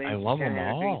job that Lynch and Shanahan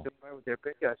are doing so far with their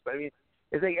pickups. But I mean,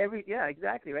 it's like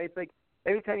exactly, right? It's like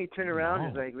every time you turn around,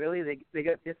 it's like, really, they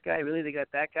got this guy, really, they got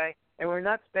that guy, and we're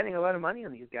not spending a lot of money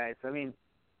on these guys. I mean,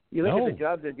 you look at the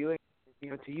jobs they're doing.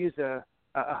 To use a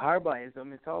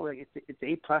Harbaugh'ism, it's all like it's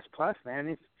A++,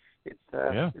 man.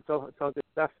 It's all good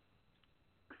stuff.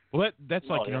 Well, that's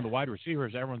like, the wide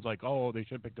receivers. Everyone's like, oh, they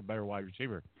should have picked a better wide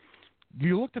receiver.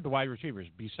 You looked at the wide receivers.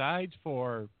 Besides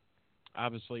for,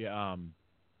 obviously,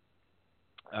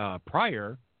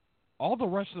 Pryor, all the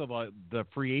rest of the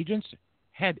free agents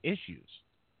had issues.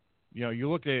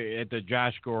 You looked at the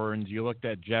Josh Gordons. You looked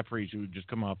at Jeffries, who just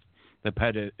come off the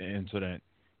pet incident.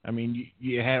 I mean,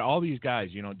 you had all these guys,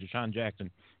 Deshaun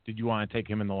Jackson. Did you want to take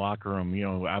him in the locker room?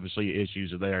 Obviously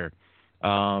issues are there.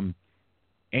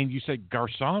 And you said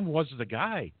Garcon was the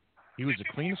guy. He was the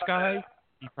cleanest guy.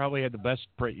 He probably had the best,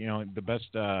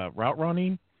 route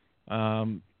running.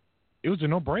 It was a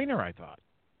no-brainer, I thought.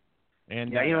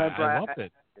 And I loved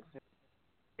it.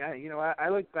 Yeah, I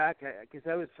look back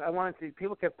because I wanted to.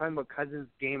 People kept talking about Cousins'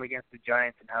 game against the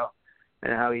Giants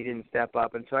and how he didn't step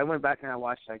up, and so I went back and I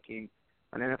watched that game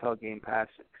on NFL Game Pass.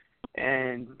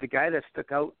 And the guy that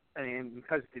stuck out, I mean,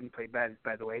 Cousins didn't play bad,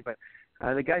 by the way, but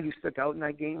the guy who stuck out in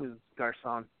that game was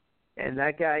Garcon. And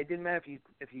that guy, it didn't matter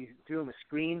if you threw him a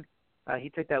screen. He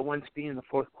took that one screen in the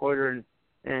fourth quarter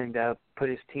and put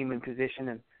his team in position.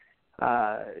 And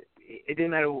it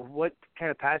didn't matter what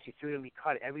kind of pass you threw him. He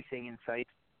caught everything in sight.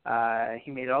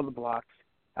 He made all the blocks.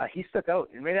 He stuck out.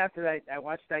 And right after that, I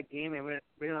watched that game and went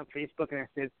right on Facebook and I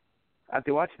said,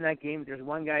 after watching that game, there's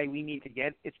one guy we need to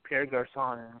get. It's Pierre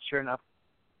Garcon. And sure enough,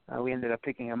 we ended up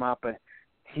picking him up. But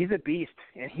he's a beast.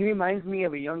 And he reminds me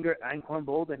of a younger Anquan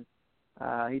Bolden.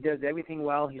 He does everything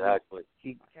well. Exactly.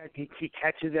 He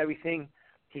catches everything.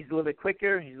 He's a little bit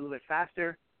quicker. He's a little bit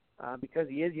faster because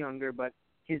he is younger. But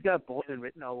he's got Bolden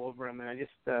written all over him. And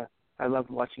I loved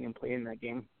watching him play in that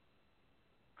game.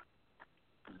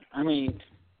 I mean,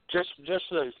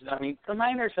 the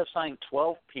Niners have signed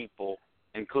 12 people,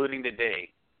 including today,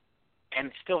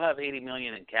 and still have $80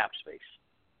 million in cap space.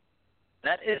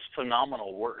 That is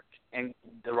phenomenal work. And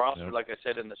the roster, like I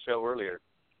said in the show earlier,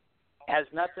 has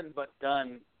nothing but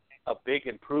done a big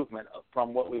improvement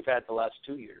from what we've had the last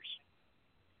 2 years.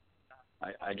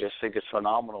 I just think it's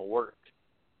phenomenal work.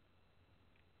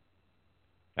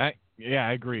 I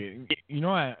agree.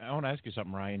 I want to ask you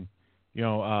something, Ryan.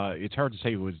 It's hard to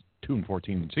say it was 2-14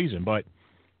 in the season, but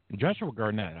Joshua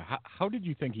Garnett, how did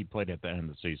you think he played at the end of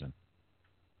the season?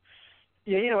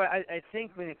 Yeah, I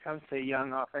think when it comes to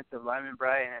young offensive linemen,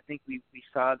 Brian, I think we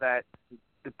saw that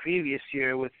the previous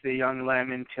year with the young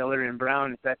linemen, Tiller and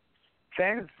Brown, is that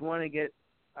fans want to get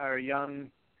our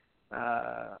young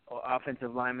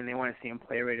offensive linemen, they want to see them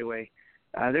play right away.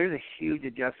 there's a huge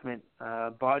adjustment,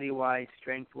 body-wise,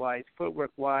 strength-wise,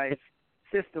 footwork-wise,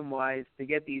 system-wise, to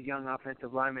get these young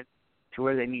offensive linemen to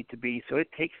where they need to be. So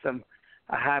it takes them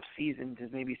a half season to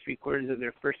maybe three-quarters of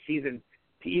their first season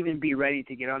to even be ready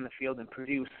to get on the field and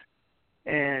produce.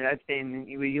 And when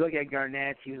you look at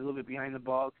Garnett, he was a little bit behind the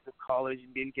ball because of college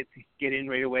and didn't get in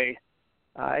right away.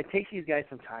 It takes these guys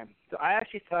some time. So I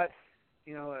actually thought,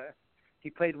 he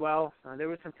played well. There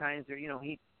were some times where,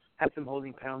 he had some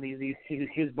holding penalties.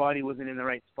 His body wasn't in the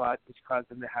right spot, which caused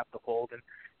him to have to hold. And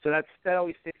so that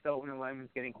always sticks out when a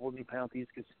lineman's getting holding penalties,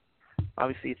 because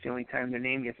obviously it's the only time their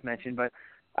name gets mentioned. But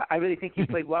I really think he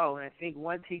played well. And I think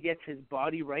once he gets his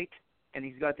body right, and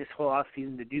he's got this whole off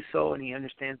season to do so, and he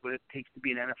understands what it takes to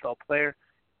be an NFL player,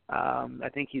 I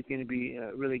think he's going to be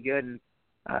really good. And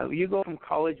you go from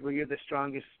college where you're the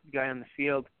strongest guy on the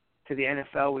field to the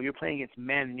NFL where you're playing against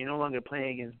men and you're no longer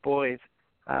playing against boys.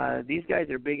 These guys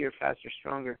are bigger, faster,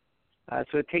 stronger.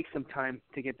 So it takes some time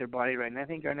to get their body right. And I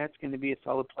think Garnett's going to be a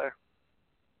solid player.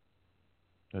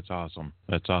 That's awesome.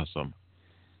 That's awesome.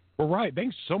 Well, Ryan,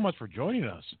 thanks so much for joining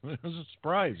us. It was a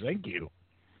surprise. Thank you.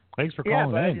 Thanks for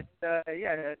calling in.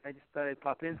 I just thought I'd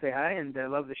pop in and say hi, and I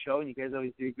love the show, and you guys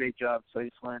always do a great job. So I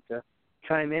just wanted to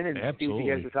chime in and see what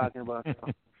you guys were talking about.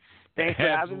 So. Thanks for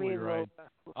having me. Right.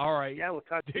 All right. Yeah, we'll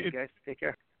talk to you guys. Take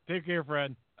care. Take care,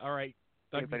 friend. All right.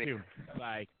 Talk to you soon.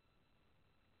 Bye.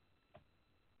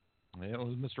 It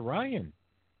was Mr. Ryan.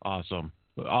 Awesome.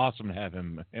 Awesome to have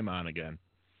him on again.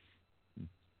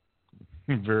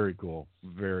 Very cool.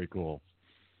 Very cool.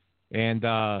 And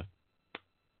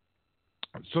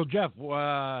so, Jeff,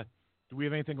 do we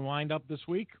have anything lined up this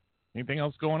week? Anything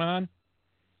else going on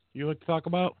you like to talk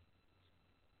about?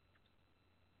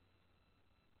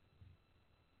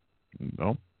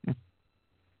 No?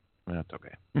 That's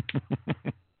okay.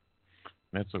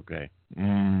 That's okay.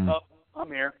 Oh, I'm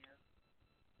here.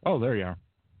 Oh, there you are.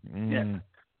 Yeah.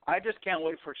 I just can't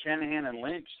wait for Shanahan and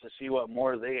Lynch to see what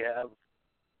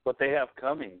they have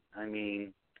coming. I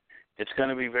mean, it's going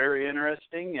to be very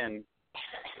interesting and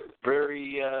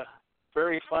very,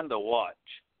 very fun to watch.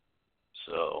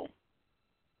 So,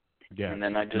 yeah. And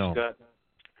then it's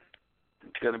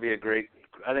going to be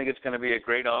I think it's going to be a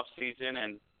great off season,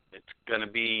 and it's going to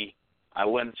be, I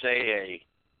wouldn't say a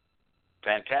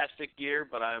fantastic year,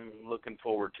 but I'm looking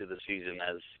forward to the season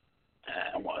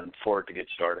for it to get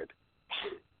started.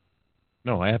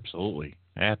 No, absolutely.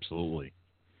 Absolutely.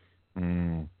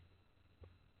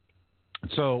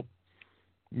 So,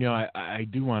 I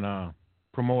do want to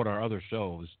promote our other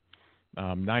shows.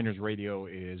 Niners Radio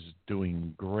is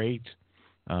doing great.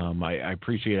 I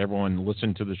appreciate everyone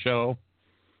listening to the show.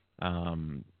 I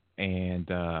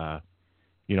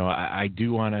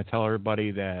do want to tell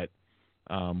everybody that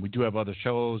we do have other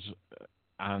shows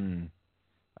on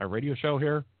our radio show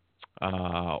here.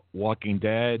 Walking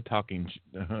Dead,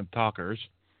 Talkers,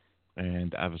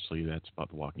 and obviously that's about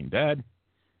The Walking Dead.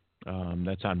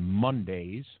 That's on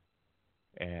Mondays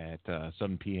at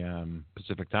 7 p.m.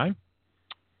 Pacific time.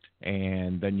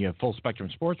 And then you have Full Spectrum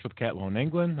Sports with Catlone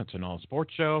England. That's an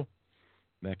all-sports show.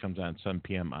 That comes on 7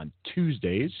 p.m. on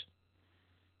Tuesdays.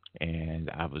 And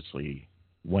obviously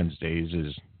Wednesdays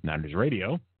is Niners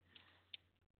Radio.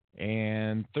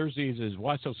 And Thursdays is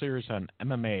Why So Serious on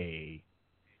MMA.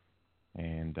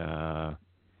 And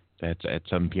that's at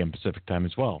 7 p.m. Pacific time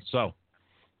as well. So,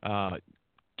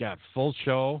 got full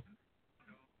show.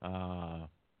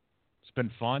 It's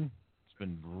been fun. It's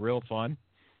been real fun.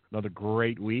 Another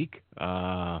great week.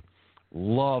 Loved.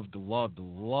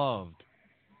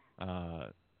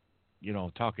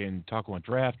 Talking with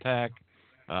Draft Tech.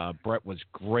 Brett was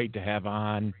great to have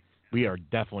on. We are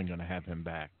definitely going to have him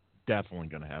back. Dina,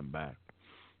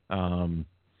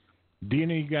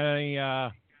 you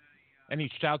got any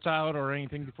shouts out or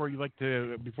anything before we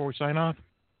sign off?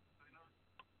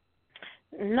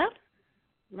 No.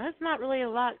 There's not really a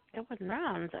lot going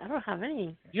around. I don't have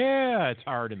any. Yeah, it's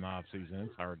hard in the off season.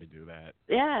 It's hard to do that.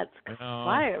 Yeah, it's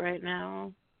quiet right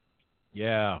now.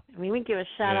 Yeah. I mean, we can give a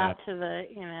shout out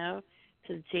to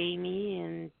to Jamie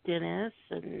and Dennis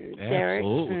and Derek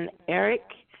and Eric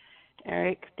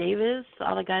Davis,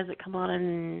 all the guys that come on,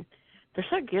 and they're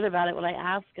so good about it when I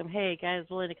ask them, hey, guys,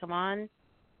 willing to come on?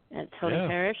 And Tony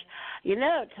Parrish.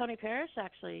 Tony Parrish,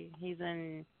 actually, he's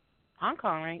in Hong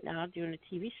Kong right now doing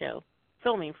a TV show,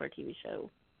 filming for a TV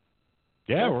show.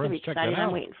 Yeah, so we're going to check that out.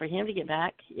 I'm waiting for him to get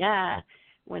back. Yeah,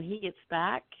 when he gets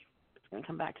back, he's going to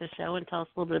come back to the show and tell us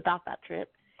a little bit about that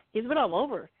trip. He's been all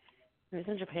over. He was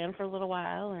in Japan for a little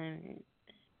while, and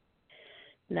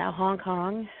now Hong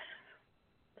Kong.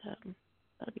 So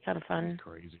that'll be kind of fun.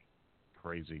 Crazy.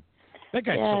 That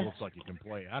guy still looks like he can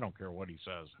play. I don't care what he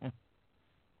says.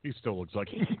 He still looks like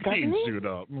he's Doesn't he? suited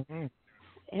up. Mm-hmm.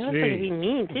 He looks like he'd be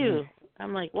mean, too.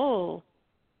 I'm like, whoa.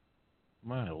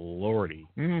 My lordy.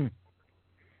 Mm.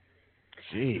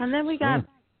 Jeez. And then we got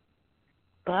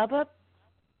Bubba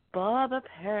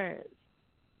Paris.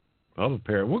 Bubba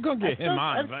Paris. We're going to get him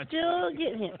on eventually. I'm still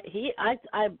getting him.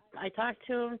 I talked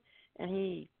to him, and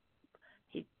he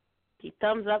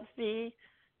thumbs up me.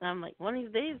 And I'm like, one of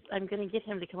these days, I'm going to get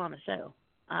him to come on the show.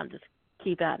 Just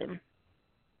keep at him.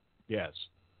 Yes.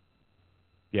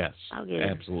 I'll get him.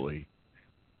 Absolutely.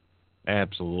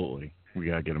 Absolutely. We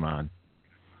got to get him on.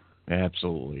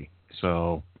 Absolutely.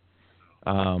 So,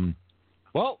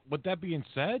 well, with that being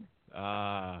said,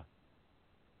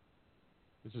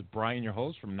 this is Brian, your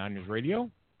host from Niners Radio.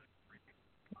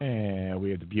 And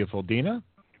we have the beautiful Dina.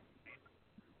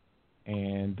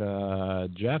 And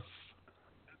Jeff.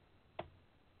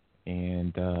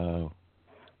 And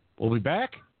we'll be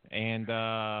back. And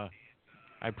I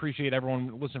appreciate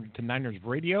everyone listening to Niners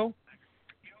Radio.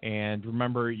 And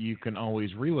remember, you can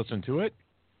always re-listen to it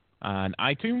on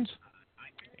iTunes.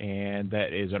 And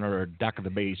that is under Dock of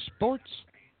the Bay Sports.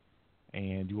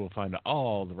 And you will find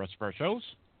all the rest of our shows.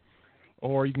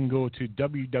 Or you can go to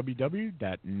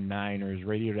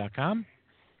www.ninersradio.com.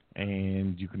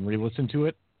 And you can re-listen to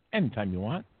it anytime you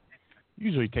want.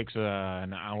 Usually takes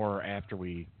an hour after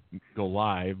we go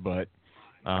live, but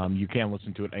you can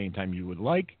listen to it anytime you would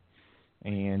like.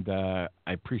 And I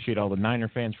appreciate all the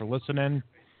Niner fans for listening.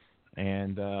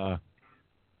 And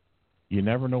you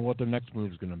never know what the next move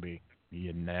is going to be.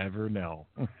 You never know.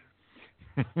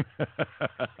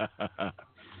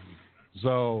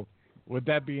 So, with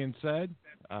that being said,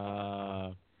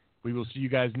 we will see you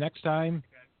guys next time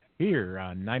here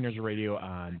on Niners Radio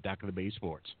on Dock of the Bay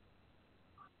Sports.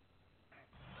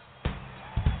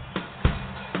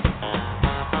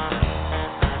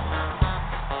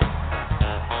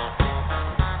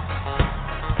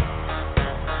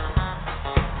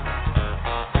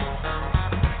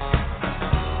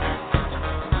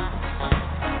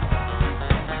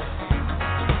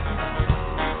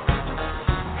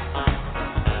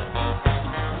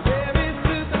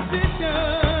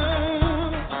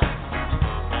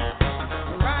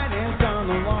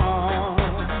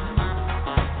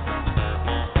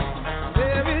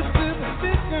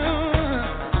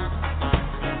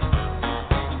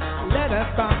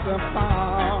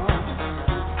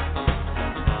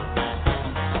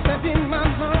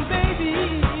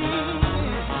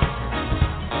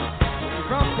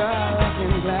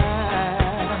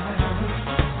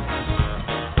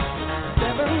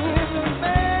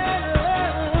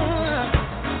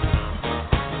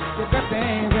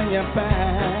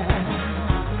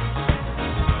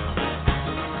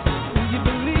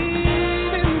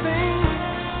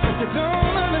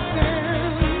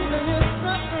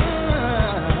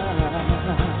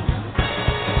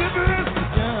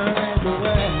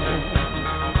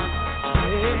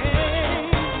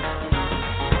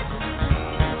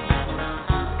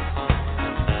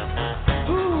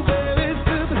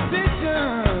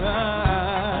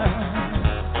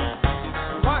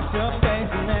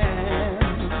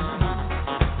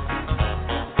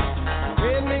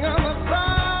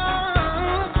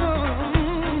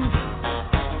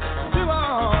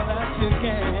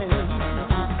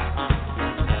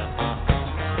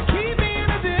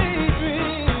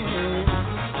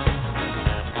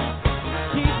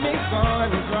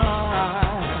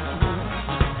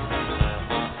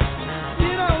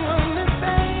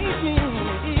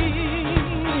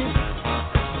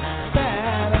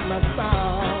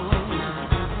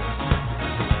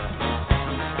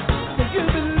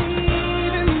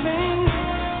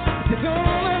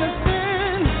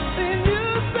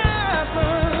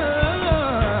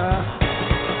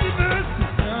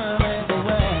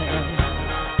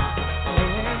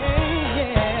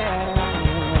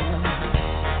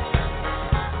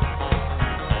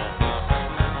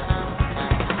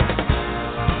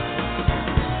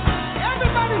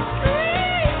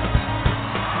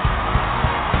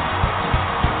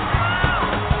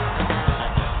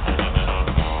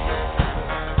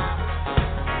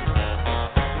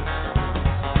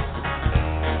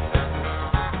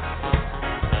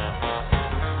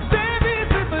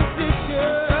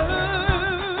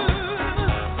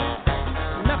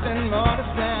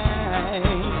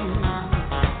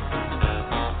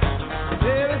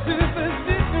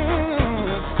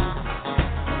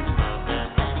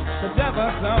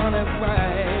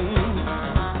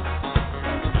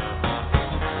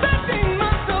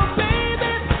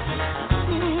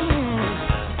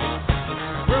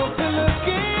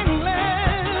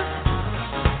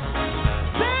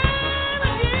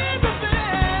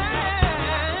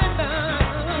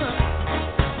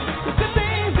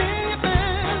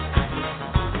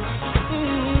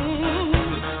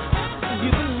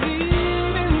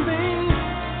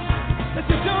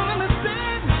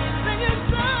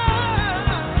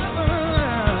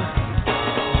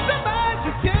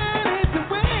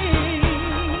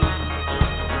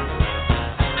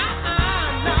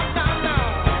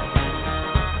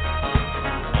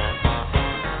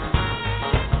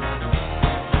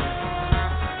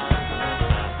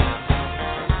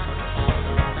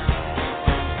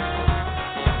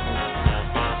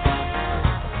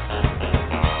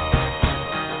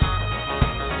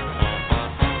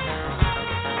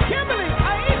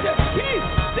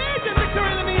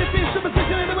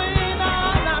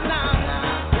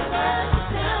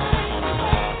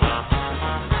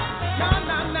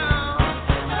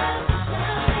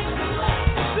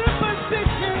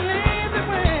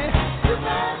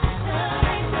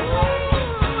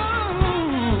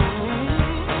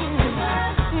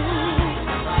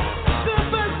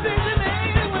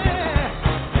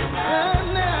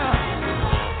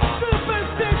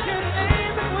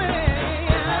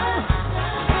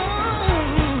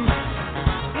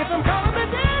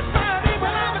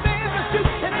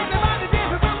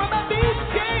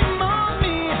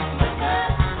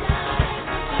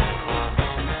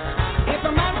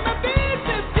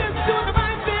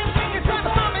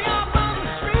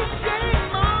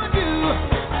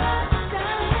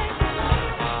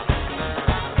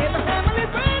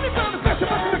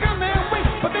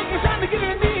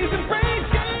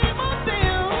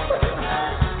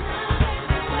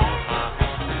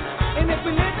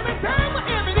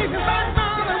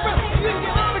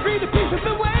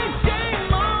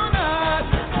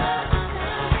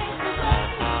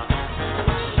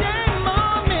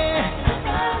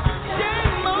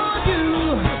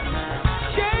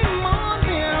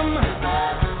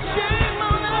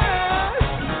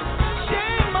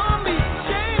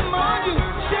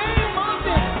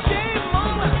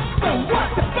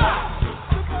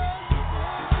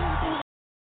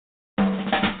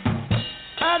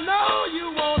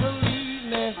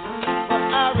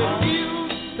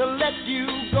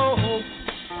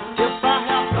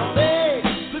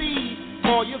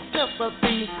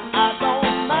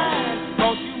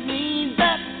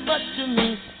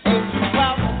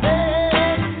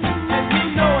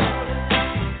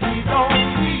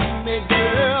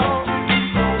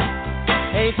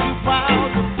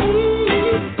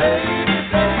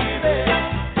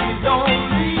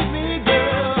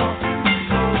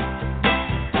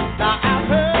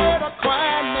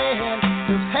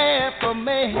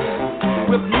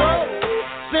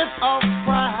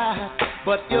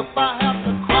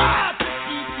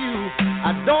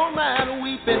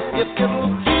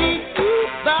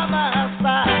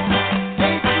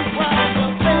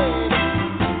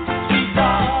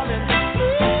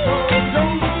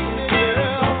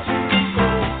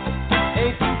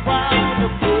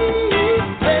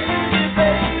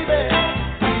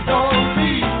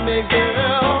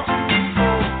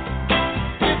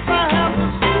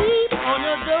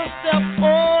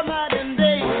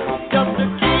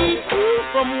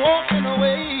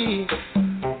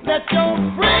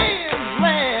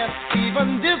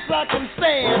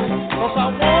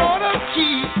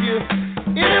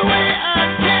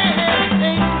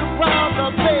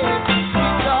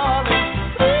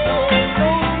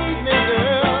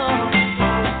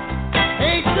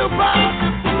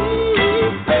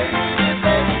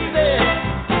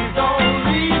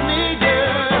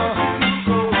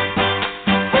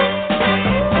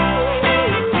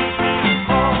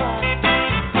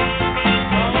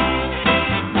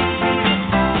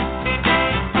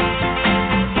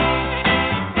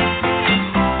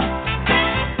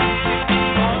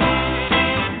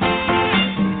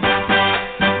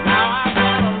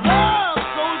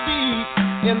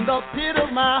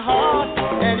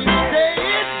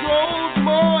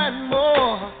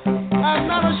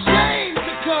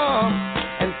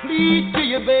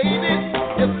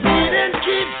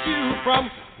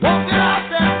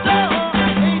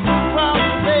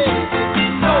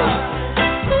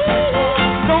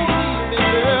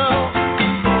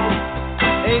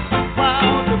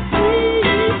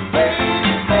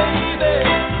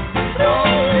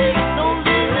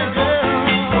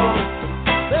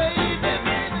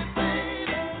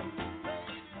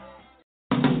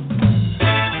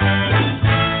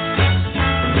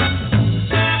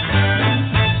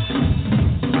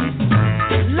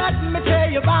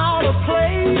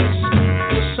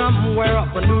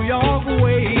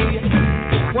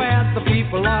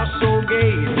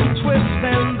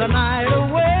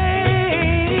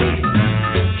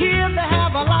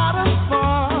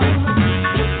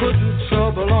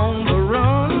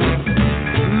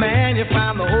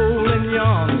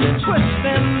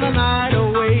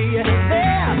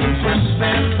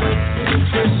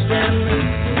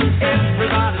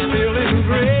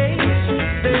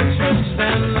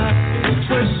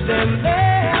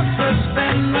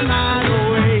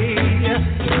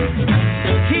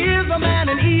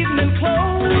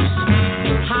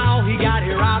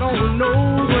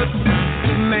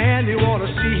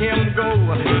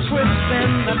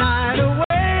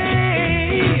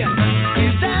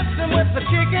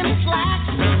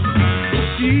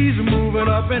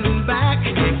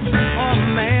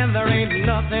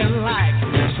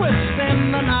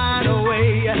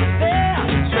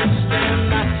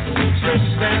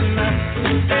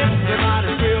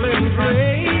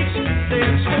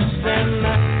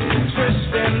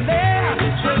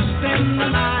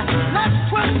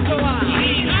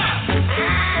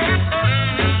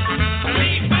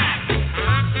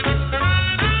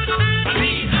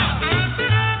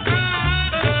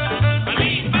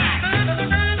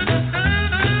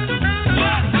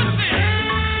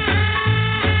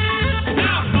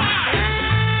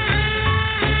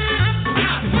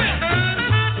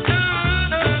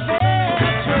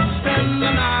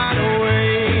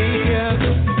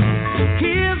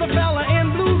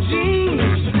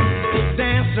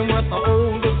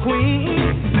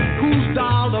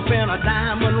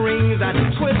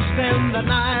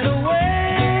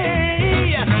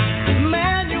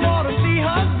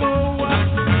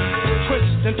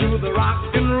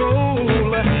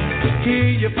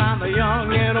 Find the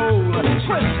young and old,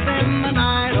 twisting the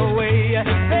night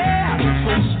away.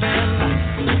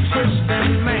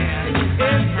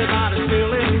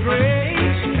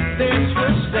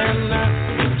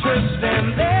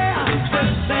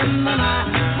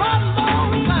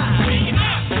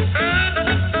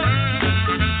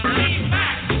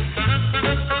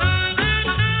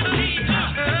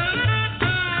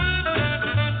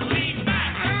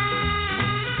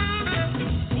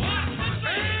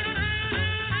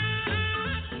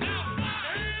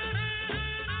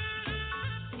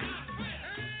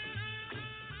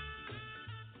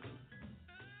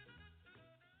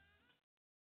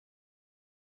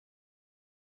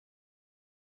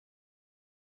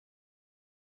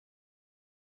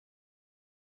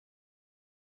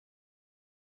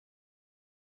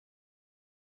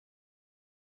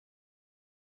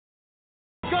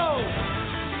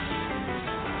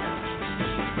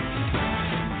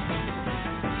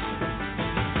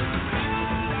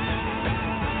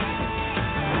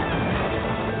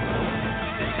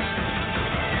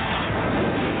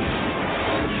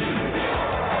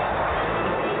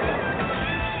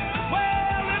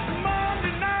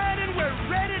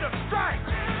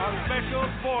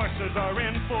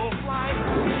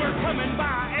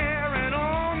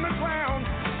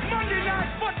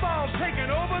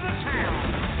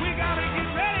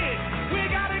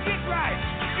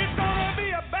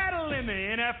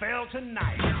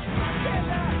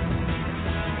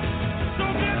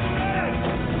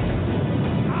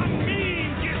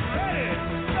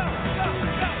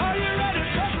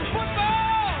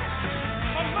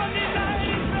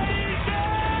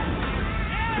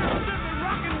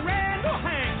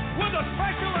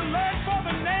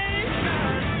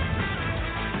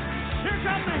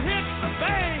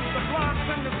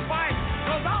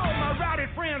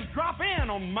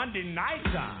 on Monday nights.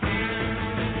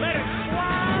 Let it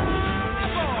fly,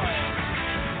 boy.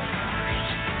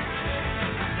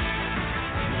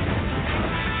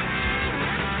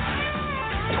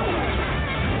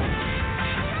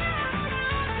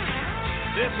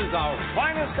 This is our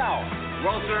finest hour.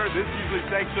 Well, sir, this usually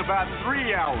takes about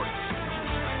 3 hours.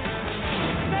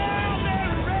 Now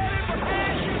they're ready for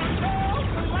action across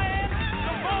the land.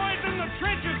 The boys in the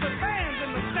trenches, the fans in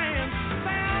the stands.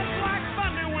 Sounds like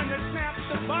thunder when they snap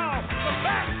the ball. The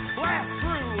bats blast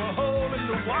through a hole in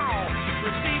the wall.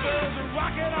 Receivers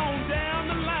rocket on down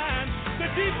the line. The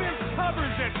defense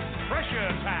covers at pressure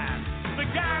time. The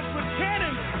guys with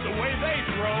cannons, the way they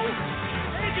throw.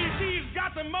 ABC's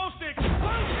got the most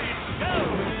explosive go.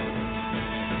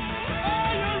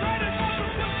 Are you ready for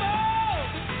some football?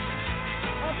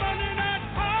 A Monday night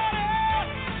party?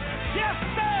 Yes,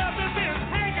 sir, this is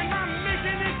Hank, and my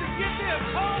mission is to get this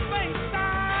whole thing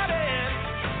started.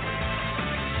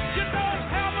 Get those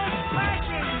helmets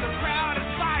flashing, the crowd is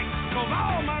tight, 'cause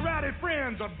all my rowdy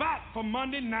friends are back for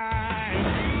Monday night.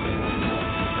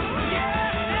 Yeah,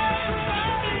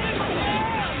 everybody in the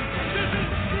house. This is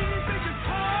the biggest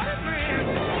party, man.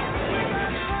 We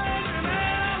got Frank and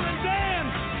Al and Dan.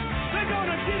 They're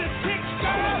gonna get it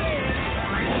kick-started.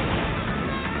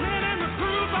 Man and the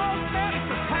crew all set. It's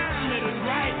the time that is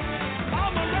right.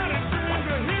 All my rowdy friends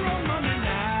are here on Monday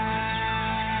night.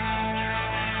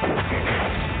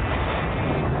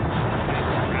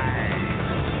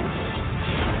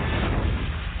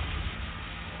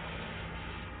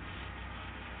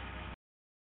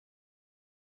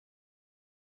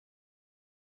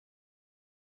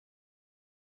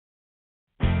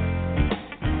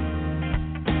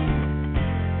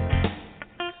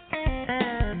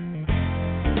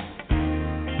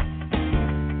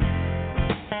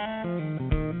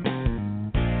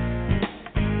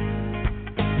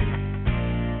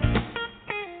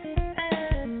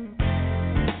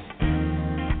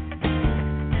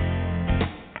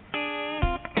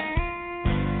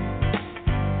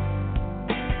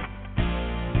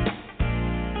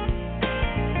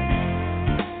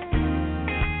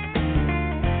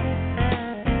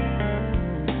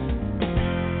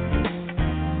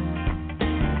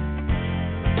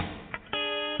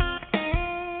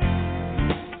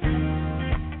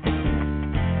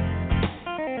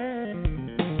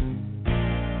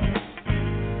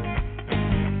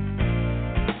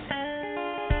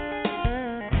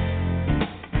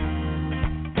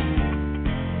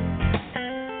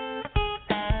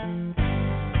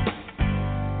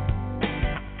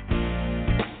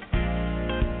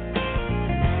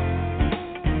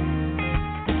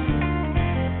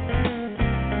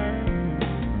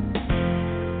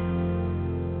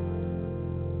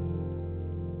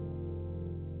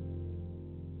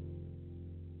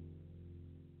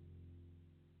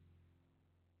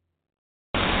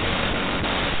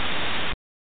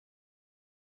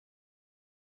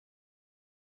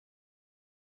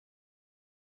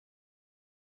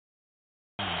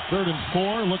 Third and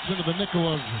 4, looks into the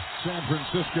nickel of San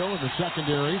Francisco in the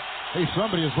secondary. Hey,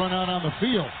 somebody has run out on the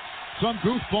field. Some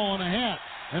goofball in a hat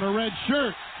and a red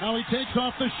shirt. Now he takes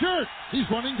off the shirt. He's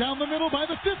running down the middle by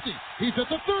the 50. He's at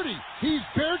the 30. He's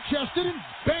bare-chested and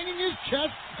banging his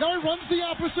chest. Now he runs the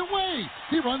opposite way.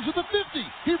 He runs to the 50.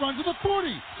 He runs to the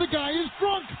 40. The guy is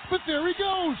drunk, but there he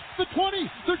goes. The 20.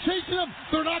 They're chasing him.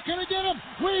 They're not going to get him.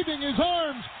 Waving his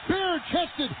arms,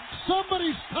 bare-chested.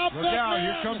 Somebody stop Look that out, man.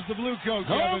 here comes the blue coat,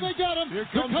 Oh, Kevin. they got him. Here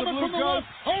They're comes coming the blue from the coat. left.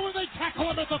 Oh, and they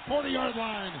tackle him at the 40-yard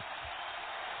line.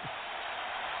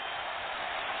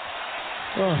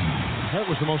 Oh, that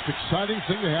was the most exciting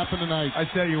thing to happen tonight. I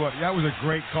tell you what, that was a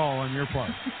great call on your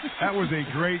part. That was a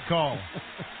great call.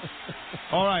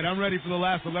 All right, I'm ready for the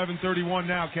last 11:31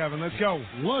 now, Kevin. Let's go.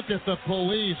 Look at the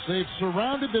police. They've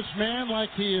surrounded this man like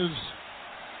he is...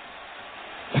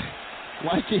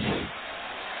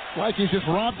 like he's just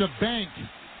robbed a bank.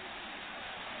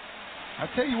 I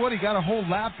tell you what, he got a whole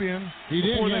lap in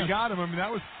before they got him. I mean, that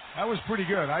was pretty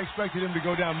good. I expected him to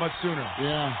go down much sooner.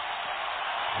 Yeah.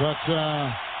 But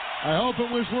I hope it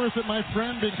was worth it, my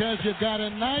friend, because you've got a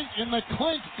night in the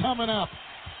clink coming up.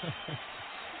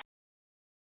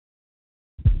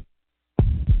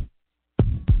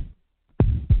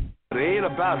 It ain't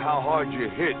about how hard you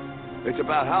hit. It's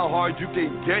about how hard you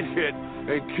can get hit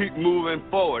and keep moving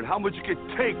forward. How much you can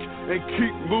take and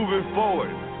keep moving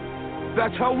forward.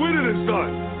 That's how winning is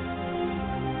done.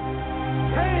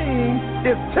 Pain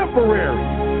is temporary.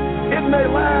 It may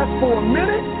last for a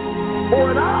minute,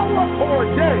 or an hour, or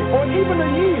a day, or even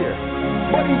a year.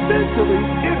 But eventually,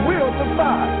 it will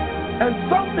subside, and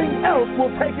something else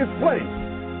will take its place.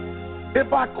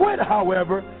 If I quit,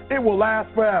 however, it will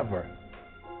last forever.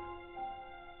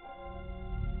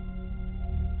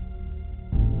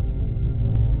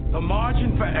 the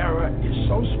margin for error is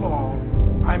so small.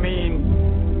 I mean,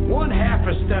 1/2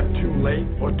 a step too late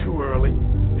or too early,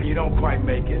 and you don't quite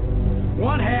make it.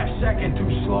 1/2 second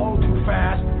too slow, too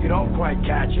fast, you don't quite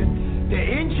catch it. The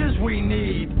inches we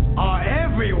need are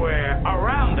everywhere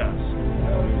around us.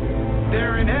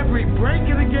 They're in every break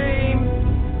of the game,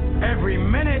 every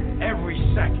minute, every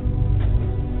second.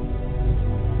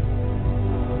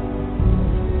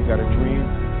 You got a dream,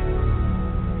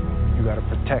 you got to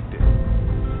protect it.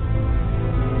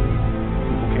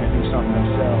 People can't do something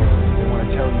themselves. They want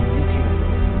to tell you you can't do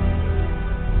it.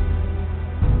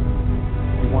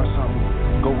 You want something,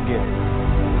 go get it.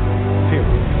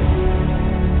 Period.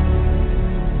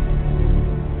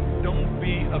 Don't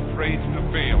be afraid to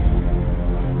fail.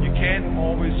 You can't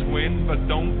always win, but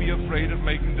don't be afraid of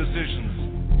making decisions.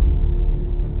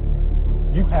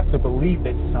 You have to believe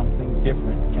that something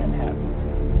different can happen.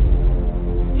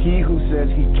 He who says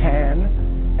he can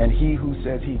and he who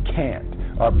says he can't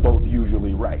are both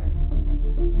usually right.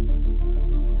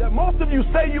 That most of you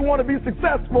say you want to be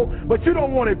successful, but you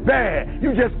don't want it bad.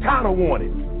 You just kind of want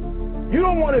it. You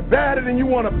don't want it badder than you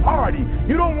want to party.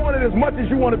 You don't want it as much as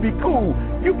you want to be cool.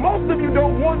 Most of you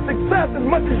don't want success as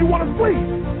much as you want to sleep.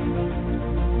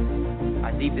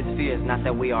 Our deepest fear is not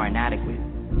that we are inadequate.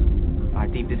 Our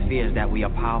deepest fear is that we are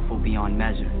powerful beyond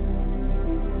measure.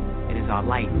 It is our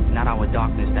light, not our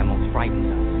darkness, that most frightens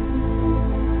us.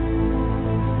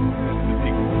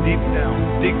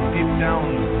 Dig deep down,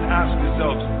 ask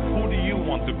yourselves, who do you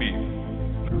want to be?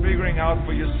 Figuring out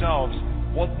for yourselves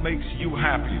what makes you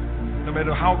happy, no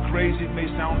matter how crazy it may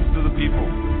sound to the people.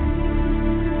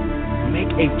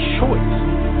 Make a choice,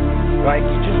 right?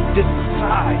 You just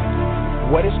decide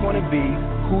what it's going to be,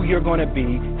 who you're going to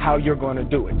be, how you're going to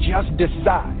do it. Just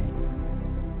decide.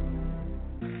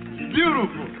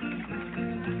 Beautiful.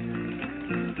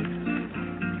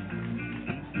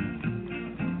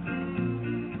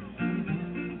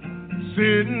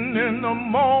 Sitting in the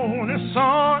morning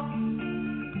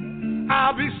sun,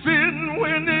 I'll be sitting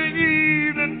when the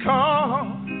evening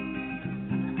comes,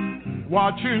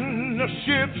 watching the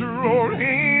ships roll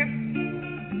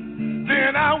in,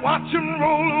 then I watch them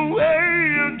roll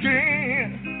away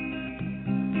again.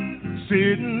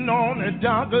 Sitting on the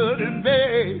dock of the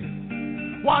bay,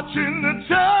 watching the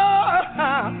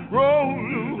tide roll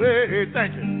away.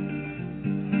 Thank you.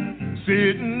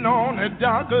 Sitting on the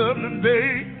dock of the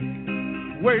bay,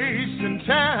 wasting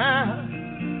time.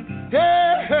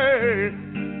 Hey, hey,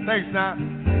 thanks now.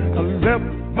 I left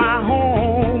my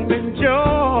home in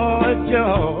Georgia,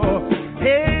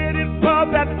 headed for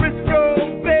that Frisco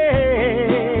Bay.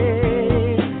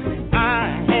 I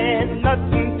had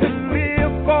nothing to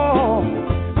live for,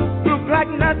 look like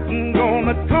nothing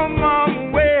gonna come my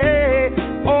way.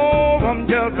 Oh, I'm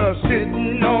just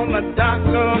sitting on the dock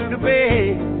of the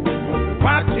bay,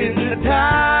 watching the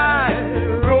tide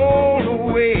roll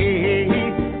away.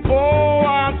 Oh,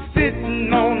 I'm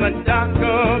sitting on the dock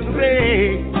of the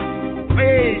bay,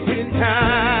 wasting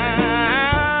time.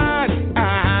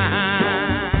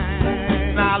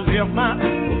 I left my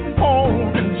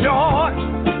home in Georgia,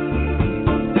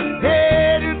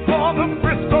 headed for the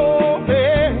Frisco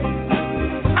Bay.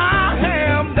 I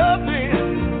have nothing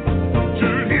to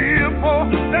live for.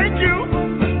 Thank you.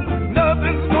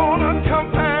 Nothing's gonna come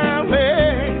my way.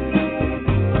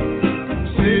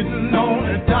 Sitting on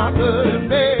the dock of the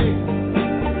bay,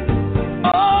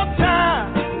 all time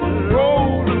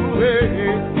roll away.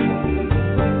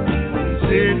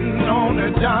 Sitting on the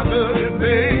dock of the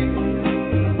bay,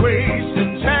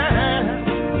 wasting time.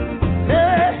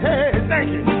 Hey, hey, thank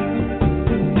you.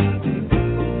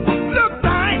 Look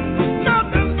like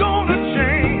nothing's gonna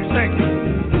change. Thank you,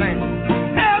 thank you.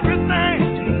 Everything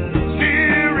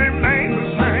still remains the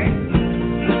same.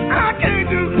 I can't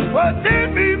do what they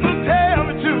people tell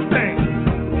me to think,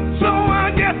 so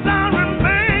I guess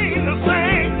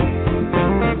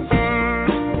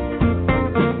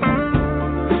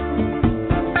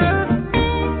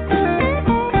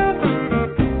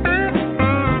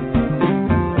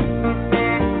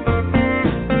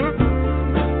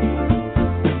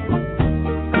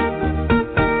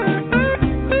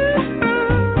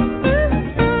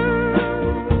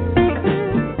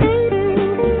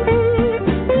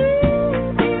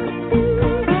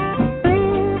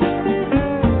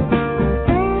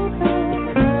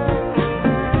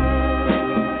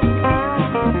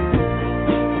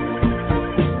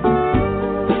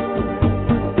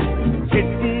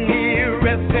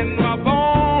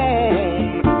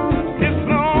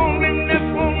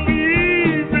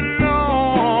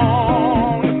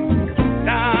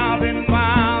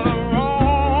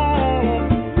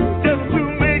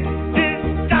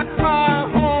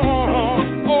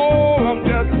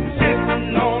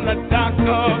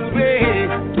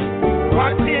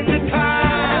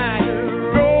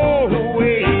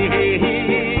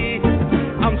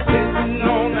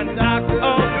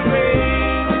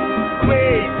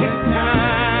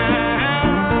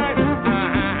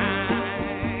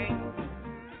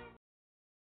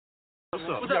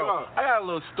What's up? What's up, Ron? I got a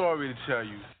little story to tell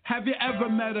you. Have you ever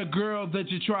met a girl that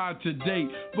you tried to date,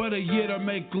 but a year to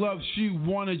make love, she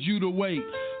wanted you to wait?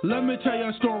 Let me tell you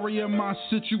a story of my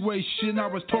situation. I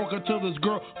was talking to this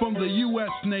girl from the U.S.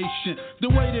 nation. The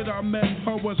way that I met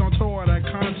her was on tour at a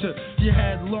concert. She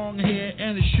had long hair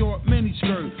and a short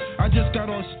miniskirt. I just got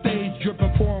on stage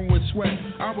dripping, pouring with sweat.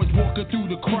 I was walking through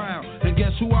the crowd, and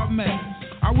guess who I met?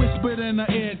 I whispered in her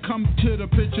ear, come to the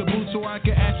picture booth so I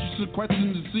can ask you some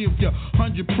questions to see if you're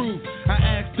 100 proof. I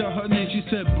asked her name, she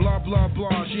said blah, blah,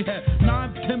 blah. She had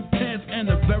 9, 10 pants and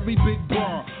a very big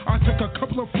bra. I took a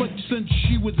couple of flicks and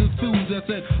she was enthused. I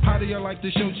said, how do you like the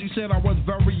show? She said I was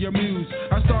very amused.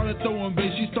 I started throwing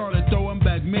bass, she started throwing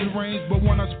back mid-range. But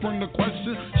when I sprung the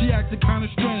question, she acted kind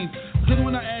of strange. Because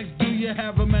when I asked, do you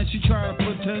have a man? She tried to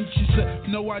pretend. She said,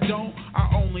 no, I don't. I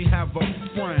only have a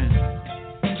friend.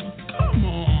 Come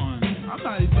on, I'm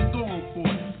not even going for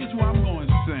it. It's what I'm going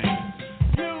to sing.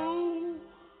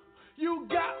 You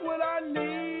got what I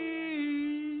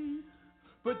need,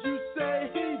 but you say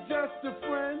he's just a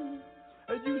friend,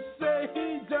 and you say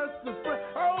he's just a friend.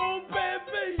 Oh,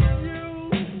 baby, you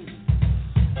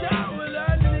got what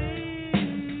I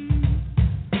need,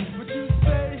 but you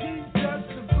say he's just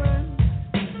a friend,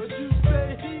 but you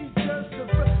say he's just a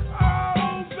friend.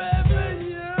 Oh, baby,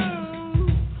 you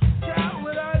got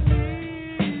what I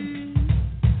need,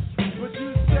 but you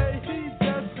say he's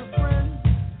just a friend,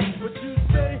 but you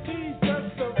say he's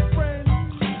just a friend.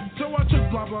 So I took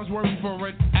blah blah's word for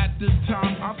it. At this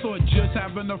time, I thought just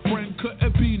having a friend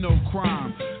couldn't be no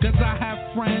crime. Cause I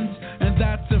have friends, and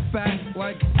that's a fact,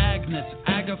 like Agnes,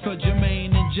 Agatha,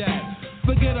 Jermaine, and Jack.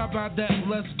 Forget about that,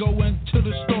 let's go into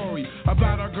the story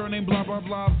about a girl named blah blah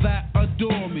blah that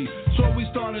adore me. So we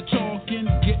started talking,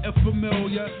 getting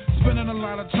familiar, spending a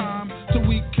lot of time so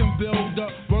we can build a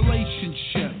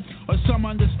relationship or some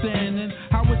understanding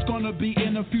how it's gonna be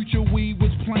in the future. We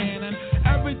was planning,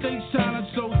 everything sounded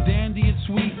so dandy and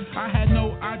sweet. I had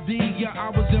no idea I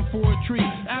was in for a treat.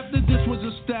 After this was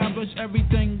established,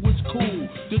 everything was cool.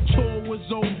 The tour was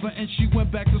over and she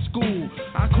went back to school.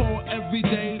 I called every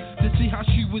day to see how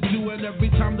she was doing. Every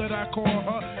time that I called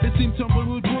her, it seemed something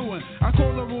was brewing. I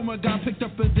called the room, and got picked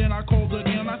up, and then I called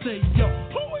again. I said, yo,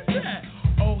 who is that?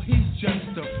 Oh, he's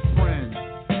just a friend.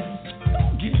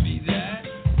 Don't give me that.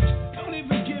 Don't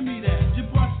even give me that. You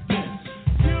bust this.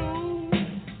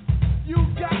 You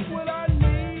got what I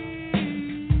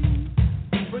need,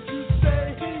 but you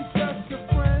say he's just a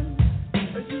friend,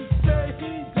 and you say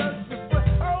he's just a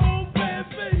friend. Oh,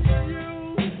 baby, you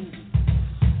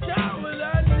got what I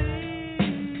need,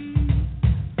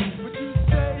 but you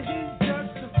say he's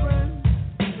just a friend,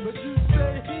 but you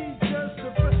say he's just a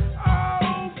friend.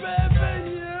 Oh, baby,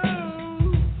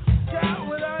 you got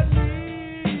what I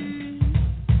need,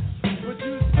 but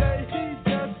you say he's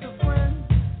just a friend,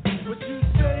 but you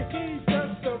say he's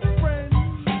just a friend.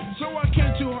 So I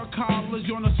came to her college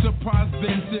on a surprise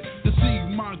visit to see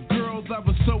my girl that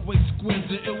was so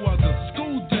exquisite. It was a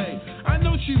school day. I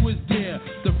know she was there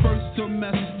the first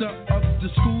semester of the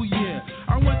school year.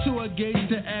 I went to a gate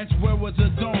to ask where was a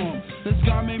dorm. This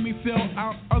guy made me fill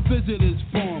out a visitor's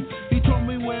form. He told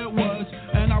me where it was,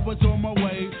 and I was on my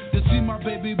way to see my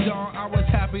baby doll. I was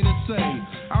happy to say.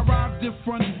 I arrived in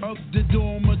front of the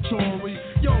dormitory.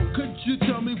 Yo, could you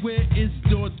tell me where is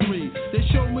door 3? They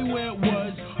showed me where it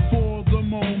was. For the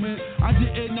moment, I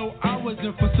didn't know I was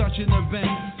in for such an event.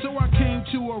 So I came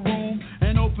to a room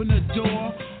and opened the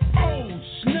door. Oh,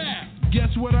 snap!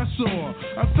 Guess what I saw?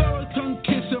 I felt a tongue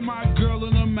kissing my girl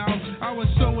in the mouth. I was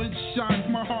so in shock,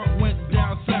 my heart went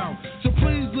down south. So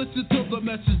please listen to the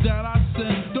message that I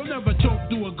sent.